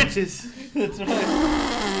for bitches. That's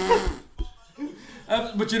right.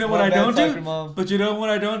 But you know My what I bad, don't soccer do? mom. But you know what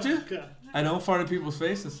I don't do? God. I don't fart in people's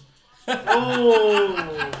faces.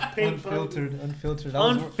 Oh, paint Unfiltered. Unfiltered.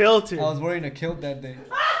 I was wearing a kilt that day.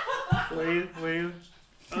 Were you?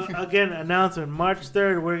 Again, announcement. March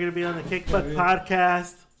 3rd, we're going to be on the Kickback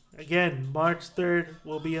Podcast. Again, March 3rd,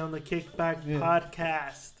 we'll be on the Kickback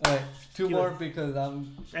Podcast. All right, two Keep more it. because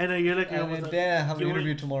I'm. I know you're looking And at then I have an you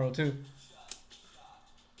interview tomorrow too.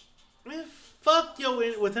 Man, fuck your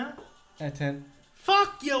with her. At 10.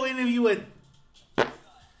 Fuck your interview with.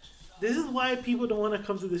 This is why people don't want to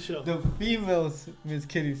come to the show. The females, Miss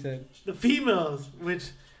Kitty said. The females, which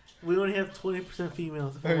we only have 20%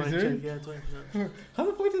 females. If I Are you want to serious? check, yeah, 20%. How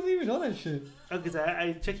the fuck does he even know that shit? Because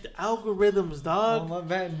I checked the algorithms, Oh dog. my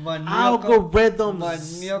bad,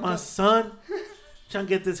 Algorithms, my son. Trying to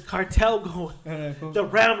get this cartel going. Alright, cool. The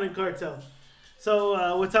Ramblin' Cartel.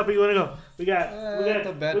 So, what topic you want to go? We got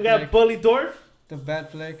the Bat we got Fleck. Bully Dorf. The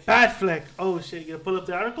Bat Fleck. Bat Fleck. Oh shit! You gonna pull up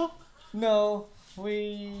the article? No,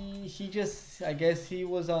 I guess he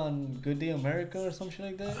was on Good Day America or some shit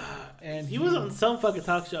like that. And He was on some fucking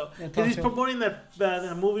talk show. Yeah, Because talk he's show. promoting that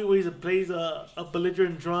movie where he plays a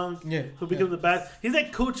belligerent drunk Yeah, who becomes the bat. He's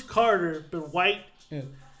like Coach Carter, but white yeah.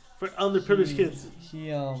 for underprivileged kids.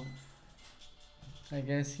 He I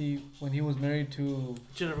guess when he was married to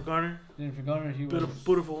Jennifer Garner, Jennifer Garner, he was.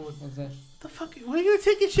 beautiful woman. What's that? The fuck? Why are you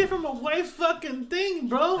taking shit from a wife's fucking thing,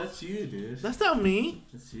 bro? That's you, dude. That's not me.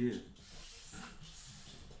 That's you.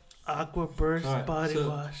 Aqua Burst Alright, body so-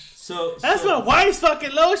 wash. So That's my wife's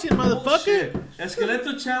fucking lotion, motherfucker. Bullshit.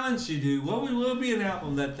 Esqueleto challenge you, dude. What will be an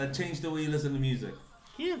album that changed the way you listen to music?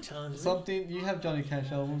 He didn't challenge me. Something you have Johnny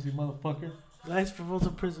Cash albums, you motherfucker. Life from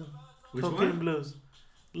Folsom Prison. Which Cocaine one? Blues.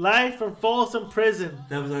 Life from Folsom Prison.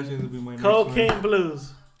 That was actually gonna be my next Cocaine one.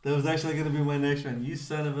 Blues. That was actually gonna be my next one. You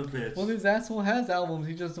son of a bitch. Well, this asshole has albums.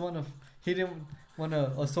 He didn't want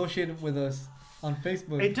to associate it with us on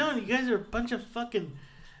Facebook. Hey, John, you guys are a bunch of fucking.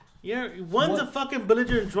 One's a fucking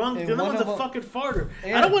belligerent drunk, And the other one one's a of 'em- fucking farter.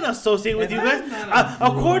 And- I don't want to associate with and you guys. I'm not a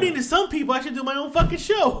According drunk. to some people, I should do my own fucking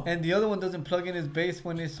show. And the other one doesn't plug in his bass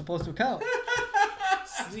when it's supposed to count.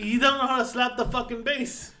 You don't know how to slap the fucking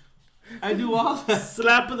bass. I do all that.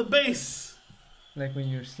 Slap of the bass. Like when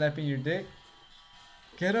you're slapping your dick.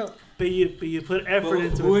 Get up. But you put effort Well,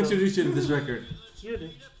 into who it. introduced you to this record? You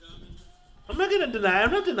did. I'm not gonna deny.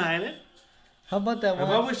 I'm not denying it. How about that I'm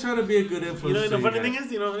one? always trying to be a good influence. You know to the funny guys. thing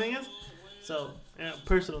is. You know what the thing is. So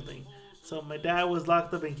personal thing. So my dad was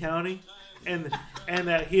locked up in county, and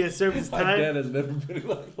he had served his My time. dad has never been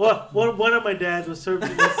like. Well, one of my dads was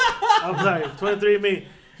serving this. I'm sorry, 23andMe.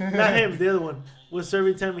 Not him, the other one was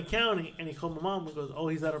serving time in county, and he called my mom and goes, "Oh,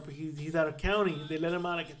 he's out of county." They let him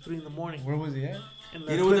out like at 3 in the morning. Where was he at? In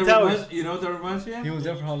the You know what Twin that Towers. reminds? You know what that reminds me of? He was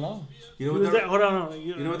there for how long? You know He what was that? there- hold on.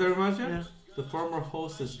 You know what that reminds me of? Yeah. The former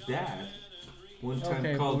host's dad one time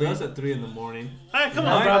Okay, called but we- us at 3 in the morning. All right, come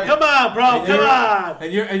Yeah, on, bro. right. Come on, bro. And Come your-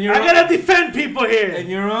 on. And your I gotta defend people here. and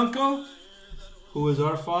your uncle, who is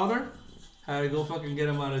our father, had to go fucking get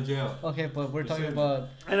him out of jail. Okay, but we're talking Same. about.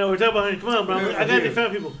 I know we're talking about. Come on, bro. Yeah, I gotta here.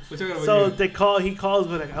 defend people. We're talking about So you. he calls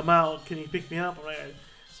me like, "I'm out. Can you pick me up?" I'm like, "Alright."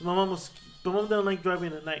 So my mom don't like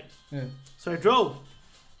driving at night. Yeah. So I drove.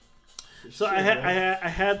 So Shit, I right?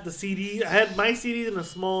 had the CD. I had my CDs in a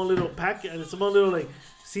small little packet, a small little like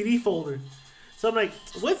CD folder. So I'm like,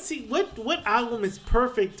 what album is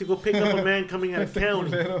perfect to go pick up a man coming out of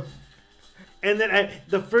county? And then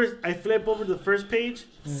I flip over to the first page,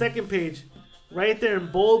 second page, right there in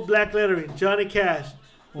bold black lettering, Johnny Cash,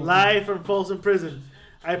 live from Folsom Prison.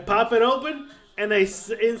 I pop it open and I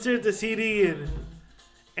insert the CD in,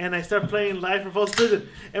 and I start playing live from Folsom Prison.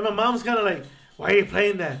 And my mom's kind of like, "Why are you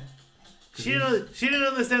playing that?" She didn't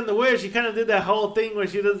understand the words. She kind of did that whole thing where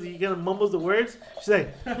she kind of mumbles the words. She's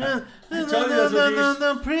like, told you that's what you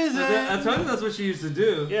used- prison. I told you that's what she used to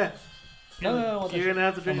do. Yeah. No, You're gonna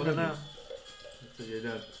have to drink it now. So you're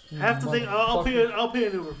done. Have to think. I'll pay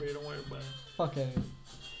an Uber for you. Don't worry about it. Fuck it.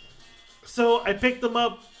 So I picked them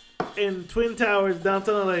up in Twin Towers,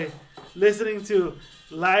 downtown LA, listening to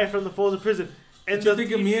live from the Folsom Prison. And Did you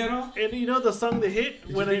think of me at all? And you know the song that hit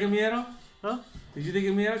Did you think of me at all? Huh? Did you think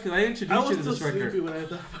of me at all? Because I I introduced was you to still this sleepy record. when I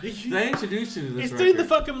thought about you. Did I introduce you to this It's record? 3 in the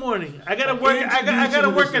fucking morning. I gotta I work. I introduced gotta you to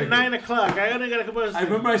work this at record. 9 o'clock. I gotta come on. I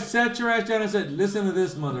remember I sat your ass down and said, "Listen to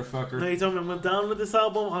this, motherfucker." No, you told me I'm gonna download this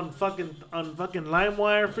album on fucking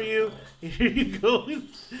LimeWire for you. Here you go.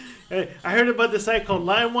 Hey, I heard about this site called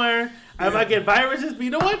LimeWire. I might get viruses, but you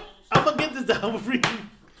know what? I'm gonna get this album for you.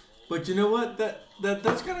 But you know what?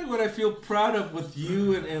 That's kind of what I feel proud of with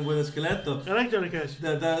you and with Esqueleto. I like Johnny Cash.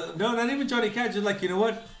 No, not even Johnny Cash. Just like, you know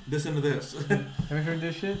what? Listen to this. Have you heard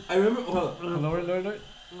this shit? I remember. Well, Lower.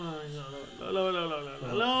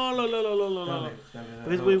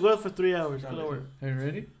 Because we worked for 3 hours. Lower. Are you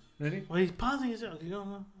ready? Ready? Well, he's pausing his. Okay, go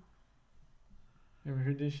on. Ever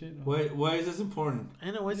heard this shit? why is this important?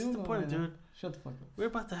 I know. What's You the know, point, man. dude? Shut the fuck up. We're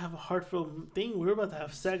about to have a heartfelt thing. We're about to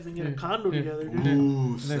have sex and get a Here, condo here. together, dude.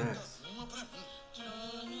 Ooh, Look. sex.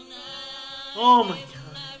 Oh my god.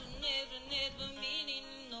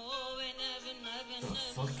 The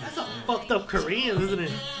fuck is That's a that? fucked up Korean, isn't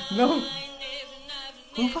it? No.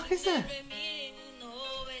 Who the fuck is that?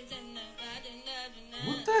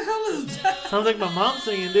 What the hell is that? Sounds like my mom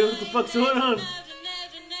singing, dude. What the fuck's going on?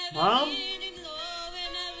 Mom?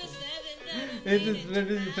 It's just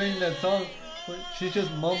literally playing that song. but She's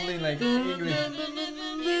just mumbling like English.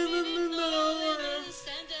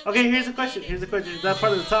 Okay, here's the question. Is that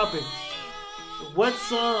part of the topic? What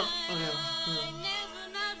song?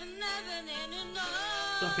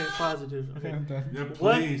 Okay, positive. Okay. I'm done. Yeah,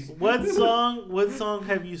 please. What song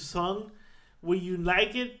have you sung where you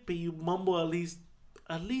like it but you mumble at least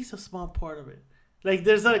a small part of it? Like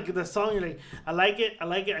there's like the song you're like, I like it,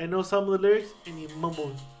 I know some of the lyrics, and you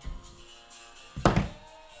mumble.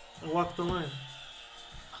 And walk the line.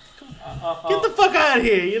 Get the fuck out of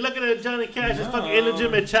here! You're looking at Johnny Cash's fucking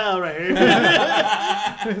illegitimate child right here.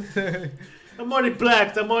 I'm already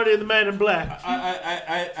black. I'm already the man in black.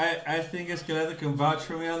 I think Esqueleto can vouch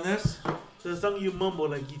for me on this. The song you mumble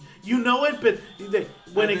like you know it, but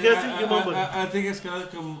when it gets it, you mumble. I think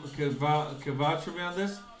Esqueleto can vouch for me on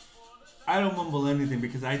this. I don't mumble anything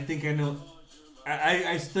because I think I know.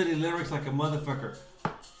 I study lyrics like a motherfucker,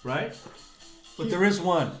 right? But there is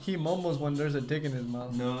one. He mumbles when there's a dick in his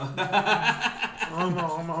mouth. No.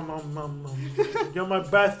 You're my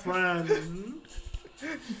best friend.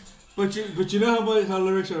 But you know how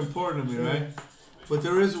lyrics are important to me, right? But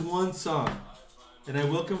there is one song, and I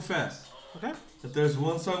will confess that there's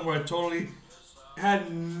one song where I totally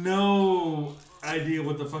had no idea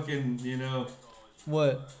what the fucking,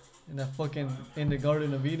 What? In the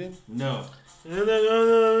Garden of Eden? No. No.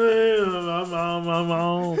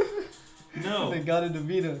 The Garden of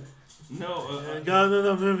Eden. No.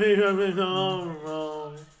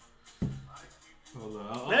 Hold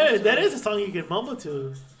on. Hey, that is a song you can mumble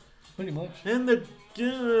to. Pretty much. In the That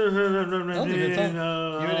was a good song.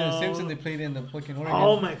 Even in The Simpsons, they played in the fucking organ.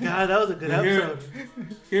 Oh my god, that was a good episode.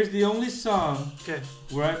 Here's the only song Okay.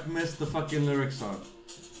 where I've missed the fucking lyrics on.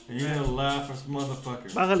 And you're gonna laugh as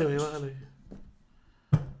motherfucker. Bájale, güey, bájale.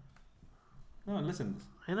 No, listen.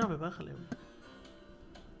 I know, bájale, güey.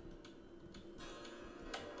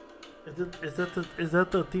 Is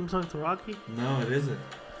that the theme song to Rocky? No, it isn't.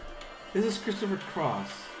 This is Christopher Cross.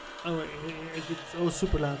 Oh, wait, it's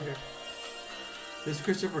super loud here. This is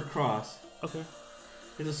Christopher Cross. Okay.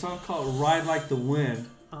 It's a song called Ride Like the Wind.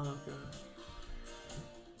 Oh, okay.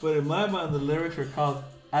 But in my mind, the lyrics are called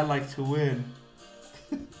I Like to Win.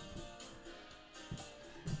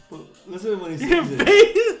 But listen when he sings it.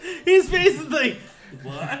 His face is like,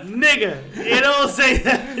 what? Nigga, it don't say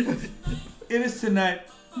that. It is tonight.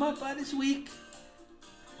 My body's weak.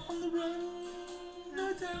 On the run.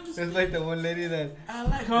 No time to It's like the one lady that I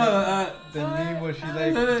like the meme where she's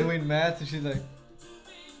like doing math and she's like,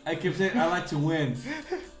 I keep saying I like to win,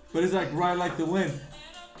 but it's like Ride Like the Wind.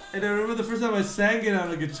 And I remember the first time I sang it on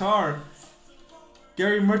the guitar,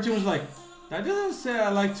 Gary Merchant was like, that doesn't say I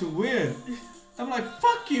like to win. I'm like,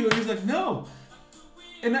 fuck you. And he's like, no.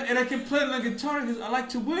 And I kept playing on the guitar because I like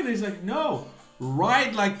to win. And he's like, no,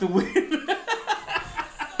 ride like the wind.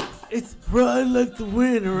 It's ride like the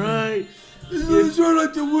wind, alright? It's ride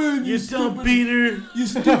like the wind. You dumb beater. You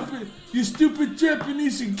stupid. You stupid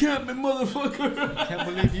Japanese encampment motherfucker. can't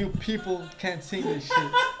believe you people can't sing this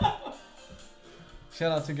shit.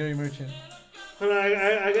 Shout out to Gary Merchant. Hold on,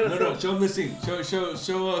 I gotta No, show him the scene. Show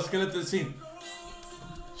Skeleton the scene.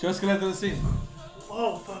 Show Skeleton the scene.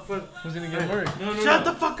 Oh, fuck. Who's gonna get hurt? No. Shut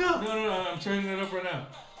the fuck up. No, I'm turning it up right now.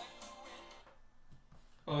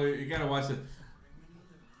 Oh, you gotta watch it.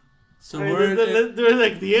 So we're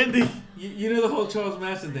like the ending. You know the whole Charles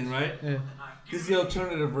Manson thing, right? Yeah. This is the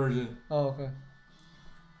alternative version. Oh, okay.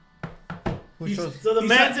 So the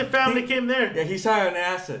Manson family came there. Yeah, he's high on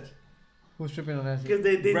acid. Who's tripping on acid? Because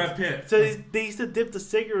they Brad Pitt. So they used to dip the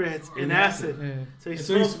cigarettes in acid. Yeah. So he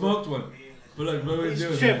smoked one. But look, what he's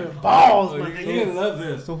doing? Tripping balls, man. You're gonna love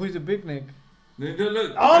this. So who's the big Nick?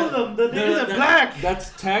 Look. All of them. The niggas are black.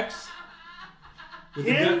 That's Tex. With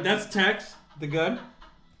the gun. That's Tex. The gun.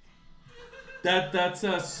 That's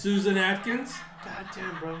Susan Atkins. God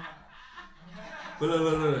damn, bro. But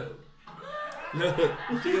look.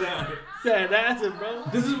 Check it out. Sad acid, bro.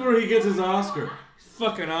 This is where he gets his Oscar. It's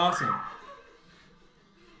fucking awesome.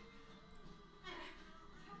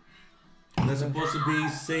 And that's supposed to be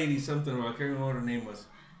Sadie something, or I can't remember what her name was.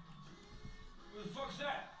 Who the fuck's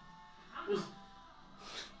that?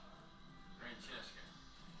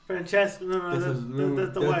 Francesca. No,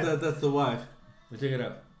 that's the wife. That's the wife. But check it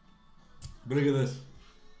out. But look at this.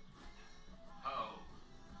 Oh.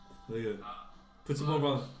 Look at it. Put some more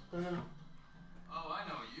volume. Oh, I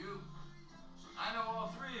know you. I know all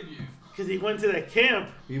three of you. Because he went to that camp.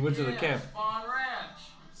 He went to the camp. Spawn Ranch.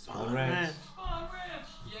 Spawn Ranch. Spawn Ranch.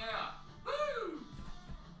 Yeah. Woo!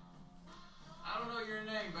 I don't know your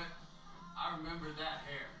name, but I remember that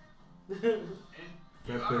hair.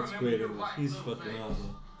 Brad Pitt's great in this. He's fucking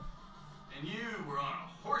awesome. And you were on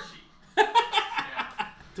a horsey.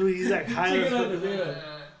 Dude, he's like high as fuck.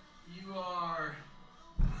 You are...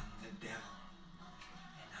 I'm the devil,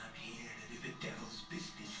 and I'm here to do the devil's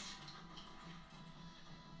business.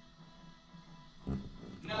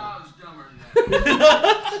 No, I was dumber than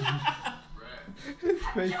that.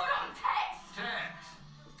 Brad. You don't text.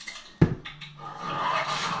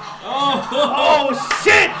 Oh,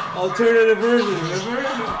 shit! Alternative version,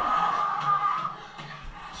 remember?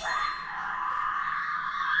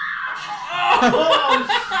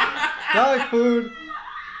 Dog food.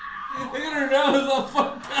 Look at her nose all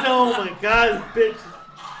fucked up. Oh my god, bitch.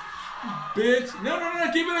 Bitch. No,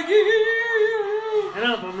 keep it up. I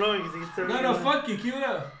know, but I'm wrong because he's No, fuck you, keep it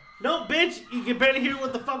up. No, bitch, you can barely hear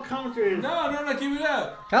what the fuck commentary is. No, keep it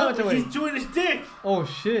up. Commentary. He's chewing his dick. Oh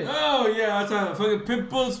shit. Oh yeah, that's how fucking pit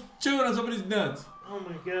bulls chewing on somebody's nuts. Oh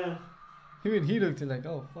my god. Even he looked like,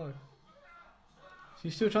 oh fuck.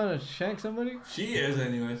 She's still trying to shank somebody? She is,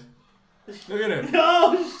 anyways. Look at him.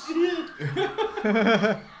 Oh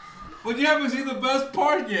shit! But you haven't seen the best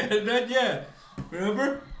part yet. Not yet.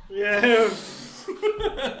 Remember? Yeah.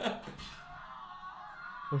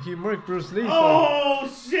 Well, he murked Bruce Lee. Oh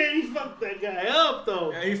shit! He fucked that guy up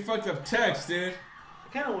though. Yeah, he fucked up Tex, dude.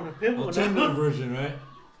 I kind of want to pimp one. Alternative version, right?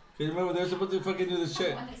 Cause remember they're supposed to fucking do this shit.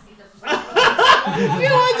 You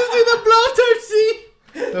want to see the blowtorch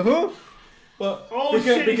scene? The who? Well, Oh,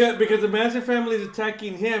 because, shit. because the Manson family is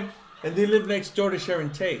attacking him, and they live next door to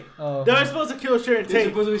Sharon Tate. Oh, They were supposed to kill Sharon They're Tate.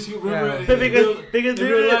 supposed to be remember Yeah. in But because in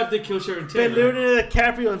real life they kill Sharon Tate. But Leonardo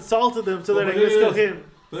DiCaprio insulted them, so they're like, let's kill him.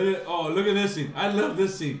 Look at this scene. I love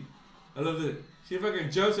this scene. I love it. She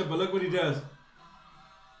fucking jokes him, but look what he does.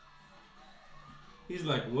 He's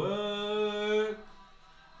like, what?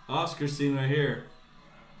 Oscar scene right here.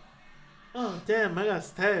 Oh damn! I got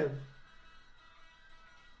stabbed.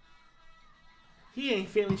 He ain't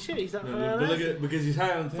feeling shit. He's not. No, but look at because he's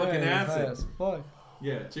high on fucking yeah, acid. high as fuck.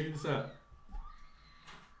 Yeah, check this out.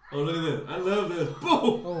 Oh, look at this. I love this.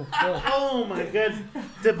 Boom! Oh, fuck. Oh my god!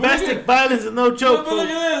 Domestic violence is no joke. But look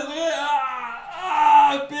folks. at this. Look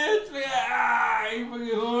at bitch. Look at you fucking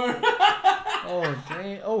whore. Oh,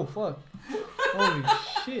 dang. Oh, fuck. Holy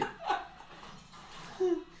shit.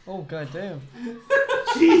 Oh, goddamn.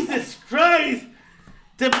 Jesus Christ!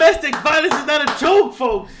 Domestic violence is not a joke,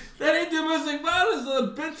 folks. That ain't domestic violence.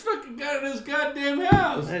 The bitch fucking got in his goddamn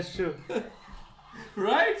house. That's true.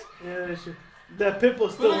 Right? Yeah, that's true. That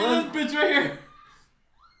pimple's But still look on. at this bitch right here.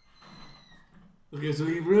 Okay, so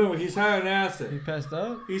remember, he's high on He acid. passed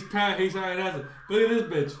out? He's high on acid. But look at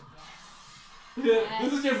this bitch. Yeah,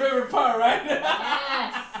 this is your favorite part, right?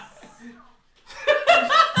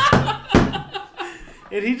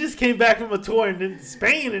 And he just came back from a tour in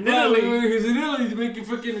Spain and No, Italy. he's in Italy to making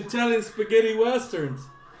fucking Italian spaghetti westerns.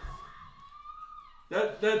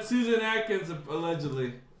 That's Susan Atkins,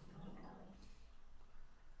 allegedly.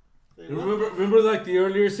 Remember like the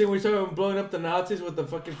earlier scene we saw him blowing up the Nazis with the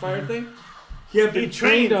fucking fire thing? He had been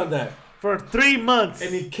trained on that. For 3 months.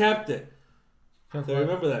 And he kept it. Kept So what?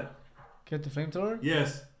 remember that? Kept the flamethrower?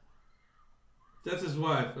 Yes. That's his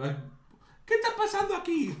wife. Like, ¿qué está pasando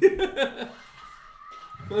aquí?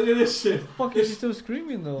 Look at this shit. Fuck, is she still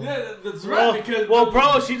screaming though? Yeah, that's right. Because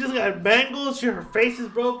bro, she just got bangles. Her face is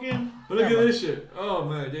broken. But look at this shit. Oh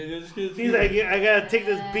man, He's like, I gotta take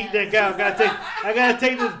this beat neck out. I gotta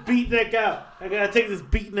take this beat neck out. I gotta take this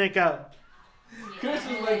beat neck out. Chris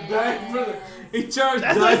is like dying for the. He charged.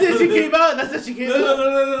 That's not that she came out. That's that she came out.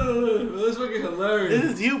 No. That's fucking hilarious.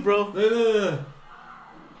 This is you, bro. No.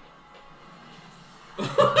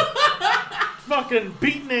 Fucking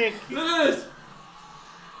beat neck. Look at this.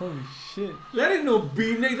 Holy shit. That ain't no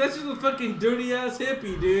beatnik. That's just a fucking dirty ass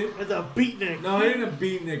hippie, dude. That's a beatnik. No, it ain't a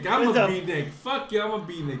beatnik. I'm It's a a- beatnik. Fuck you, I'm a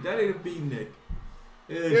beatnik. That ain't a beatnik.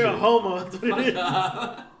 You're a homo. That's what it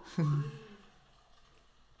is.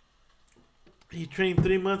 He trained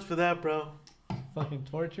 3 months for that, bro. Fucking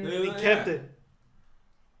torture. And he kept it.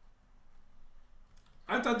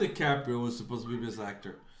 I thought DiCaprio was supposed to be best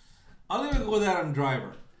actor. I'll even go with Adam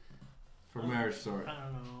Driver for Marriage Story. I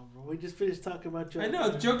don't know, bro. We just finished talking about Joker. I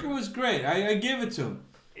know Joker was great. I give it to him.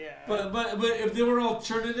 Yeah. But if there were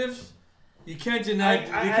alternatives, you can't deny. You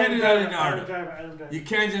can't Adam deny Driver, Leonardo. Adam Driver. You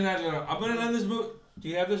can't deny Leonardo. I'm gonna lend this movie. Do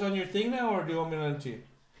you have this on your thing now, or do you want me to lend it to you?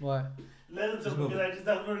 What? Let him tell me because I just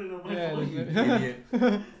downloaded it on my Yeah, phone. You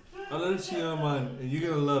idiot. I'll let it to you on mine, and you're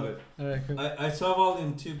gonna love it. Alright, cool. I saw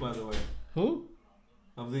Volume 2, by the way, Who?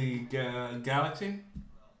 of the Galaxy,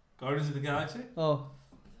 Guardians of the Galaxy. Oh.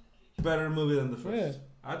 Better movie than the first. Yeah.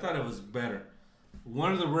 I thought it was better.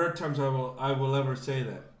 One of the rare times I will ever say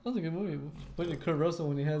that. That was a good movie. Especially Kurt Russell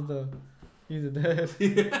when he's the dad.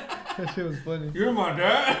 That shit was funny. You're my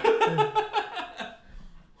dad.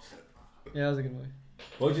 Yeah, that was a good movie.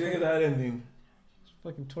 What'd you think of that ending?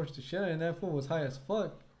 Fucking torched the shit out, and that fool was high as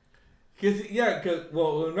fuck. Cause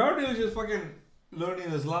Leonardo was just fucking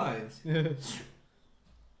learning his lines.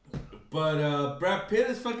 But Brad Pitt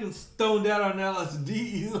is fucking stoned out on LSD.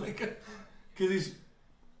 He's like, cause he's.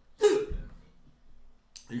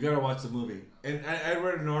 You gotta watch the movie. And I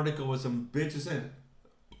read an article with some bitches in.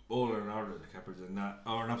 Oh, Leonardo DiCaprio did not.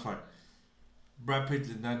 Oh, no, I'm sorry. Brad Pitt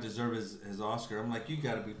did not deserve his Oscar. I'm like, you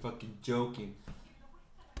gotta be fucking joking.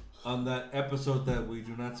 On that episode that we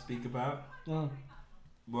do not speak about,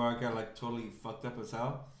 where I got like totally fucked up as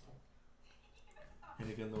hell. And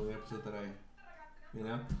you can know the episode that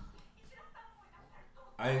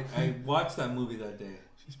I watched that movie that day.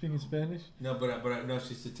 She's speaking Spanish? No, but no,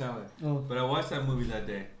 she's Italian. Oh. But I watched that movie that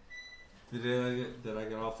day. The day that I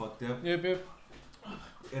got all fucked up. Yep.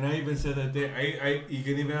 And I even said that day. You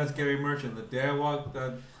can even ask Gary Merchant. The day I walked,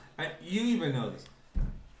 you even know this.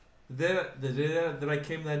 the day that I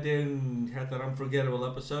came that day and had that unforgettable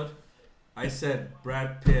episode, I said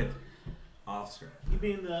Brad Pitt, Oscar. You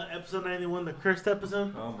mean the episode 91, the cursed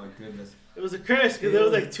episode? Oh my goodness. It was a curse because there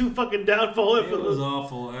was like 2 fucking downfall It episodes. was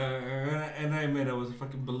awful. And I admit I was a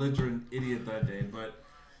fucking belligerent idiot that day.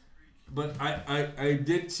 But I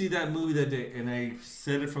did see that movie that day, and I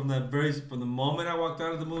said it from the moment I walked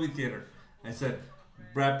out of the movie theater. I said,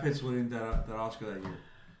 Brad Pitt's winning that Oscar that year.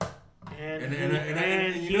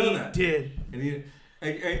 And you know that. Did.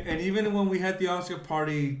 And even when we had the Oscar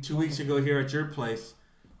party 2 weeks ago here at your place,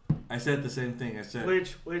 I said the same thing. I said,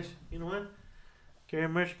 which, you know what? Gary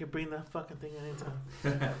Mercer can bring that fucking thing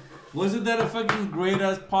anytime. Wasn't that a fucking great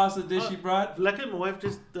ass pasta dish you brought? Luckily, my wife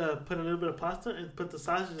just put a little bit of pasta and put the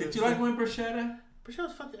sausage. Did you like my bruschetta? Bruschetta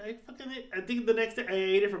was fucking. I think the next day I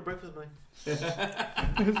ate it for breakfast. I'm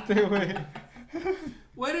like, Stay away.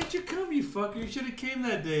 Why didn't you come, you fucker? You should have came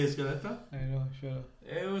that day, Escaleta. I know, shut up.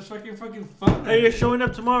 It was fucking fun. Hey, you're showing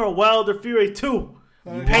up tomorrow. Wilder Fury 2.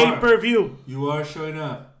 Pay-per-view. You are showing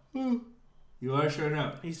up. You are showing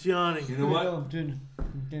up. He's yawning. You know what? Dude,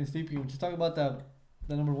 I'm getting sleepy. Just talk about the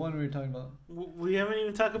number 1 we were talking about. We haven't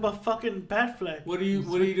even talked about fucking Bat Flag. What are you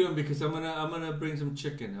doing? Because I'm gonna bring some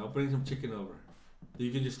chicken. I'll bring some chicken over.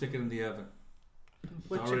 You can just stick it in the oven.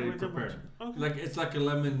 What It's already chicken? prepared. Okay. It's like a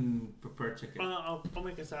lemon prepared chicken. I'll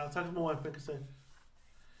make a salad. I'll talk to my wife. Make a salad.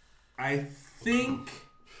 I think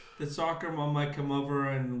the soccer mom might come over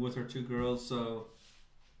and with her 2 girls, so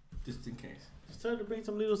just in case. Just try to bring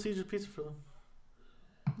some Little Caesar pizza for them.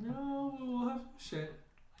 No, we'll have some shit.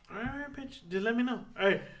 Alright, bitch. Just let me know.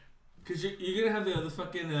 Alright. Because you're going to have the other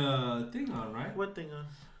fucking thing on, right? What thing on?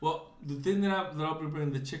 Well, the thing that I'll be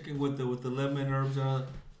bringing, the chicken with the lemon herbs and all that,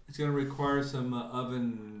 it's going to require some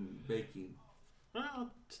oven baking.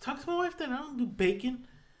 Well, just talk to my wife then. I don't do bacon.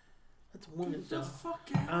 That's woman Get the stuff. fuck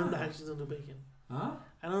out. I actually don't do bacon. Huh?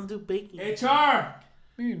 I don't do bacon. HR!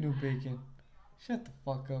 We do bacon. Shut the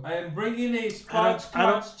fuck up. I am bringing a scotch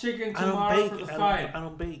chicken tomorrow for the fight. I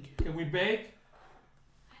don't bake. Can we bake?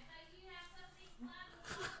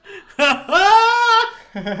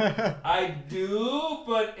 I do,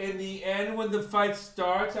 but in the end, when the fight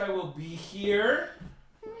starts, I will be here.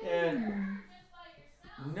 And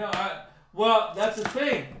no, well, that's the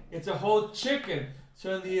thing. It's a whole chicken.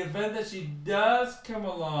 So in the event that she does come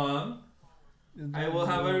along, I will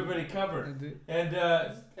have everybody covered. And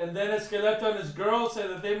then Esqueleto and his girl said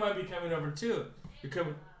that they might be coming over too. You're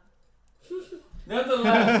coming.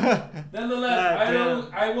 Nonetheless,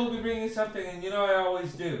 I will be bringing something, and you know I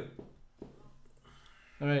always do.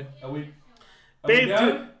 All right. Are we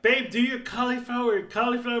Babe, do your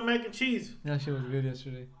cauliflower mac and cheese. That shit was good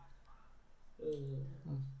yesterday.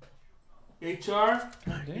 HR,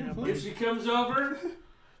 Damn, if she comes over,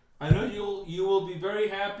 I know you will be very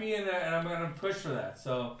happy, and I'm gonna push for that.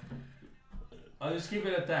 So I'll just keep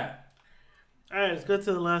it at that. All right, let's go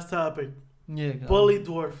to the last topic. Yeah. Bully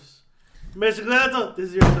dwarfs. Mr. Glato, this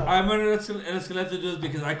is your topic. I'm gonna let Escaleto do this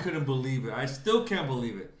because I couldn't believe it. I still can't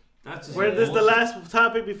believe it. That's just This is the last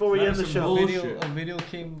topic before we end the show. bullshit. A video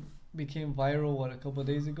became viral a couple of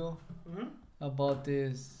days ago about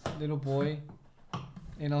this little boy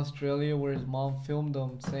in Australia where his mom filmed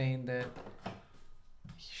him saying that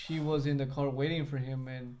she was in the car waiting for him,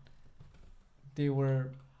 and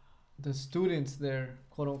the students there,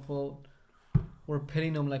 quote unquote, were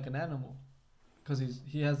petting him like an animal because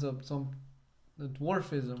he has some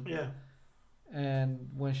dwarfism. Yeah. And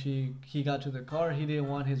when he got to the car, he didn't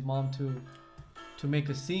want his mom to make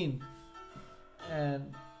a scene,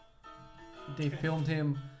 and they filmed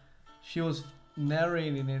him. She was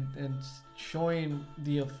narrating it and showing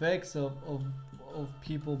the effects of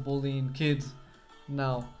people bullying kids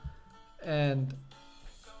now, and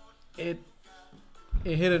it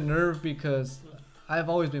hit a nerve because I've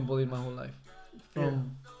always been bullied my whole life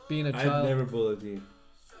from being a child. I've never bullied you,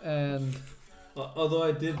 and although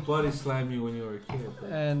I did body slam you when you were a kid.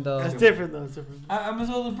 And that's different though. It's different. I'm his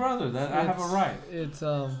older brother. I have a right.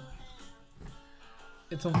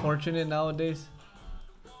 It's unfortunate nowadays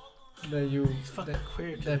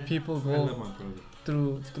that people go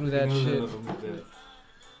through that shit.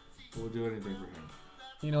 We'll do anything for him.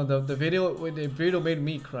 You know, the video made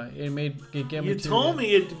me cry. It gave me. You told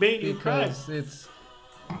me it made you cry. Because it's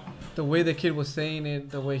the way the kid was saying it,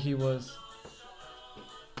 the way he was.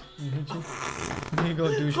 Here you go,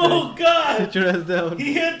 douchebag. Oh God! Sit your ass down.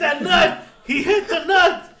 He hit that nut. He hit the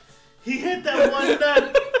nut. He hit that one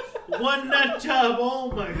nut. One nut job.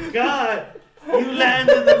 Oh my God! You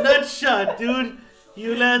landed the nut shot, dude.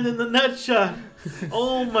 You landed the nut shot.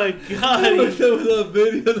 Oh my God! That was a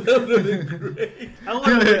video. That would have been great. I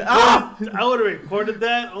would have recorded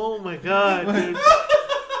that. Oh my God, dude.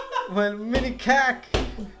 My mini cack.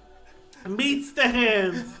 Meat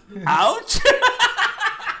stands. Ouch!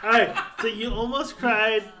 Alright, so you almost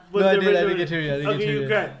cried. No, I didn't get to you. I didn't get Okay, to you you.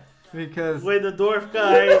 cried. Because When the dwarf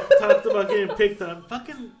guy talked about getting picked on.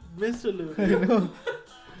 Fucking Mr. Lou. I know.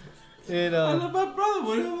 It I love my brother.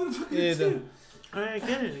 What the fuck is it? Alright, I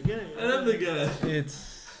get it. I love the guy.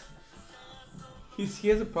 It's He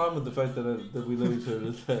has a problem with the fact that we love each other.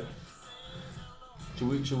 Is that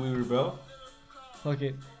should we rebel? fuck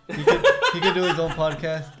it. He could do his own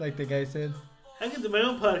podcast, like the guy said. I can do my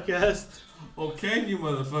own podcast. Oh, can you,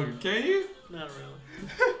 motherfucker? Can you? Not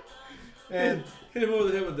really. And Hit him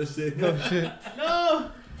over the head with this shit. no shit.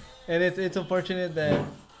 No! And it's unfortunate that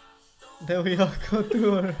we all go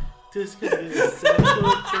through our. This could be a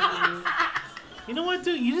sexual thing. You know what,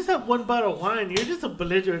 dude? You just have one bottle of wine. You're just a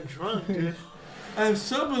belligerent drunk, dude. I'm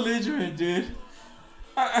so belligerent, dude.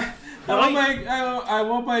 I Why-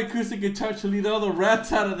 want my acoustic guitar to lead all the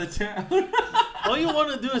rats out of the town. All you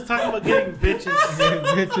want to do is talk about getting bitches.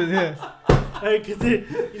 Bitches, yeah. Hey, cause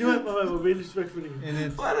you know what, Mama, we're being disrespectful to you. And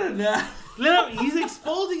it's What an ass. Let him, he's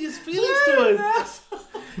exposing his feelings to us.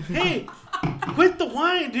 Hey, quit the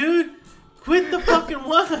wine, dude. Quit the fucking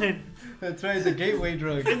wine. that's right. It's a gateway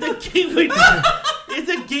drug. It's a gateway drug. It's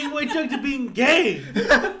a gateway drug to being gay.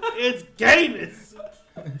 It's gayness.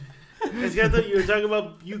 It's got that you were talking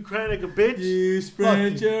about you crying like a bitch. You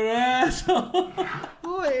spread your asshole.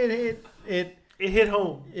 Oh, it hit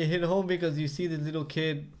home. It hit home because you see the little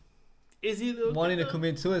kid Is he the wanting to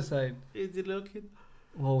commit suicide. Is he the little kid?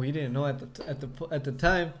 Well, we didn't know at the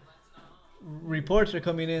time. Reports are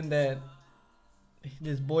coming in that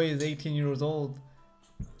this boy is 18 years old,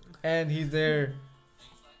 and he's there.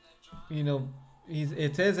 You know,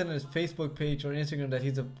 it says on his Facebook page or Instagram that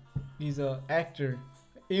he's a actor,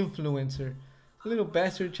 influencer. The little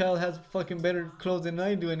bastard child has fucking better clothes than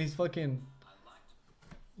I do, and he's fucking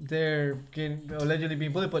there getting allegedly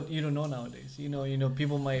being bullied. But you don't know nowadays. You know,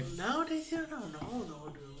 people might. Nowadays, you don't know, though,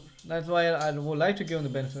 dude. That's why I would like to give him the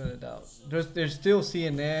benefit of the doubt. There's still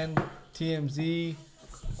CNN, TMZ,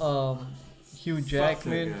 Hugh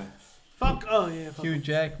Jackman, Fuck. Oh yeah. Fuck. Hugh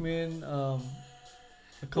Jackman, a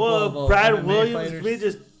couple Well, of Brad MMA Williams fighters. we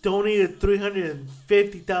just donated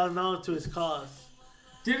 $350,000 to his cause.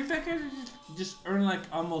 Didn't that guy just earn like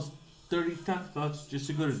almost $30,000 just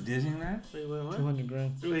to go to Disneyland? Wait, what? 200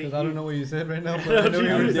 grand. Wait, 'Cause I don't know what you said right now, No, but I know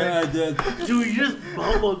dude, what you I said. did. Dude, you just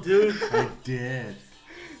mumbled, dude. I did.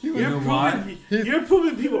 You're know why? You're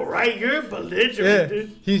proving people right. You're belligerent, Yeah,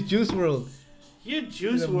 dude. he's Juice World. You're He's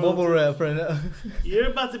Juice a WRLD. mobile rap right now. You're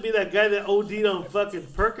about to be that guy that OD'd on fucking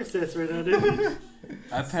Percocets right now, dude.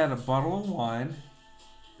 I've had a bottle of wine,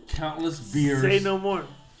 countless beers. Say no more.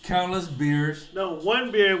 Countless beers. No, one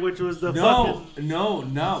beer, which was the No.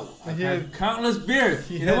 I've He had had- countless beers.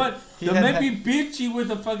 he You know had- what? he Don't had- make me beat you with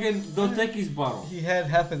a fucking Dos Equis bottle. He had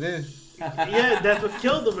half of this. Yeah, that's what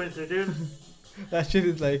killed him right there, dude. That shit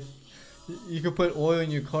is like, you could put oil in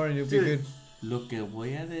your car and you'll be Dude. good. Lo que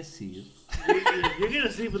voy a decir. You're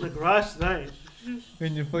gonna sleep in the garage tonight.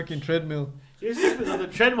 In your fucking treadmill. You're sleeping on the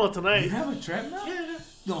treadmill tonight. You have a treadmill? Yeah.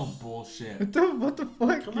 No bullshit. What the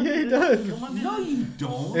fuck? Come on, Yeah, he dude. does. Come on, dude. No, you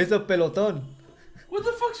don't. It's a peloton. What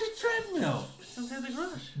the fuck's your treadmill? It's inside the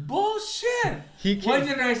garage. Bullshit. He When came,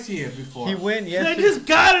 did I see it before? he went I yesterday. just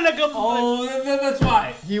got it like a. Oh, that's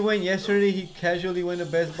why. He went yesterday. He casually went to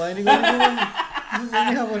Best Buy and he goes, let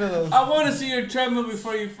me have one of those. I want to see your treadmill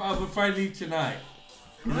before I leave tonight.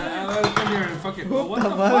 I gotta come here and fucking. What the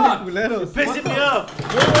Puta madre, fuck? culeros. Pissing me off.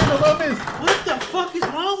 No mames. What the fuck is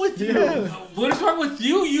wrong with you? Yeah. What is wrong with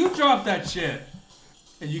you? You dropped that shit,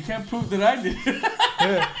 and you can't prove that I did.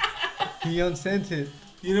 Yeah. He unsent it.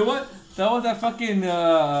 You know what? That was that fucking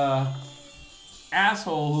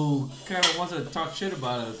asshole who kind of wants to talk shit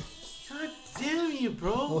about us. God damn you,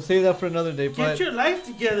 bro. We'll save that for another day. Get But your life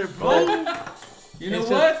together, bro. You know It's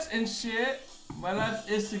what? And shit. My life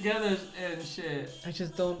is together and shit. I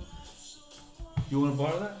just don't. You want to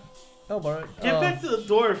borrow that? I'll borrow it. Get back to the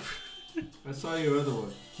dwarf. I saw your other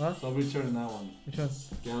one. Huh? So I'll return that one. Which one?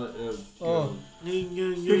 Oh.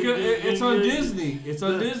 It's It's on Disney. It's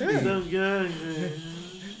on Disney. Yeah.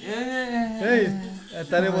 Hey, I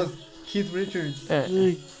thought it was Keith Richards.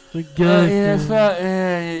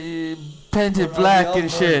 Painted black and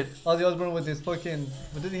shit. Ozzy Osbourne with his fucking.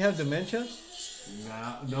 But did he have dementia?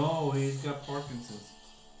 No, he's got Parkinson's.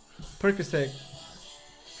 Percocet.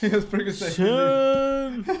 He has Percocet.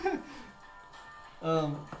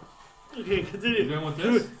 Okay, continue. You going with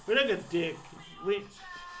Dude, this? we're like a dick. Wait,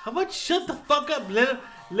 how about shut the fuck up? Let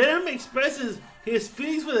him express his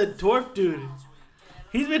feelings for the dwarf dude.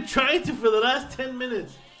 He's been trying to for the last 10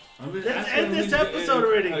 minutes. Let's end this episode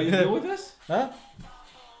already. Are you good with this? Huh?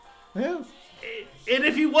 Yeah. And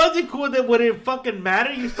if he wasn't cool, then would it fucking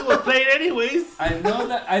matter? You still would play it anyways. I know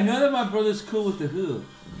that my brother's cool with the Who.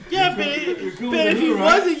 Yeah, but cool if he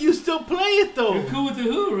wasn't, you still play it though. You're cool with the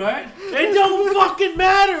Who, right? It don't fucking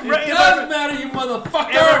matter, right? It does matter, you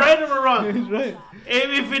motherfucker. Am I right or wrong? He's right.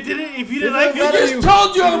 If you didn't like I it, just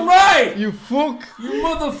told you I'm right. You fuck. You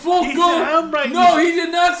motherfucker. He said I'm right. No, he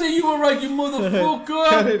did not say you were right, you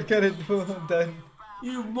motherfucker. Cut it. I'm done.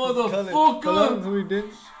 You How long motherfucker. have we did?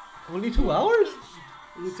 Only 2 hours?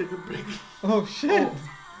 we take a break. Oh shit.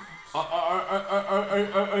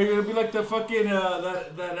 Are you gonna be like the fucking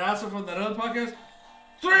that asshole from that other podcast?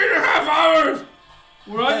 3.5 hours.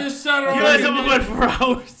 Where I just sat around. You guys haven't went for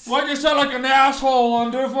hours. Why you sound like an asshole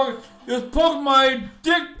on there? Fucking just poked my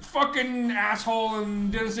dick, fucking asshole,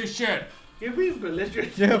 and didn't say shit. You're being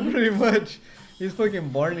belligerent. Yeah, pretty much. He's fucking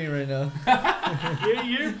Barney right now.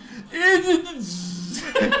 You're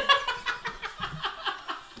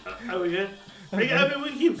Are we good? I mean, we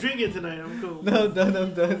can keep drinking tonight. I'm cool. No, I'm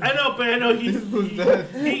done. I know, but I know he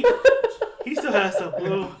still has some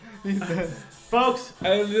blue. He's done. Folks,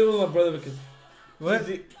 I live with my brother because. What?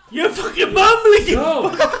 you're fucking mumbling.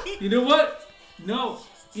 No, you know what? No,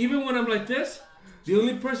 even when I'm like this, the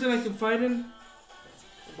only person I can find in.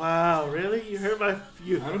 Wow, really? You hurt my.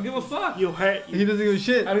 I don't give a fuck. You hurt. He doesn't give a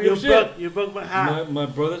shit. I don't give a shit. You broke my heart. My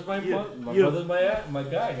brother's my brother's my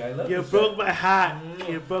guy. I love You this broke guy. my heart.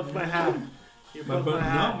 You broke my heart. You My broke brother, my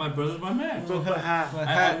heart. no, my brother's my man. You broke my heart.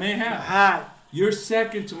 I may My have. heart. You're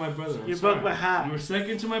second to my brother. I'm You sorry. broke my heart. You're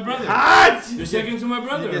second to my brother. Heart. You're second to my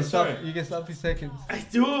brother. I'm sorry. You get sloppy seconds. I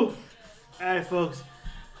do. Alright, folks.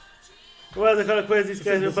 Well, the color quiz. These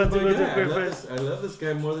guys are a bunch of great friends. I love this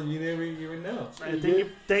guy more than you even know.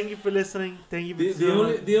 Thank you for listening. Thank you for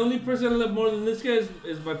The only person I love more than this guy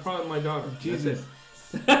is my daughter. Jesus.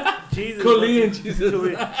 Jesus. Colleen, Jesus.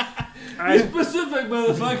 Be Right. Specific,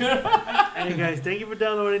 motherfucker. Hey guys, thank you for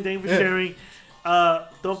downloading. Thank you for sharing.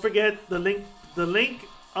 Don't forget the link. The link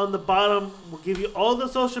on the bottom will give you all the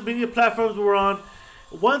social media platforms we're on.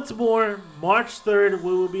 Once more, March 3rd,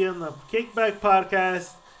 we will be on the Kickback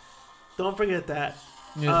Podcast. Don't forget that.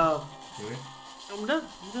 Yeah. I'm done.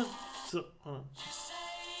 So, hold on.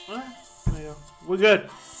 Alright, there you go. We're good.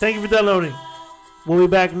 Thank you for downloading. We'll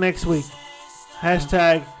be back next week.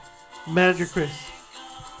 Hashtag Manager Chris.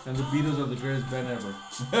 And the Beatles are the greatest band ever.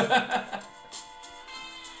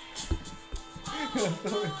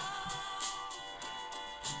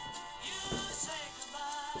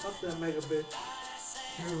 Fuck that mega bitch.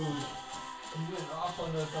 Dude. I'm going off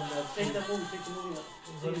on us on that. Take the movie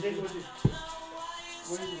out. Take it with you.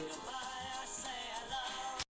 Where is it?